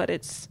need, but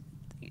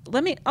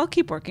I'll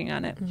keep working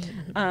on it.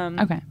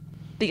 Okay.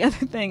 The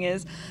other thing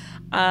is,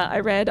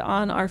 I read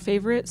on our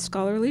favorite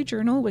scholarly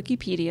journal,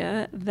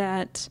 Wikipedia,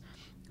 that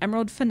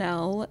Emerald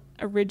Fennell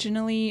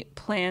originally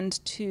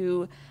planned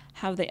to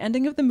have the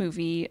ending of the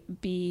movie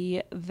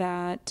be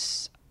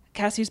that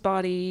Cassie's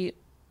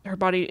her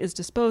body is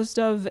disposed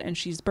of and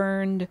she's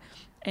burned,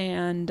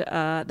 and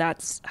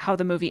that's how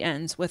the movie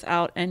ends,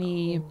 without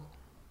any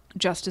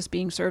justice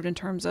being served in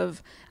terms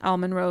of Al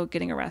Monroe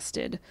getting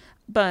arrested.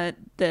 But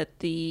that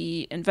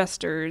the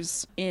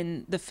investors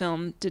in the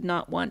film did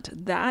not want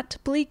that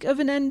bleak of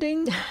an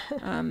ending,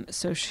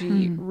 so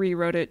she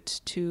rewrote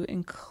it to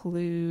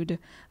include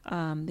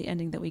the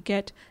ending that we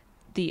get.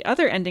 The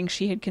other ending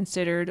she had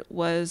considered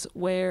was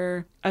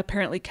where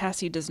apparently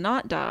Cassie does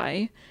not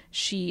die.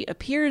 She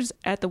appears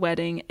at the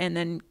wedding and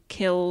then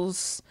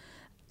kills,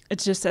 it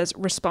just says,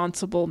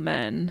 responsible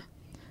men.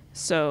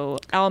 So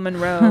Al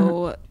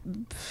Monroe,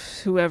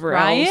 whoever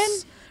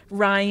else.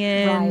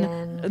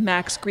 Ryan,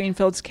 Max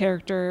Greenfield's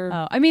character.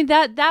 Oh, I mean,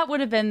 that would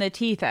have been the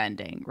teeth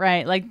ending,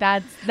 right? Like,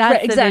 that's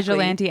right, the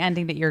vigilante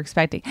ending that you're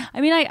expecting.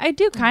 I mean, I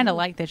do kind of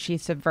like that she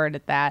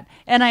subverted that.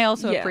 And I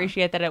also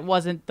appreciate that it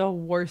wasn't the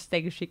worst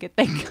thing she could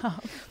think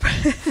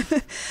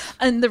of.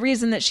 And the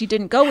reason that she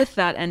didn't go with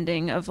that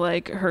ending of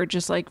like her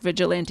just like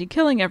vigilante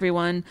killing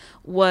everyone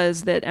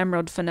was that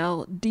Emerald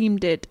Fennell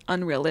deemed it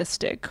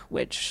unrealistic,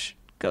 which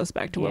goes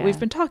back to what we've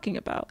been talking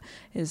about,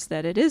 is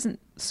that it isn't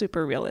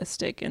super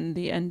realistic, and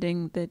the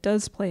ending that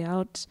does play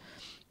out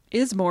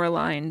is more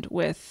aligned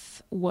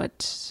with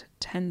what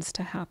tends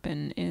to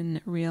happen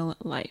in real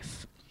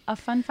life. A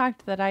fun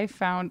fact that I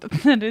found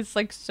that is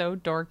like so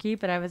dorky,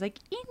 but I was like,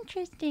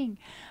 interesting.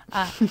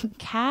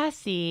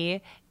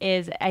 Cassie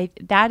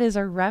that is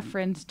a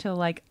reference to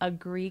like a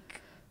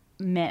Greek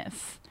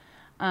myth.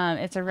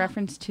 It's a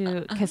reference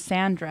to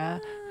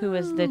Cassandra, who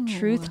was the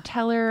truth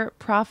teller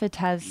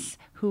prophetess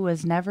who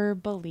was never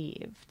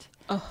believed.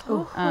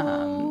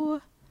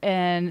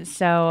 And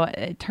so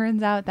it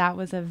turns out that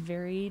was a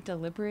very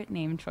deliberate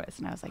name choice.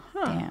 And I was like,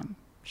 damn,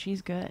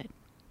 she's good.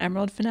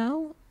 Emerald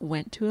Fennell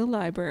went to a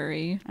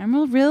library.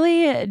 Emerald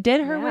really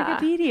did her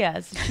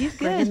Wikipedia. So she's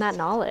good. Bringing that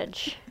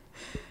knowledge.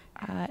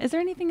 Is there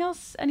anything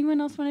else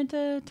anyone else wanted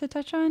to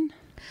touch on?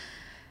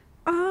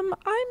 I'm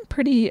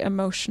pretty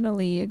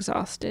emotionally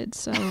exhausted,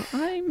 so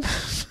I'm...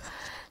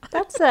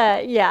 That's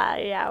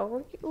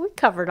we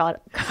covered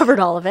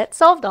all of it,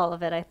 solved all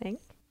of it, I think.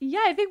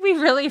 Yeah, I think we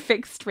really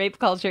fixed rape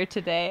culture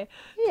today.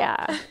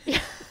 Yeah.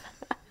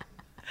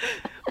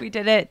 We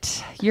did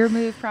it. Your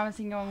Move,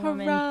 Promising Young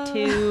Woman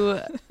 2.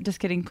 Just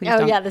kidding, please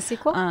don't. Oh, yeah, the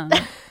sequel? God.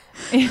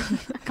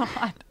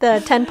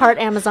 The 10-part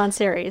Amazon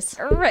series.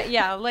 Right,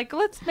 yeah. Like,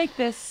 let's make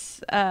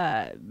this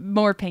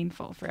more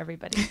painful for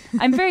everybody.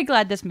 I'm very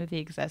glad this movie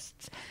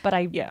exists, but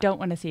I don't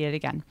want to see it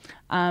again.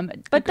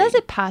 But does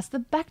it pass the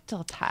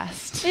Bechdel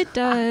test? It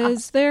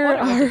does. There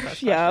are,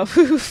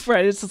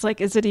 right. It's just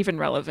like, is it even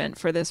relevant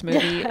for this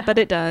movie? But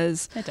it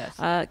does. It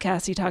does.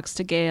 Cassie talks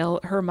to Gail,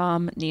 her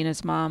mom,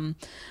 Nina's mom.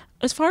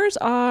 As far as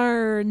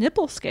our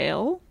nipple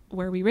scale,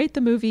 where we rate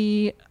the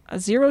movie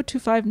 0 to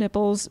 5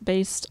 nipples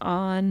based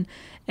on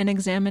an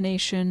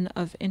examination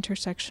of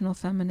intersectional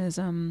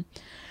feminism.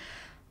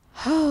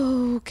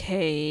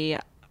 Okay,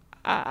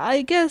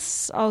 I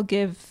guess I'll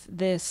give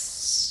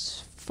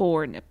this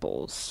 4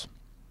 nipples,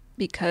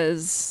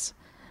 because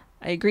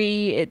I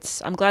agree.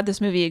 I'm glad this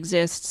movie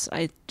exists.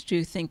 I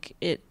do think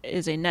it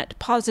is a net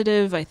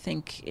positive. I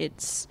think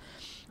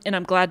and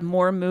I'm glad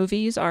more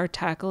movies are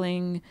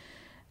tackling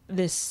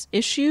this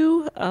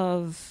issue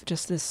of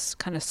just this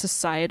kind of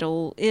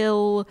societal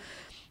ill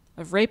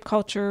rape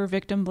culture,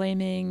 victim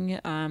blaming.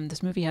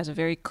 This movie has a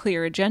very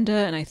clear agenda,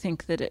 and I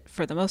think that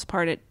for the most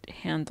part, it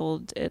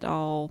handled it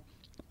all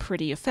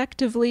pretty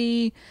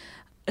effectively,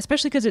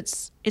 especially because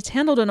it's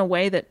handled in a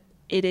way that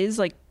it is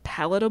like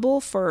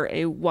palatable for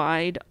a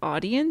wide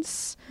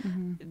audience,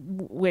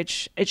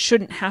 which it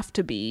shouldn't have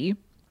to be.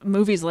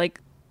 Movies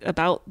like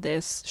about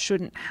this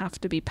shouldn't have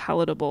to be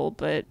palatable,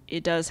 but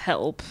it does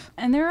help.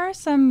 And there are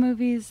some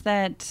movies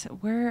that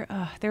were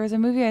there was a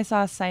movie I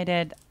saw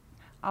cited.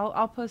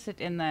 I'll post it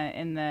in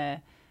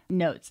the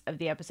notes of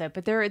the episode,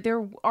 but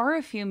there are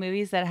a few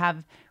movies that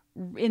have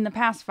in the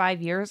past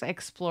 5 years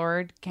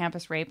explored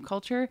campus rape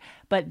culture,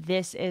 but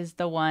this is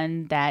the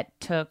one that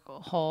took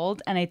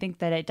hold. And I think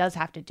that it does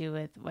have to do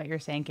with what you're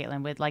saying,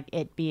 Caitlin, with like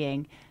it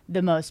being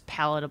the most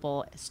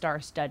palatable,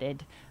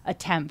 star-studded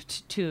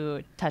attempt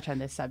to touch on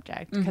this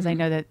subject. Because I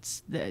know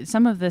that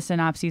some of the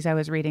synopses I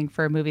was reading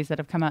for movies that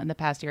have come out in the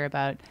past year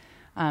about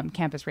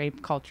campus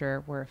rape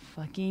culture were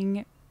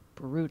fucking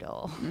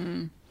brutal.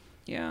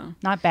 Yeah.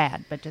 Not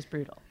bad, but just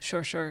brutal.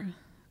 Sure.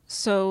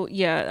 So,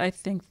 yeah, I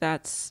think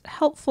that's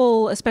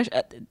helpful,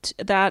 especially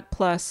that,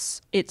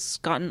 plus it's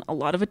gotten a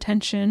lot of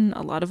attention,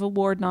 a lot of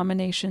award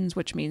nominations,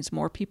 which means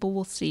more people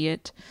will see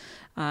it.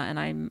 And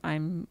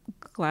I'm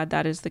glad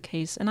that is the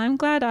case. And I'm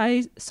glad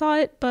I saw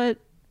it, but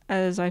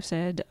as I've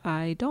said,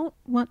 I don't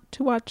want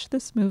to watch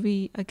this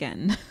movie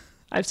again.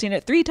 I've seen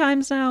it 3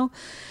 times now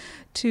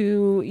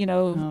and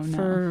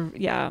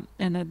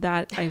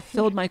that I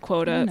filled my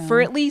quota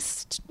for at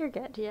least You're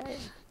good. Yeah.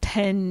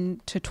 10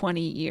 to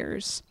 20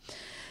 years.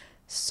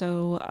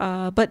 So,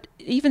 but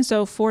even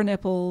so, 4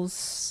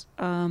 nipples,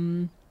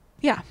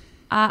 yeah.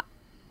 I'm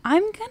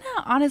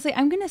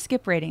gonna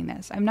skip rating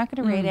this. I'm not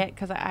gonna rate it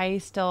because I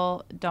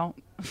still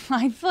don't.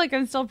 I feel like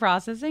I'm still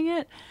processing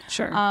it.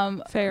 Sure,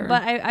 fair.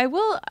 But I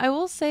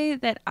will say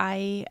that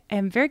I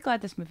am very glad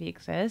this movie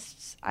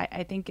exists.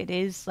 I think it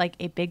is like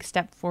a big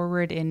step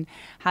forward in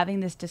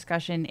having this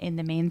discussion in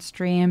the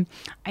mainstream.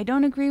 I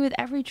don't agree with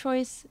every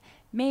choice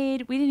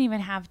made. We didn't even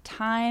have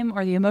time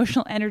or the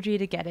emotional energy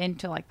to get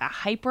into like the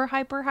hyper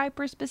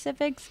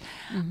specifics.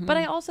 But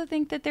I also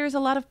think that there's a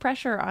lot of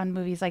pressure on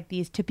movies like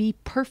these to be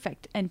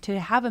perfect and to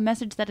have a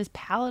message that is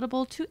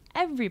palatable to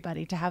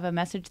everybody, to have a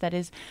message that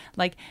is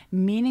like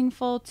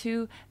meaningful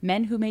to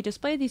men who may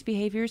display these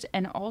behaviors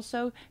and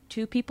also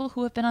to people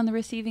who have been on the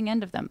receiving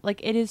end of them. Like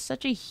it is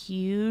such a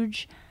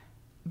huge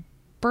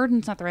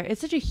burden's not the right.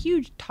 It's such a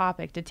huge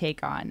topic to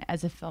take on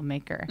as a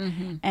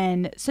filmmaker,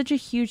 and such a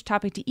huge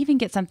topic to even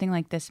get something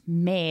like this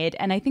made.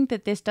 And I think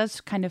that this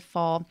does kind of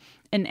fall,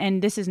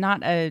 and this is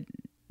not a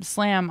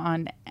slam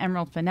on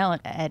Emerald Fennell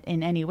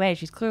in any way.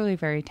 She's clearly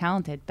very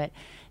talented, but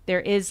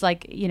there is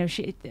like,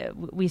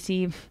 we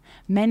see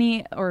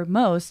many or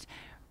most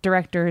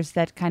directors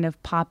that kind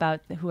of pop out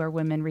who are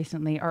women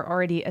recently are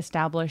already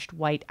established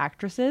white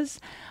actresses.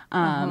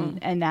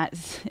 And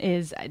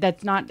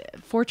that's not,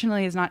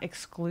 fortunately, is not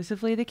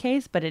exclusively the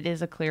case, but it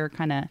is a clear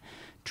kind of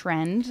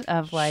trend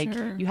of like,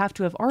 you have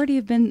to have already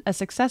been a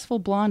successful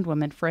blonde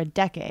woman for a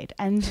decade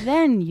and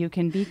then you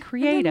can be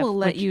creative. And then we'll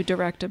let you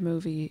direct a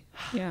movie.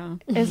 Yeah.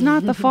 It's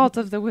not the fault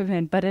of the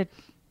women, but it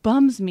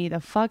bums me the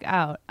fuck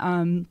out.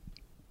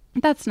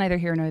 That's neither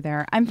here nor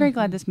there. I'm very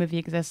glad this movie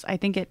exists. I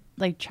think it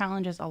like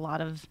challenges a lot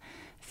of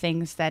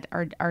things that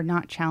are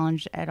not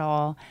challenged at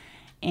all.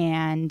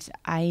 And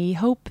I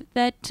hope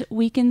that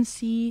we can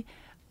see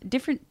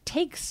different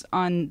takes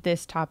on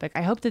this topic.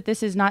 I hope that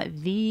this is not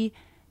the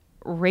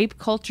rape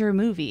culture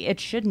movie.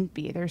 It shouldn't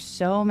be. There's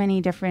so many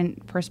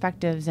different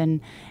perspectives and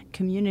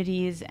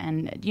communities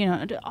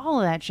and, all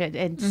of that shit.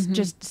 It's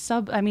just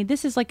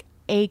this is like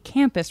a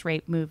campus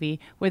rape movie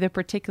with a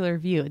particular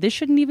view. This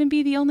shouldn't even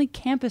be the only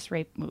campus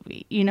rape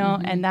movie,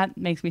 and that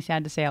makes me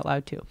sad to say out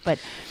loud too. But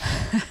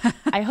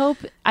I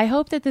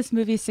hope that this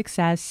movie's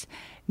success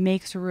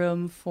makes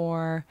room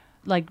for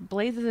like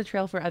blazes a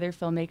trail for other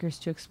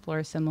filmmakers to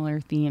explore similar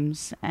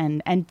themes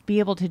and be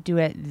able to do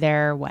it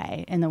their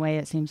way, in the way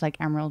it seems like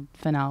Emerald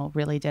Fennell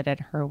really did it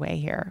her way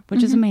here,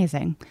 which is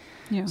amazing.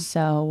 Yeah.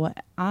 So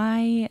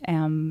I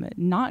am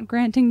not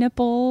granting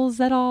nipples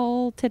at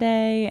all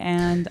today,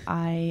 and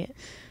the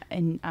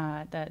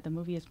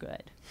movie is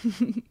good.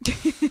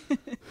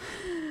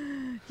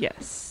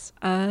 Yes.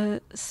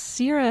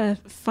 Sierra,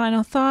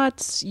 final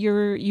thoughts.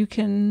 You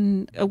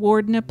can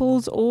award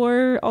nipples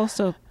or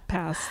also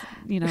pass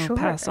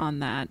on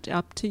that.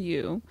 Up to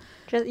you.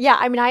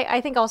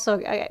 I think also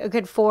a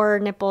good 4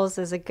 nipples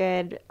is a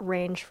good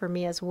range for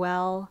me as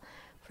well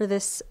for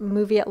this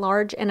movie at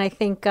large. And I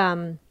think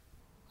I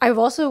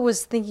also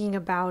was thinking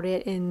about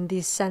it in the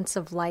sense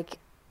of like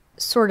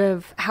sort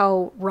of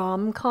how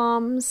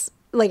rom-coms,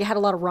 like it had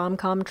a lot of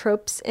rom-com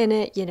tropes in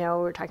it.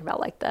 We're talking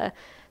about like the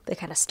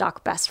kind of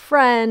stock best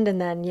friend,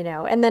 and then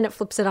and then it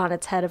flips it on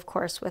its head, of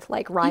course, with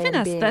like Ryan even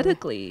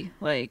aesthetically,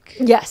 like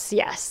yes,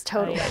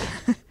 totally.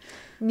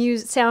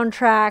 Music,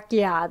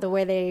 soundtrack, the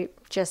way they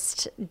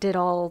just did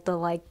all the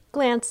like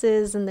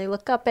glances and they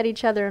look up at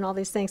each other and all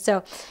these things.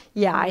 So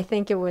I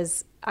think it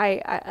was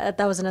I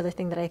that was another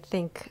thing that I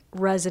think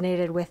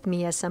resonated with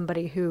me as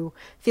somebody who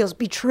feels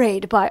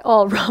betrayed by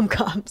all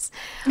rom-coms.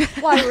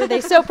 Why were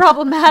they so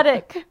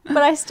problematic?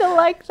 But I still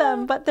like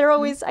them. But they're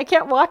always, I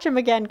can't watch them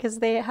again because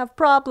they have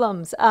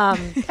problems.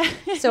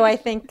 So I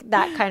think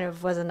that kind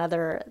of was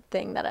another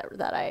thing that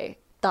I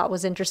thought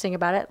was interesting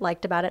about it,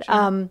 liked about it.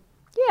 Sure.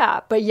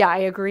 But I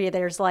agree.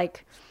 There's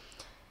like,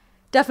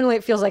 definitely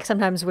it feels like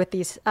sometimes with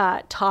these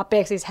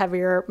topics, these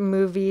heavier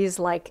movies,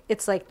 like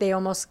it's like they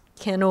almost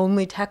can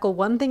only tackle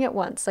one thing at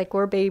once. Like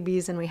we're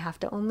babies and we have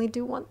to only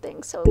do one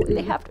thing. So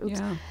they have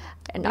to,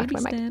 and knocked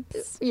my mic.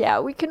 Yeah,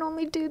 we can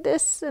only do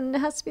this and it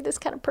has to be this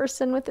kind of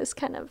person with this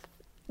kind of,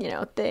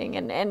 thing.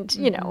 And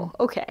you know,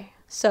 okay.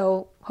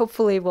 So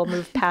hopefully we'll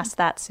move past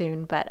that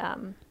soon. But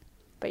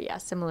yeah,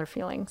 similar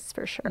feelings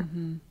for sure.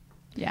 Mm-hmm.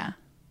 Yeah.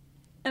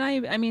 And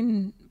I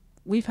mean,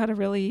 we've had a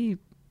really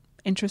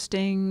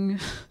interesting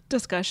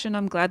discussion.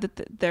 I'm glad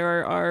that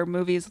there are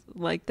movies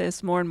like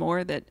this more and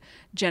more that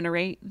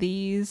generate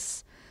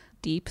these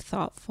deep,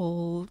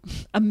 thoughtful,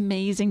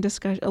 amazing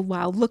discussion. Oh,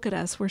 wow. Look at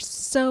us. We're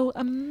so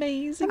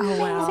amazing. Oh,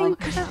 wow.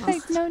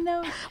 Perfect.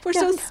 No. We're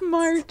so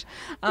smart.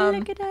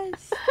 Look at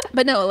us.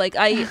 But no, like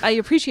I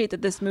appreciate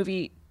that this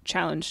movie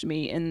challenged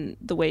me in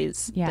the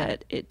ways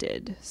that it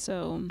did.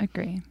 So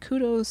agree.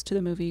 Kudos to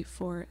the movie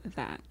for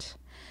that.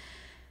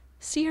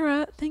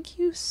 Sierra, thank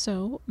you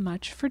so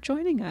much for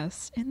joining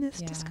us in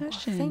this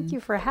discussion. Well, thank you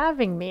for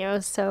having me. It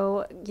was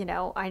so,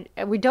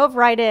 we dove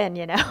right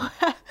in,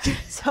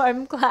 so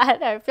I'm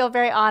glad. I feel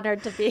very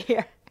honored to be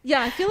here.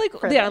 Yeah, I feel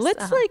like,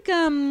 let's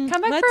come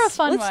back for a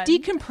fun one. Let's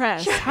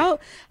decompress. How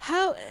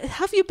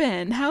have you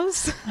been?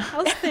 How's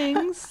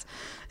things?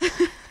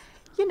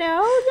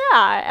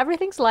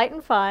 Everything's light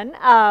and fun.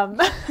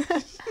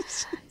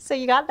 So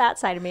you got that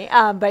side of me.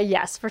 But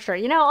yes, for sure.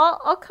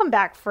 I'll come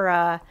back for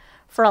a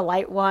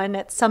light one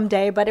at some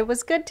day, but it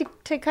was good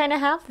to kind of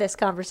have this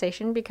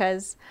conversation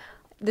because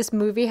this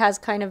movie has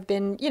kind of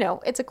been,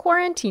 it's a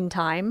quarantine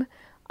time.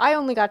 I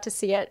only got to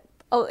see it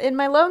in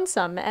my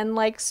lonesome and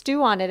like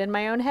stew on it in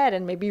my own head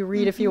and maybe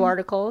read a few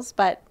articles,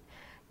 but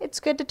it's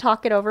good to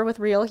talk it over with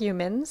real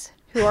humans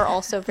who are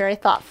also very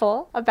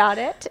thoughtful about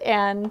it.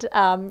 And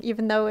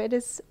even though it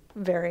is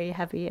very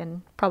heavy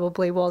and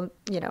probably will,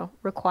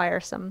 require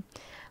some,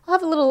 I'll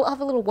have a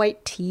little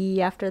white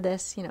tea after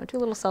this, do a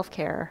little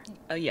self-care.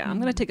 I'm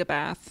going to take a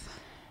bath.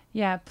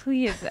 Yeah,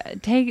 please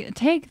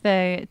take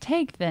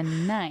the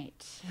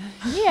night.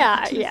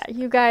 Yeah,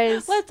 you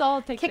guys. Let's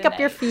all kick up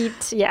your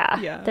feet.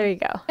 Yeah. There you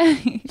go.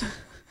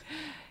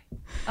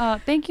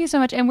 Thank you so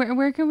much. And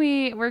where can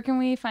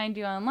we find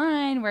you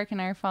online? Where can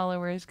our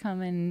followers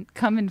come and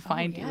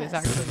find you? Is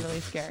actually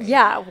really scary.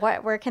 Yeah.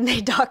 Where can they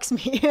dox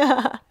me?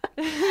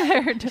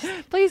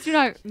 Please do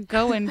not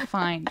go and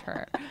find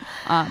her,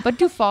 but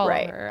do follow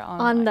her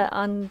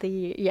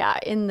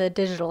in the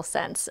digital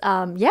sense.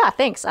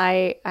 Thanks.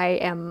 I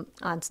am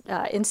on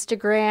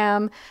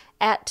Instagram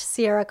at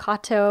Sierra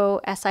Katow,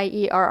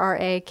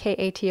 Sierra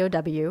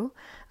Katow.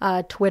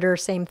 Twitter,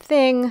 same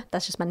thing.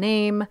 That's just my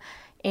name.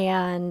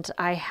 And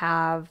I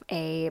have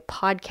a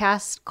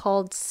podcast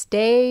called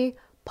Stay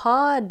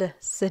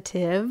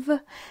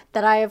Podsitive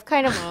that I have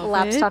kind of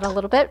lapsed on a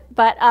little bit.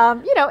 But,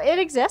 it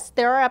exists.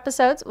 There are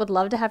episodes. Would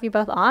love to have you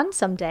both on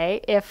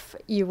someday if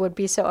you would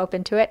be so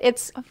open to it.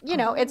 It's,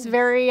 it's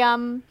very,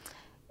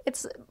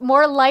 it's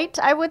more light,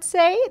 I would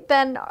say,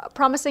 than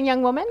Promising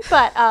Young Woman.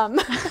 But,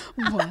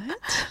 what?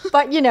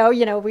 But,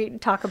 we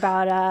talk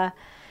about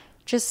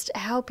just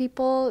how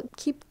people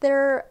keep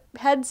their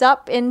heads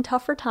up in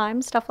tougher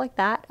times, stuff like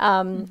that.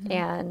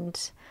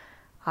 And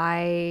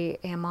I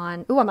am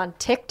I'm on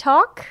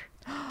TikTok.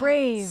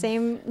 Brave.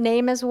 Same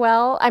name as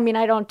well. I mean,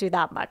 I don't do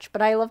that much,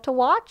 but I love to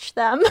watch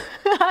them.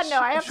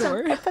 I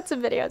put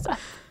some videos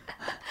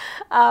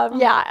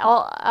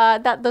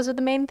up. Those are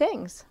the main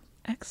things.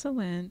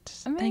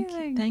 Excellent.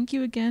 Amazing. Thank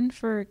you again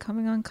for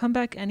coming on. Come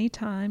back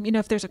anytime.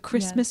 If there's a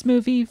Christmas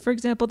movie, for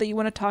example, that you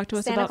want to talk to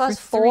us Santa about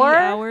Claus for 3 4?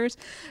 hours,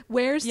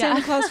 where's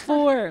Santa Claus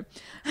 4?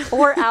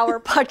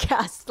 4-hour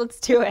podcast. Let's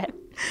do it.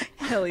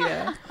 Hell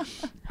yeah.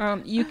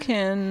 You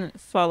can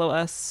follow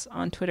us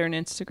on Twitter and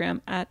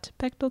Instagram at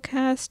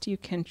Bechtelcast. You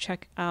can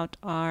check out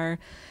our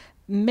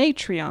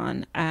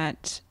Matreon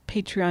at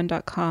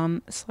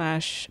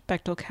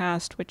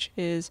patreon.com/Bechtelcast, which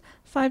is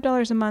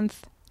 $5 a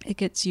month. It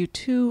gets you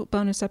 2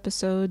 bonus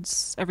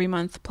episodes every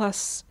month,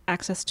 plus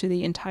access to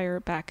the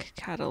entire back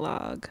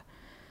catalog.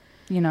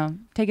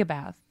 Take a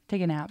bath,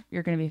 take a nap.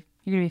 You're gonna be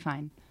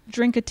fine.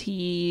 Drink a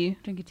tea.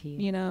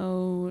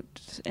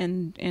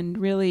 And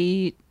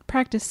really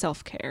practice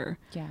self-care.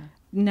 Yeah.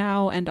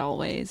 Now and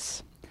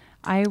always.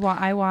 I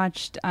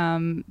watched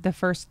the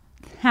first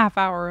half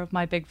hour of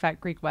my Big Fat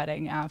Greek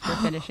Wedding after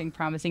finishing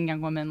Promising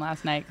Young Woman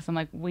last night because I'm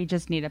like, we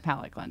just need a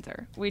palate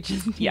cleanser.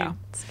 It's a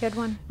good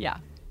one. Yeah.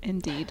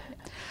 Indeed.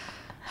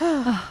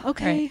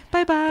 Okay. Right.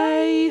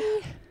 Bye-bye.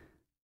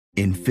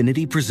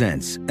 Infiniti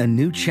presents a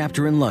new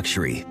chapter in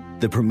luxury,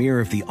 the premiere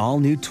of the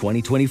all-new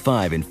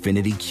 2025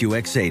 Infiniti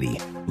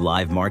QX80,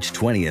 live March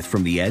 20th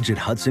from the Edge at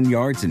Hudson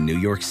Yards in New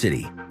York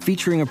City.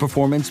 featuring a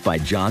performance by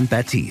John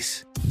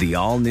Batiste. The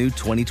all-new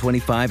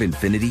 2025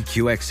 Infiniti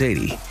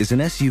QX80 is an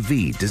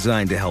SUV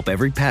designed to help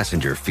every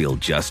passenger feel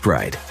just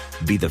right.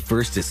 Be the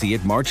first to see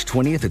it March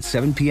 20th at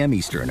 7 p.m.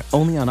 Eastern,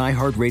 only on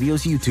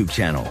iHeartRadio's YouTube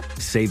channel.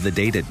 Save the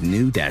date at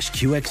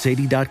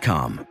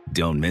new-QX80.com.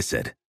 Don't miss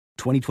it.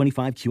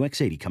 2025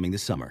 QX80 coming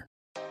this summer.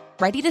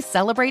 Ready to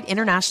celebrate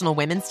International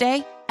Women's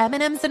Day?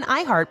 M&M's and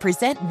iHeart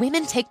present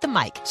Women Take the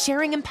Mic,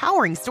 sharing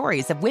empowering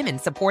stories of women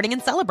supporting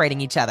and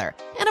celebrating each other.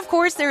 And of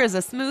course, there is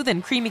a smooth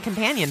and creamy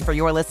companion for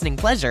your listening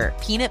pleasure,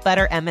 peanut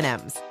butter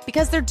M&M's.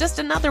 Because they're just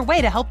another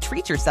way to help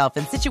treat yourself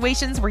in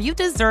situations where you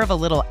deserve a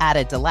little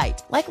added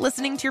delight, like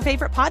listening to your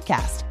favorite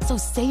podcast. So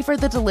savor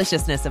the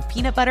deliciousness of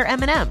peanut butter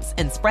M&M's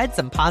and spread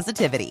some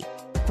positivity.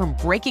 From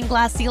breaking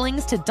glass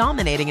ceilings to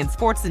dominating in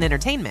sports and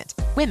entertainment,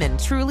 women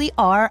truly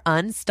are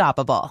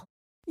unstoppable.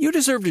 You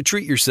deserve to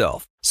treat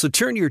yourself, so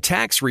turn your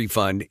tax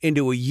refund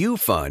into a U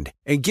fund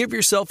and give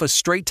yourself a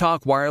Straight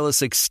Talk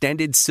Wireless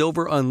Extended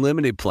Silver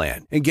Unlimited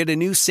plan and get a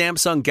new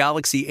Samsung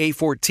Galaxy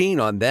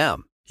A14 on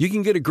them. You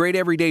can get a great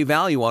everyday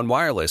value on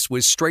wireless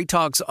with Straight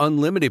Talk's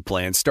Unlimited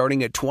plan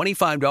starting at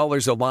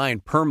 $25 a line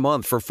per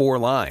month for 4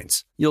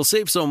 lines. You'll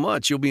save so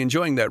much you'll be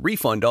enjoying that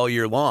refund all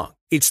year long.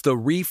 It's the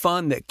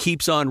refund that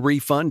keeps on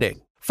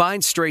refunding.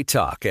 Find Straight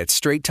Talk at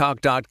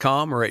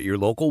straighttalk.com or at your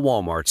local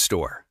Walmart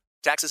store.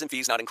 Taxes and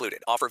fees not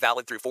included. Offer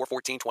valid through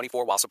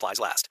 4/14/24 while supplies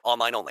last.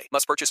 Online only.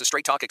 Must purchase a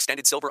Straight Talk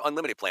Extended Silver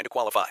Unlimited plan to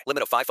qualify.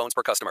 Limit of 5 phones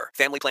per customer.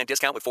 Family plan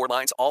discount with 4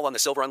 lines, all on the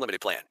Silver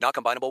Unlimited plan. Not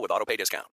combinable with autopay discount.